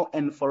now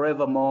and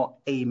forevermore.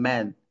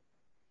 Amen.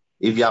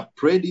 If you have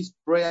prayed this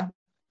prayer,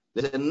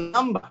 there's a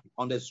number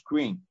on the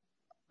screen.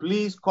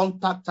 Please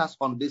contact us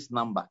on this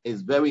number.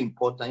 It's very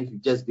important. If you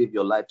just gave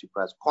your life to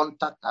Christ,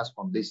 contact us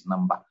on this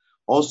number.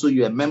 Also,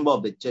 you're a member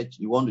of the church.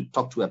 You want to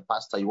talk to a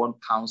pastor. You want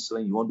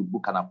counseling. You want to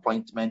book an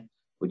appointment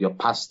with your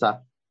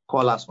pastor.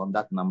 Call us on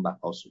that number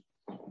also.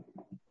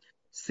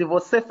 Se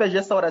você fez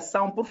essa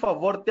oração, por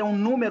favor, tem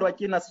número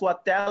aqui na sua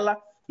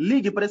tela.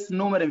 Ligue para esse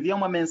número, envie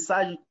uma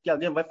mensagem que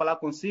alguém vai falar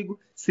consigo.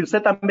 Se você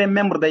também é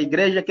membro da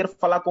igreja, quer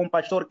falar com um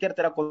pastor, quer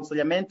ter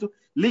aconselhamento,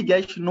 ligue a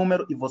este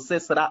número e você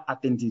será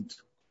atendido.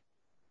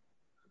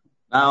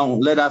 Now,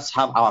 let us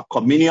have our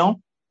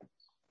communion.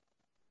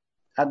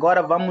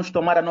 Agora vamos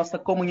tomar a nossa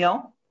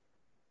comunhão.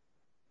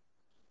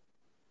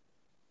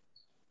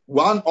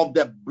 One of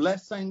the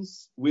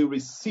blessings we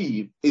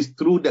receive is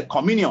through the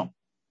communion.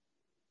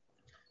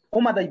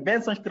 Uma das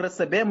bênçãos que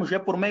recebemos é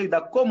por meio da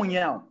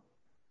comunhão.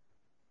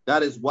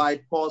 That is why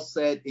Paul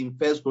said in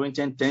 1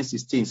 Corinthians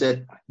 10:16,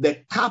 said,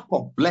 the cup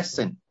of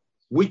blessing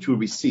which we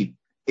receive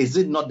is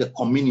it not the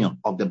communion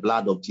of the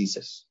blood of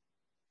Jesus?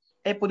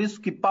 É por isso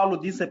que Paulo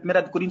disse em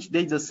 1 Coríntios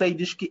 10:16,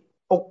 diz que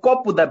o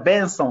copo da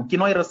bênção que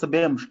nós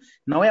recebemos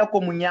não é a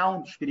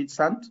comunhão do Espírito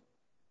Santo?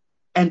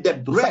 And the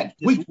bread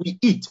which we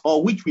eat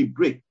or which we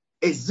break,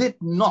 is it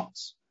not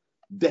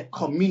the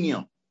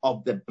communion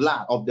of the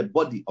blood of the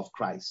body of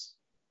Christ?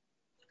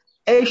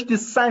 Este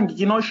sangue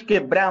que nós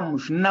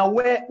quebramos não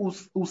é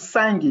o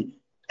sangue,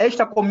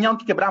 esta comunhão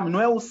que quebramos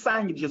não é o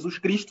sangue de Jesus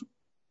Cristo?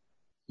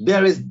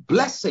 There is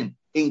blessing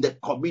in the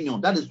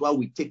communion. That is why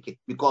we take it,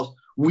 because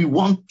we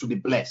want to be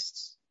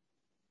blessed.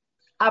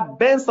 A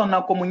bênção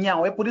na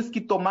comunhão, é por isso que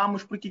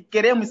tomamos, porque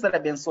queremos ser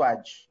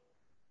abençoados.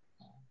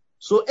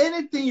 So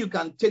anything you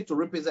can take to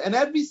represent, and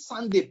every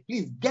Sunday,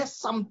 please get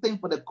something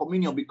for the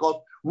communion, because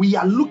we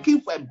are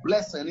looking for a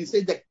blessing. He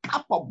says the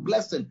cup of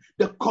blessing,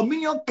 the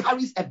communion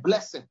carries a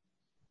blessing.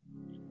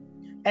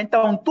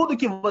 Então, tudo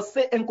que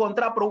você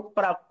encontrar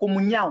para a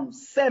comunhão,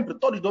 sempre,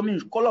 todos os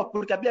domingos, coloque,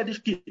 porque a Bíblia diz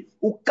que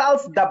o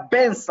cálice da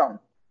bênção.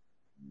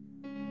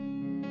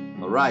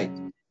 All right.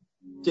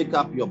 Take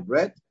up your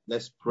bread.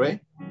 Let's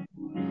pray.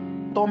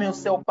 Tome o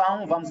seu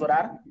pão, vamos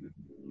orar.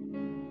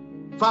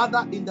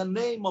 Father, in the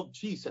name of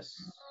Jesus,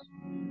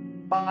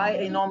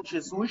 Pai, em nome de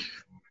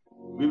Jesus,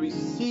 we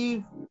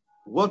receive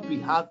what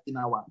we have in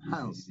our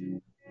hands,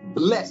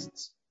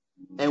 blessed,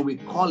 and we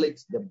call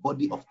it the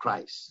body of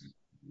Christ.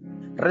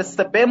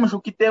 Recebemos o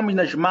que temos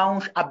nas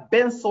mãos,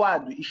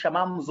 abençoado, e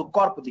chamamos o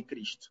corpo de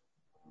Cristo.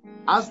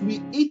 As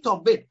we eat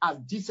of it, as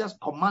Jesus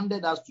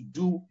commanded us to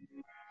do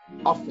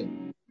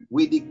often,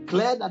 we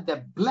declare that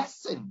the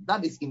blessing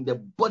that is in the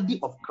body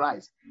of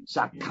Christ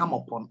shall come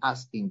upon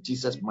us in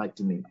Jesus'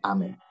 mighty name.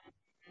 Amen.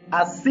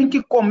 Assim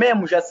que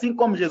comemos, assim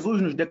como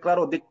Jesus nos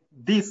declarou,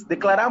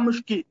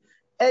 declaramos que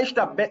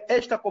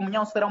esta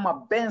comunhão será uma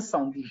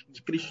bênção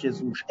de Cristo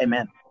Jesus.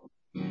 Amém.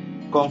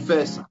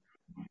 Confessa,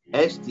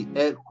 este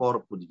é o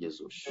corpo de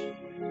Jesus.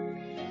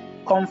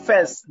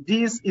 Confess,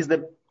 this is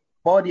the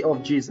body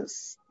of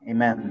Jesus.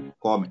 Amen.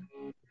 Come.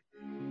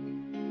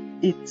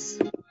 Eat.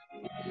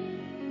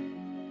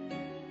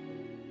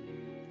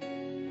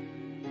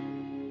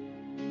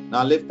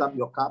 Now lift up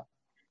your cup.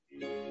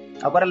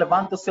 Agora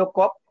levanta o seu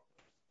copo.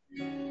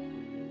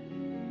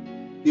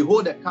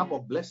 Behold a cup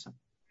of blessing,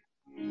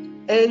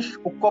 Eis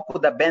o copo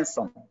da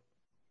bênção,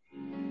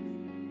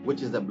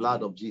 which is the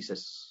blood of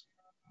Jesus.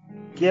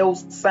 que é o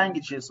sangue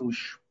de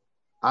Jesus.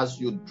 As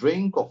you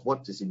drink of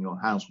what is in your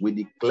hands, we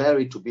declare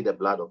it to be the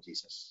blood of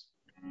Jesus.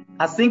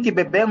 Assim que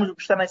bebemos o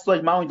que está nas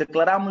suas mãos,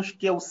 declaramos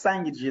que é o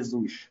sangue de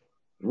Jesus.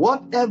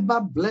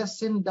 Whatever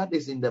blessing that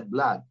is in the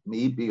blood,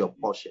 may it be your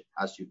portion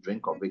as you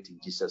drink of it in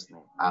Jesus'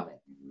 name. Amen.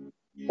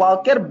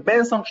 Qualquer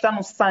bênção que está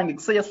no sangue,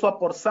 que seja a sua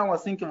porção,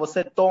 assim que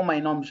você toma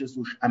em nome de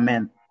Jesus.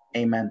 Amém.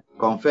 Amen.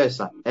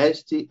 Confessa,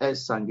 este é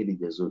sangue de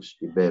Jesus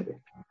e bebe.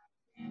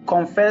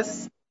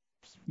 Confess,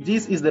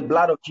 this is the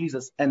blood of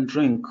Jesus, and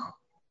drink.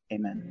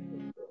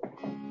 Amen.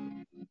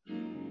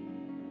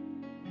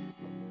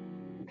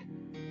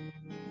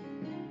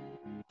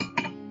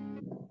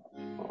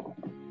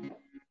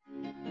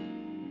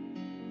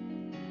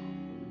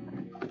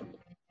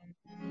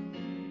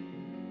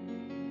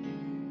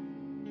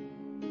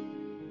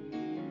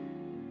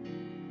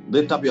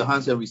 Lift up your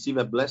hands and receive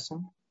a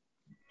blessing.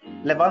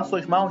 Levante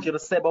suas mãos e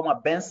receba uma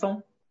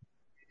bênção.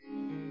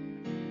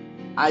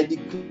 I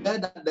declare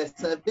that the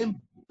 7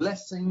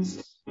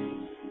 blessings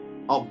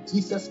of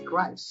Jesus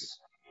Christ,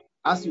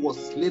 as he was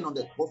slain on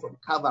the cross of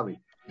Calvary,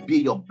 be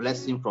your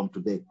blessing from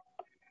today.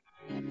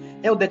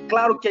 Eu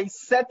declaro que as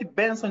 7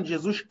 bênçãos de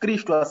Jesus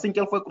Cristo, assim que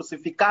ele foi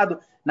crucificado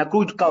na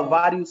cruz do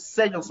Calvário,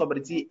 sejam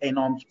sobre ti em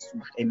nome de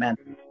Jesus. Amen.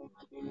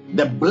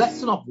 The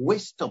blessing of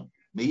wisdom,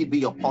 may it be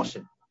your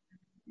portion.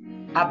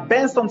 A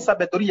bênção de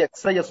sabedoria, que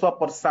seja a sua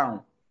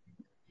porção.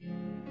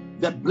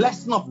 The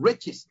blessing of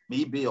riches,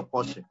 may it be your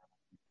portion.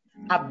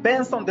 A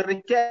bênção de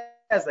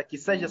riqueza, que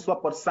seja a sua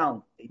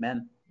porção.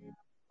 Amen.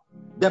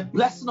 The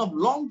blessing of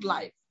long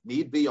life, may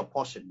it be your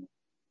portion.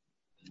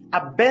 A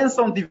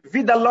bênção de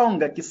vida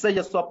longa, que seja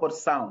a sua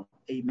porção.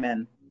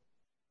 Amen.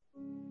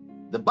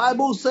 The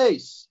Bible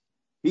says,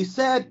 he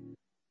said,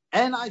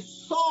 and I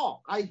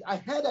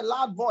heard a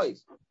loud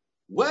voice.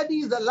 Worthy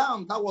is the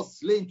lamb that was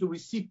slain to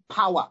receive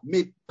power.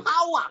 May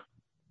power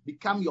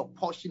become your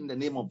portion in the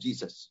name of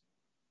Jesus.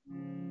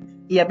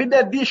 E a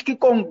Bíblia diz que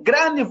com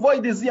grande voz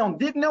diziam,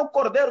 digno é o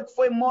cordeiro que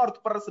foi morto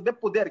para receber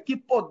poder. Que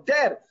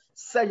poder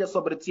seja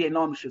sobre ti em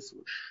nome de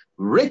Jesus.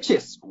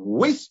 Riches,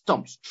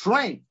 wisdom,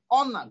 strength,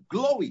 honor,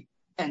 glory,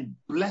 and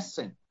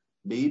blessing,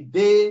 may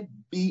they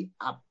be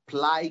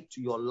applied to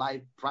your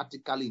life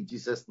practically in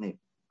Jesus' name.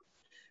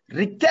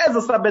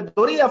 Riqueza,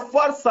 sabedoria,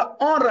 força,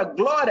 honra,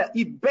 glória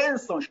e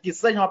bênçãos que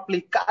sejam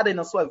aplicadas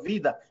na sua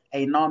vida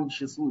em nome de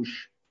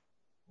Jesus.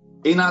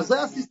 In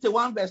Isaiah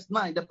 61 verse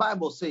 9, the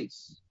Bible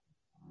says,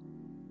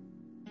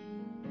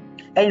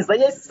 Em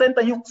Isaías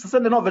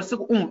 69,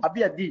 versículo 1, a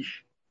Bíblia diz,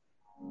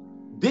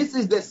 this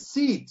is the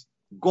seed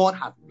God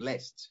has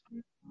blessed.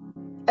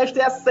 esta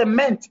é a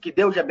semente que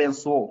Deus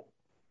abençoou.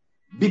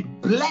 Be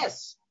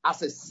blessed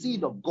as a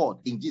seed of God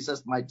in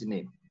Jesus' mighty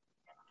name.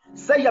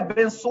 Seja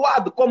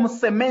abençoado como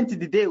semente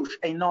de Deus,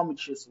 em nome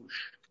de Jesus.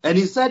 And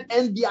he said,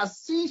 and their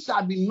seed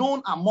shall be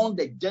known among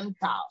the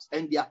Gentiles,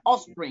 and their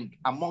offspring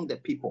among the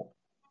people.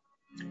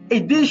 E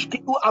diz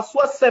que a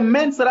sua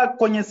semente será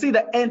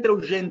conhecida entre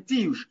os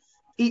gentios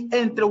e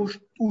entre os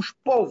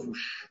povos.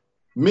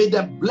 May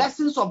the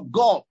blessings of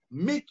God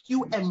make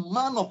you a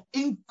man of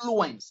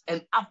influence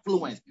and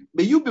affluence.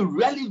 May you be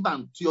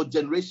relevant to your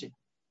generation.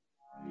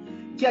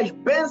 Que as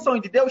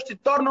bênçãos de Deus te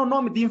tornem um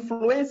nome de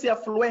influência e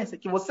afluência.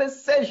 Que você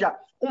seja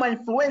uma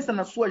influência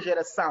na sua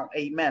geração.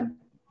 Amen.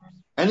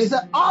 And he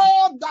said,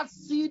 all that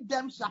see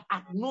them shall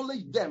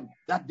acknowledge them,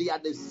 that they are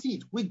the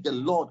seed which the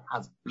Lord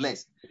has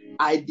blessed.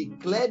 I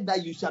declare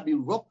that you shall be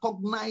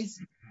recognized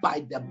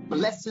by the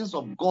blessings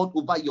of God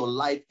over your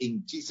life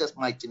in Jesus'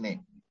 mighty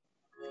name.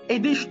 E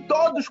diz,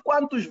 todos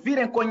quantos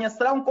virem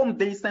conhecerão como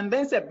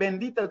descendência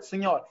bendita do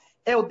Senhor.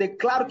 Eu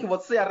declaro que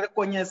você é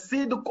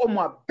reconhecido como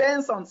a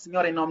bênção do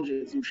Senhor em nome de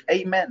Jesus.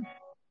 Amen.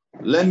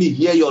 Let me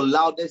hear your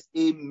loudest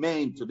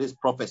amen to this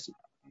prophecy.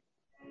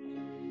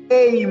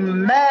 Amen.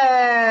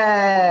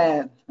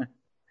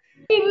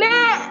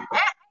 Amen.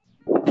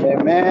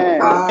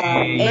 Amen.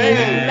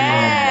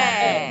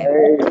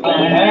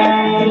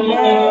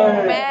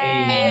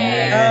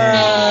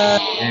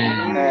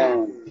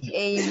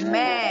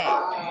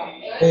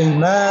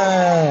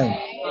 Amen.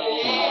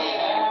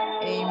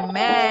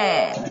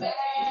 Amen.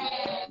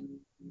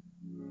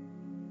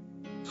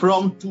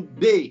 From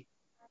today,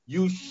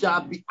 you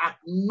shall be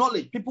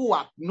acknowledged. People will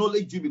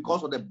acknowledge you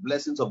because of the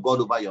blessings of God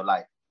over your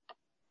life.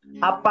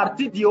 A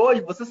partir de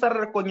hoje, você será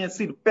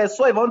reconhecido.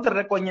 Pessoas vão te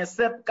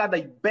reconhecer por cada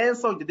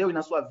bênção de Deus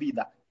na sua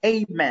vida.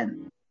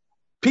 Amen.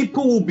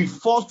 People will be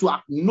forced to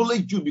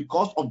acknowledge you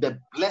because of the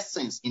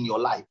blessings in your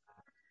life.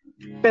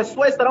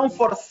 Pessoas serão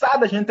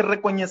forçadas a te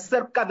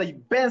reconhecer por cada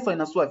bênção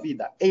na sua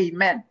vida.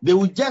 Amen. They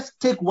will just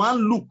take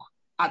one look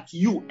at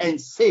you and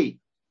say,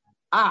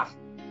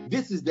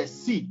 this is the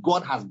seed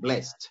God has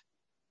blessed.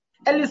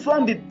 Eles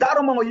vão te dar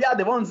uma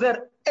olhada e vão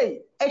dizer,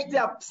 ei, esta é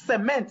a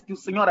semente que o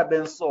Senhor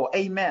abençoou.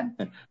 Amen.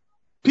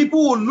 People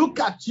will look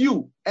at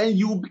you and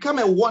you will become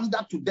a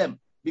wonder to them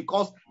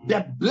because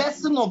the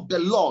blessing of the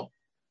Lord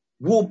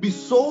will be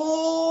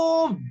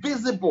so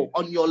visible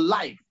on your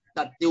life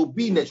that they will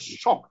be in a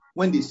shock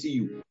when they see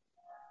you.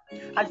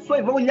 As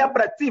pessoas vão olhar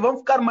para ti, vão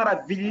ficar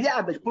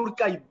maravilhadas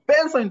porque as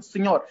bênçãos do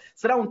Senhor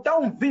serão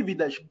tão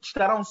vívidas que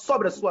estarão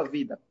sobre a sua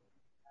vida.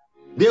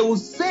 They will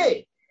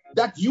say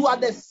that you are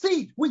the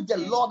seed which the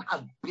Lord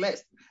has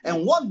blessed,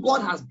 and what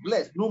God has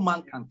blessed, no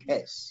man can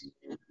curse.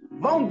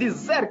 Vão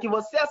dizer que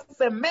você é a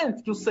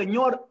semente que o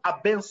Senhor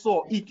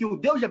abençoou e que o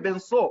Deus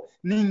abençoou,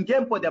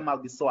 ninguém pode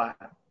amaldiçoar.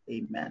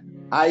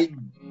 Amen. I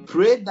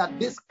pray that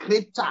this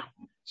scripture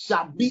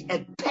shall be a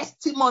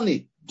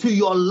testimony to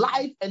your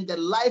life and the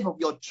life of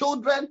your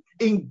children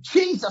in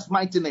Jesus'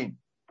 mighty name.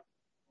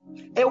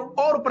 Eu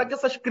oro para que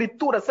essa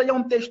escritura seja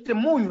um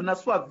testemunho na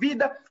sua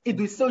vida e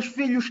dos seus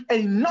filhos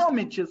em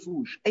nome de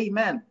Jesus.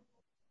 Amen.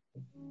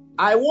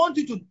 I want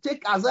you to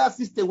take Isaiah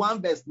 61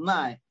 verse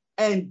 9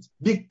 and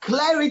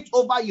declare it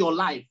over your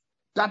life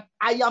that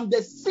I am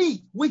the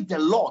seed which the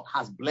Lord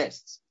has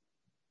blessed.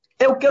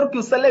 Eu quero que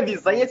você leve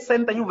Isaías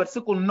 61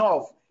 versículo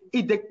 9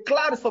 e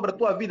declare sobre a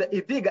tua vida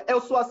e diga,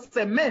 eu sou a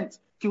semente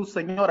que o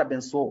Senhor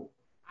abençoou.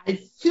 I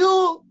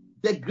feel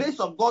the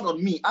grace of God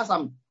on me as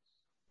I'm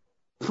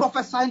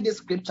prophesying this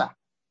scripture.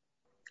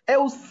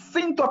 Eu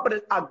sinto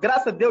a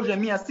graça de Deus em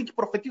mim assim que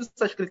profetizo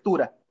essa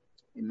escritura.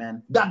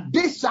 Amen. That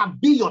this shall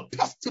be your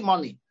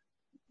testimony.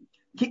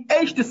 Que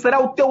este será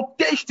o teu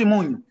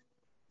testemunho.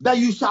 That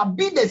you shall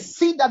be the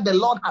seed that the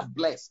Lord has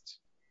blessed.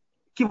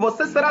 Que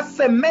você será a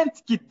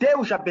semente que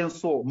Deus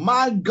abençoou.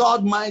 My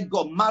God,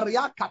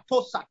 Maria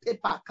Katosa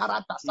Tepa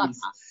Karata Sata.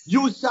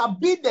 You shall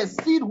be the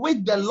seed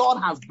which the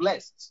Lord has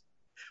blessed.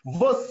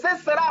 Você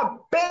será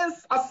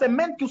a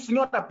semente que o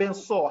Senhor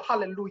abençoou.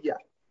 Hallelujah.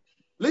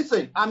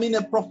 Listen, I'm in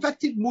a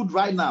prophetic mood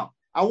right now.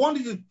 I want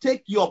you to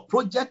take your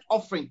project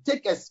offering,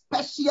 take a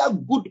special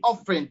good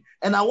offering,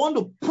 and I want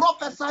to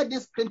prophesy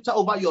this scripture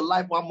over your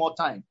life one more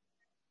time.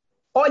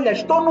 Olha,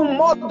 estou num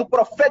modo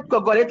profético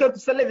agora. Eu quero que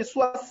você leve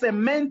sua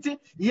semente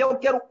e eu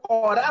quero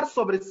orar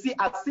sobre si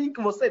assim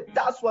que você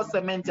dá a sua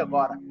semente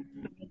agora.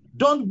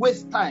 Don't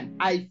waste time.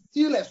 I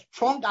feel a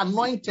strong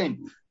anointing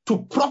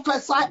to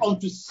prophesy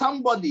unto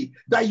somebody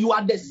that you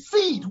are the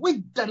seed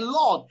which the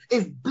Lord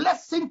is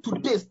blessing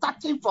today,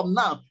 starting from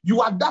now.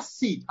 You are that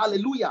seed.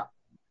 Hallelujah.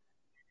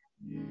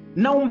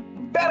 Não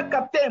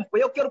perca tempo.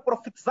 Eu quero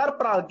profetizar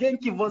para alguém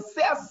que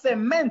você é a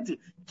semente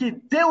que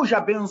Deus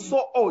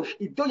abençoou hoje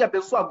e Deus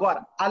abençoou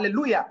agora.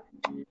 Aleluia.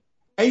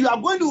 And you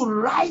are going to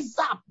rise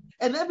up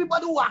and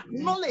everybody will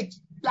acknowledge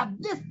that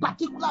this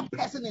particular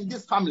person in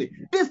this family,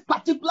 this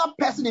particular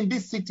person in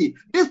this city,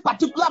 this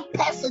particular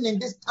person in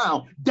this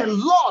town, the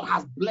Lord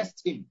has blessed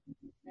him.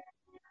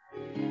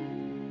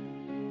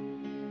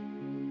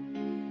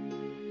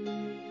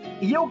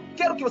 E eu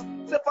quero que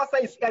você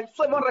faça isso. E as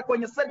pessoas vão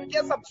reconhecer que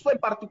essa pessoa em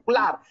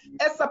particular,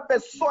 essa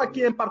pessoa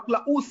aqui em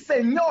particular, o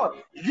Senhor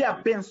lhe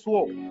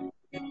abençoou.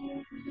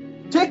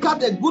 Take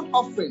out a good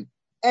offering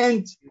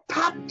and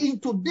tap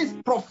into this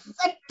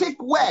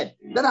prophetic word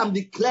that I'm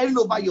declaring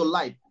over your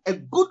life. A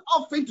good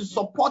offering to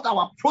support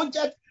our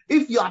project.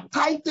 If you are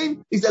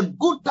tithing, it's a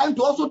good time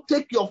to also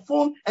take your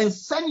phone and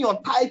send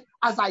your tithe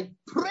as I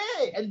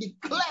pray and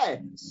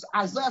declare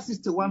Isaiah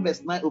 61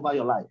 verse 9 over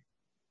your life.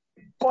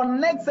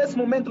 Conecte-se a esse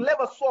momento,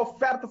 leva a sua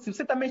oferta. Se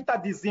você também está a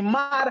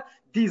dizimar,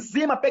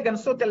 dizima, pega no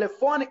seu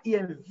telefone e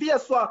envia a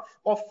sua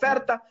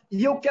oferta.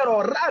 E eu quero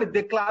orar e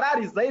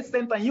declarar Isaías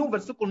 61,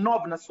 versículo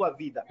 9 na sua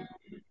vida.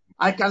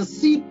 I can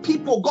see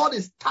people, God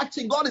is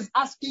touching, God is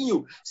asking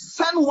you,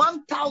 send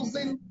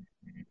 1,000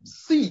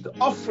 seed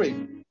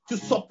offering to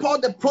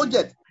support the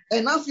project.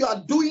 And as you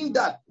are doing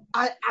that,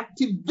 I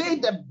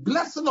activate the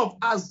blessing of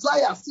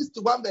Isaiah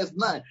 61 verse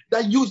 9,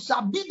 that you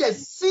shall be the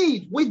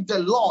seed which the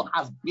Lord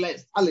has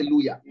blessed.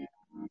 Hallelujah.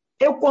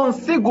 Eu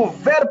consigo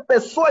ver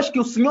pessoas que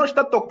o Senhor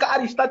está a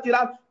tocar e está a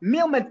tirar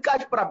 1.000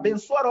 meticais para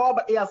abençoar a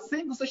obra. E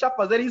assim que você está a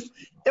fazer isso,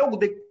 eu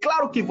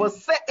declaro que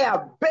você é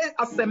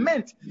a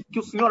semente que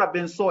o Senhor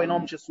abençoa em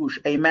nome de Jesus.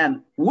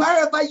 Amen.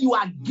 Wherever you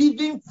are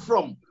giving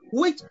from,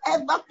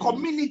 whichever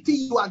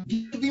community you are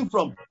giving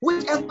from,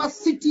 whichever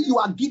city you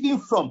are giving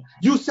from,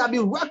 you shall be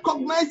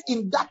recognized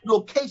in that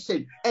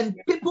location, and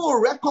people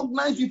will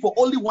recognize you for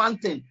only one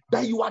thing,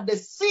 that you are the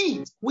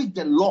seed which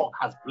the Lord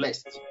has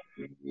blessed.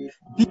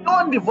 De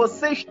onde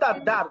você está a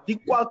dar, de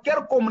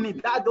qualquer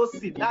comunidade ou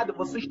cidade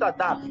você está a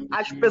dar,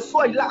 as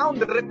pessoas lá hão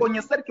de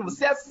reconhecer que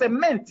você é a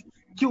semente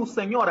que o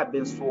Senhor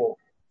abençoou.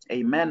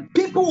 Amen.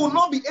 People will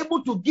not be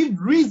able to give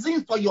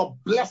reasons for your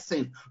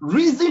blessing,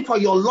 reason for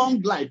your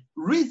long life,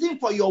 reason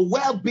for your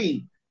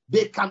well-being.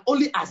 They can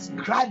only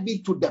ascribe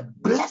it to the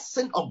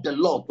blessing of the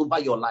Lord over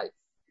your life.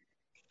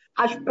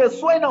 As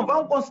pessoas não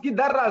vão conseguir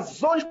dar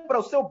razões para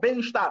o seu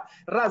bem-estar,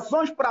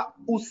 razões para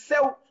o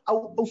seu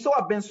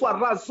abençoar,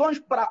 razões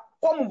para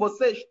como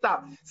você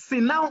está,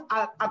 senão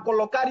a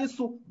colocar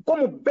isso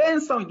como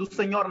bênção do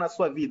Senhor na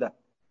sua vida.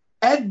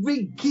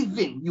 Every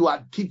giving you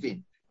are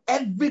giving,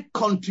 every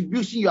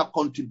contribution you are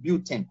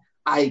contributing,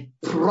 I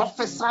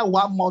prophesy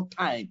one more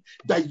time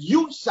that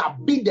you shall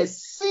be the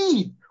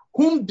seed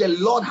whom the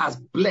Lord has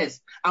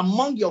blessed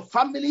among your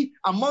family,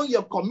 among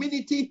your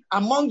community,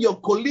 among your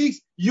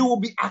colleagues. You will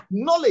be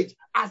acknowledged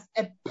as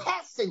a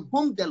person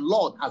whom the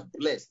Lord has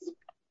blessed.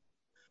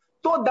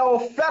 Toda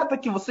oferta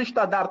que você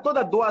está a dar,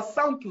 toda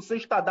doação que você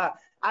está a dar,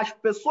 as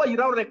pessoas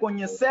irão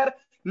reconhecer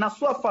na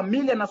sua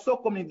família, na sua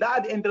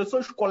comunidade, entre os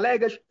seus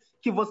colegas,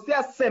 que você é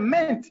a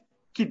semente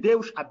que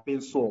Deus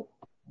abençoou.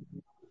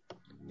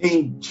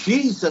 In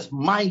Jesus'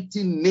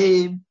 mighty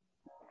name,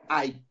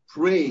 I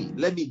pray.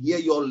 Let me hear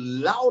your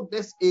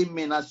loudest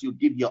amen as you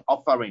give your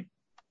offering.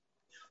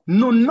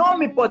 No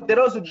nome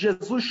poderoso de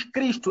Jesus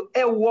Cristo,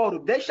 eu oro.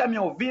 Deixa-me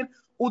ouvir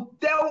o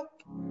teu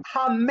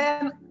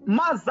amém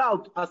mais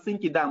alto assim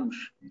que damos.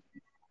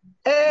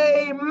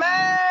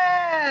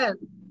 Amen.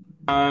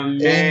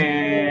 Amen.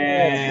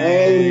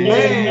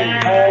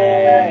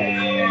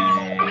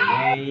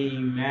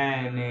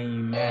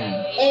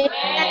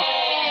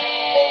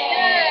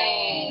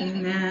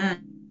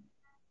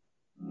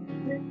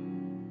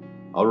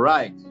 All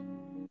right.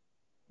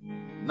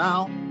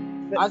 Now,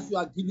 as you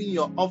are giving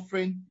your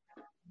offering,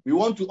 we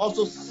want to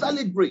also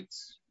celebrate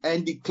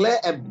and declare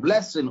a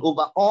blessing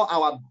over all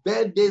our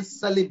birthday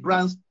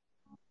celebrants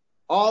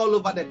all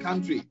over the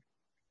country.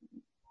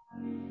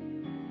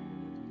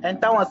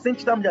 Então, assim que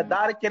estamos a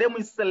dar,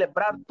 queremos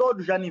celebrar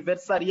todos os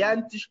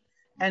aniversariantes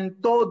em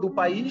todo o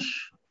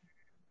país.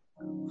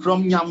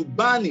 From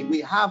Nyambani,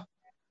 we have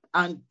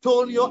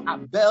Antonio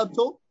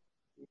Alberto,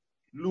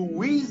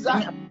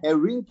 Luisa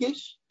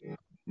Erinkish,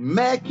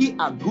 Meki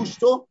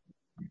Augusto,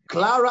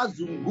 Clara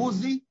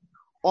Zunguzi,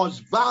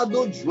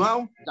 Osvaldo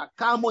João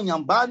Dacamo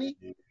Nyambani,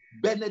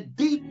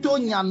 Benedito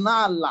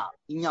Nyanala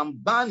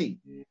Nyambani,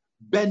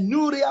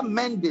 Benuria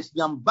Mendes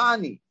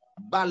Nyambani,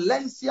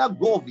 Valencia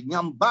Govi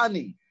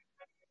Nyambani.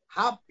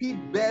 Happy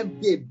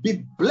birthday.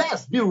 Be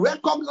blessed. Be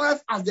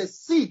recognized as the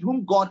seed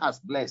whom God has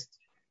blessed.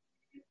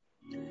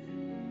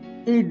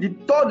 E de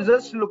todos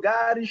esses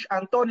lugares,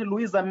 Antônio,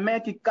 Luísa,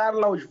 Meki,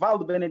 Carla,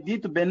 Osvaldo,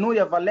 Benedito,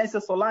 Benúria,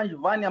 Valência, Solange,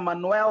 Vânia,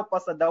 Manuel,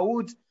 Passa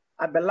Daúde,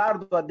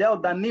 Abelardo, Adel,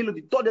 Danilo,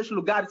 de todos esses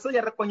lugares,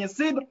 seja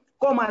reconhecido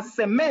como a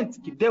semente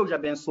que Deus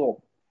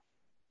abençoou.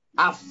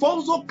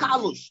 Afonso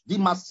Carlos de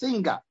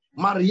Masinga,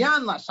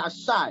 Mariana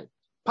Shashai,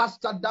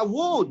 Pastor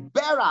Dawood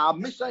Bera, a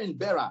mission in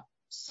Bera,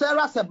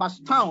 Sarah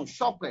Sebastian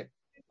Shokwe,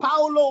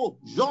 Paulo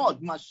George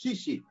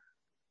Mashishi,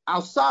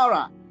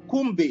 Alsara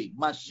Kumbe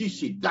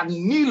Mashishi,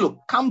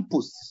 Danilo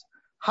Campus,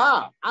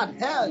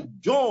 Adhel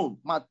John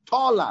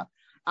Matola,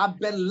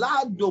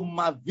 Abelardo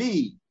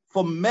Mavi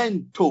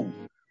Fomento.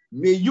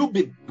 May you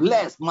be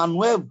blessed,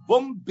 Manuel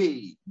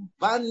Vombe,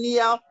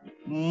 Vania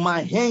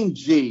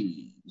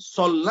Mahenje,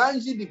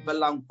 Solange de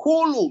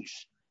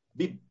Belancolos.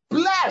 Be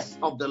blessed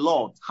of the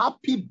Lord.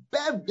 Happy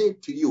birthday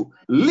to you.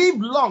 Live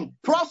long,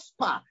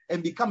 prosper,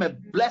 and become a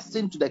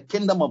blessing to the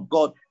kingdom of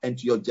God and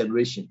to your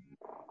generation.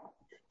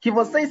 Que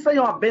vocês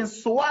sejam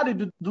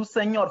abençoados do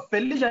Senhor.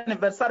 Feliz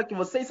aniversário, que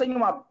vocês sejam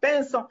uma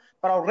bênção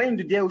para o reino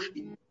de Deus.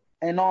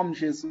 Em nome de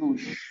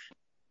Jesus.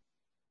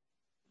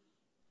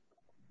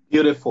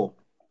 Beautiful.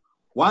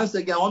 Once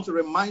again, I want to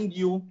remind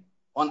you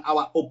on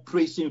our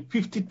Operation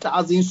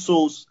 50,000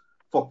 Souls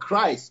for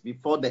Christ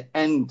before the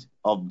end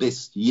of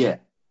this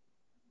year.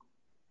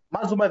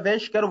 Mais uma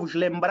vez, quero vos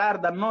lembrar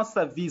da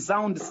nossa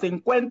visão de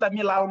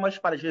 50.000 almas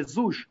para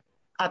Jesus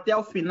até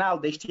o final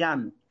deste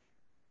ano.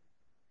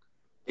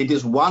 It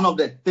is one of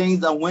the things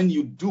that when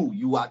you do,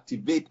 you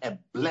activate a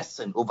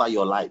blessing over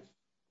your life.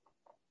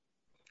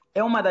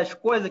 É uma das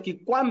coisas que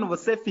quando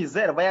você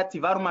fizer, vai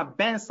ativar uma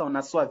bênção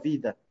na sua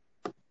vida.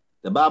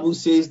 The Bible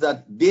says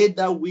that they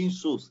that win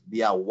souls,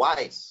 they are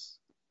wise,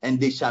 and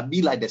they shall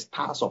be like the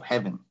stars of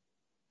heaven.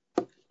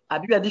 A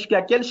Bíblia diz que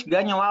aqueles que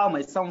ganham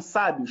almas são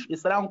sábios e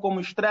serão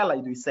como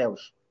estrelas dos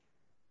céus.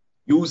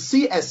 You will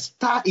see a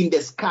star in the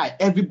sky,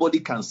 everybody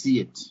can see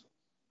it.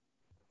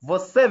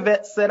 Você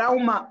será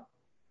uma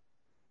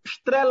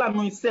estrela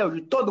nos céus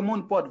e todo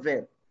mundo pode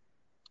ver.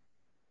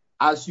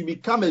 As you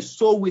become a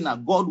soul winner,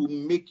 God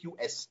will make you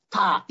a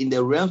star in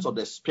the realms of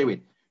the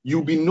spirit.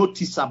 You'll be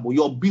noticeable.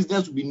 Your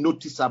business will be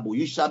noticeable.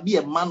 You shall be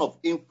a man of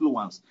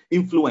influence.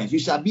 You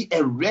shall be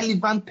a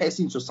relevant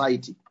person in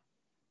society.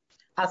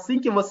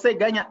 Assim que você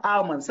ganha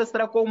alma, você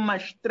será como uma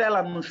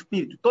estrela no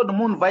espírito. Todo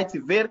mundo vai te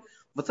ver.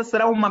 Você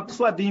será uma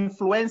pessoa de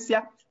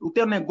influência. O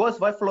teu negócio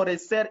vai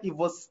florescer e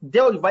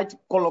Deus vai te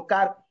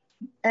colocar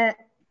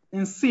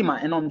em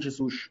cima, em nome de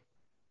Jesus.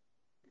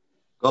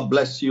 God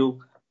bless you.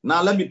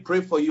 Now let me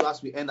pray for you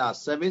as we end our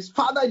service.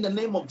 Father, in the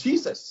name of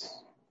Jesus.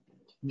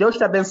 Deus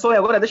te abençoe.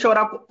 Agora deixa eu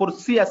orar por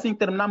si, assim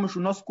terminamos o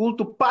nosso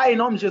culto. Pai, em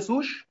nome de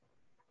Jesus.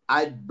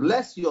 I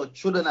bless your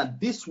children, and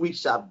this week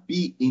shall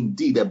be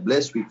indeed a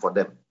blessed week for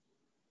them.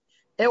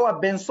 Eu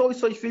abençoo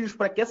seus filhos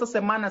para que essa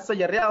semana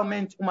seja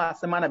realmente uma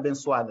semana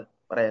abençoada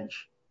para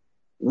eles.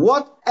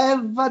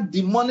 Whatever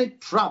demonic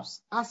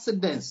traps,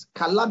 accidents,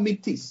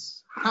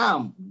 calamities,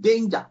 harm,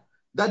 danger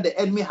that the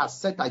enemy has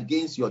set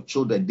against your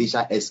children, they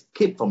shall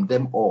escape from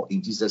them all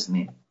in Jesus'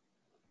 name.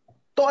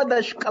 Todas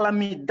as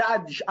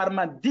calamidades,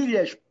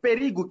 armadilhas,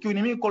 perigo que o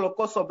inimigo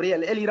colocou sobre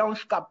eles irão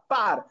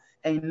escapar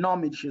em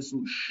nome de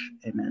Jesus.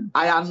 Amen.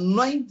 I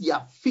anoint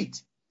their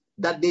feet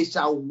that they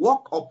shall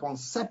walk upon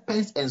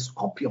serpents and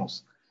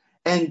scorpions.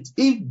 And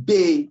if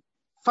they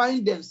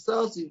find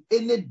themselves in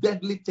any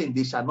deadly thing,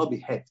 they shall not be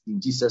hurt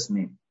in Jesus'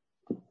 name.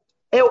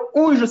 Eu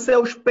unjo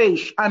seus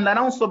pés,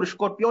 andarão sobre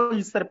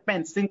escorpiões e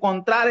serpentes. Se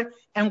encontrarem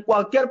em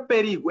qualquer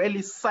perigo,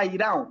 eles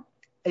sairão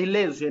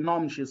ilesos em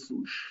nome de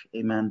Jesus.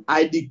 Amen.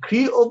 I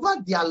decree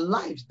over their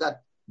lives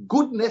that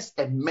goodness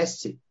and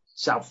mercy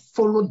shall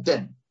follow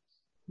them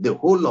the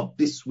whole of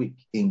this week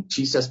in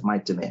Jesus'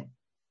 mighty name.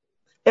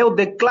 Eu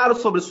declaro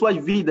sobre suas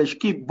vidas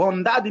que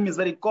bondade e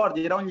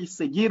misericórdia irão lhes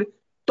seguir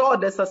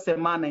toda essa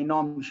semana em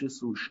nome de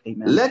Jesus.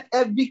 Amen. Let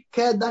every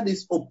care that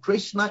is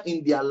operational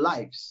in their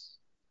lives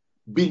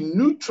be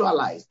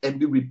neutralized and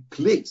be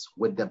replaced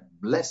with the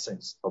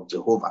blessings of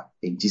Jehovah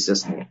in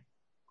Jesus' name.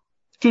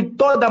 Que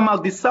toda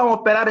maldição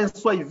operar em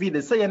suas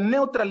vidas seja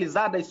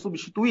neutralizada e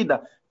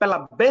substituída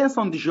pela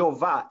bênção de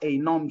Jeová em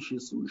nome de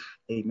Jesus.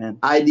 Amen.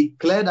 I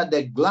declare that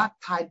the glad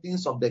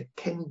tidings of the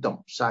kingdom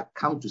shall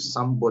come to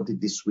somebody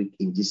this week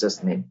in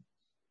Jesus' name.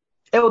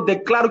 Eu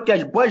declaro que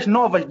as boas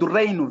novas do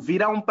reino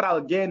virão para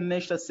alguém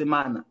nesta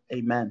semana.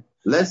 Amen.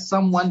 Let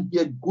someone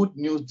hear good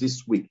news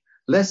this week.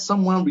 Let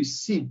someone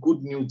receive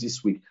good news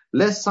this week.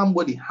 Let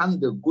somebody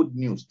handle good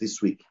news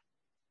this week.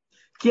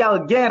 Que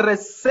alguém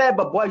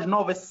receba boas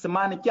novas essa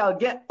semana, que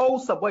alguém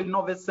ouça boas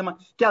novas essa semana,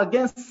 que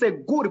alguém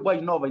segure boas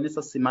novas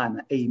nessa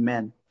semana.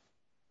 Amen.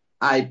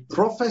 I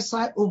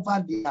prophesy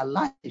over their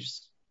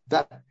lives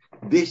that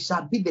they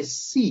shall be the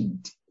seed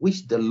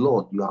which the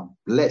Lord you have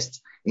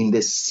blessed in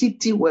the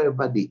city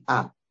wherever they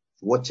are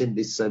watching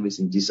this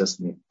service in Jesus'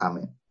 name.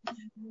 Amen.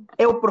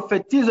 Eu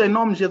profetizo em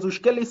nome de Jesus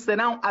que eles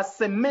serão a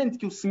semente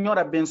que o Senhor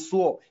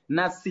abençoou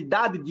na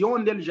cidade de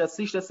onde eles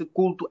assistem esse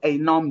culto em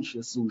nome de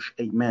Jesus.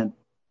 Amen.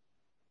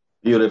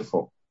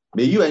 Beautiful.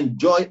 May you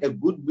enjoy a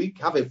good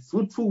week, have a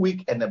fruitful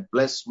week and a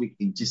blessed week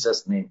in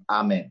Jesus' name.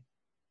 Amen.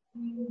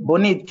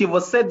 Bonito, que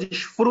você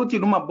desfrute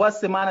de uma boa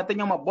semana,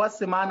 tenha uma boa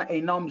semana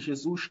em nome de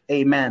Jesus.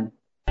 Amen.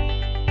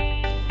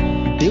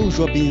 Deus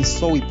o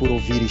abençoe por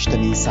ouvir esta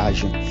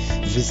mensagem.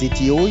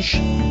 Visite hoje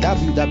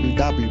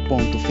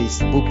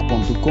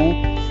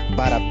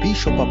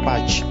www.facebook.com/Bishop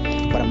Apache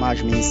para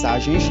mais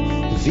mensagens,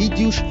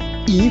 vídeos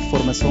e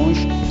informações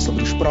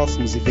sobre os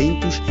próximos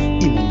eventos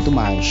e muito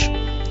mais.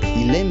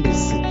 E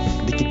lembre-se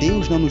de que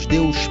Deus não nos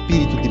deu o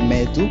espírito de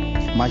medo,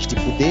 mas de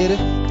poder,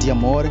 de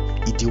amor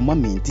e de uma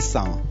mente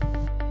sã.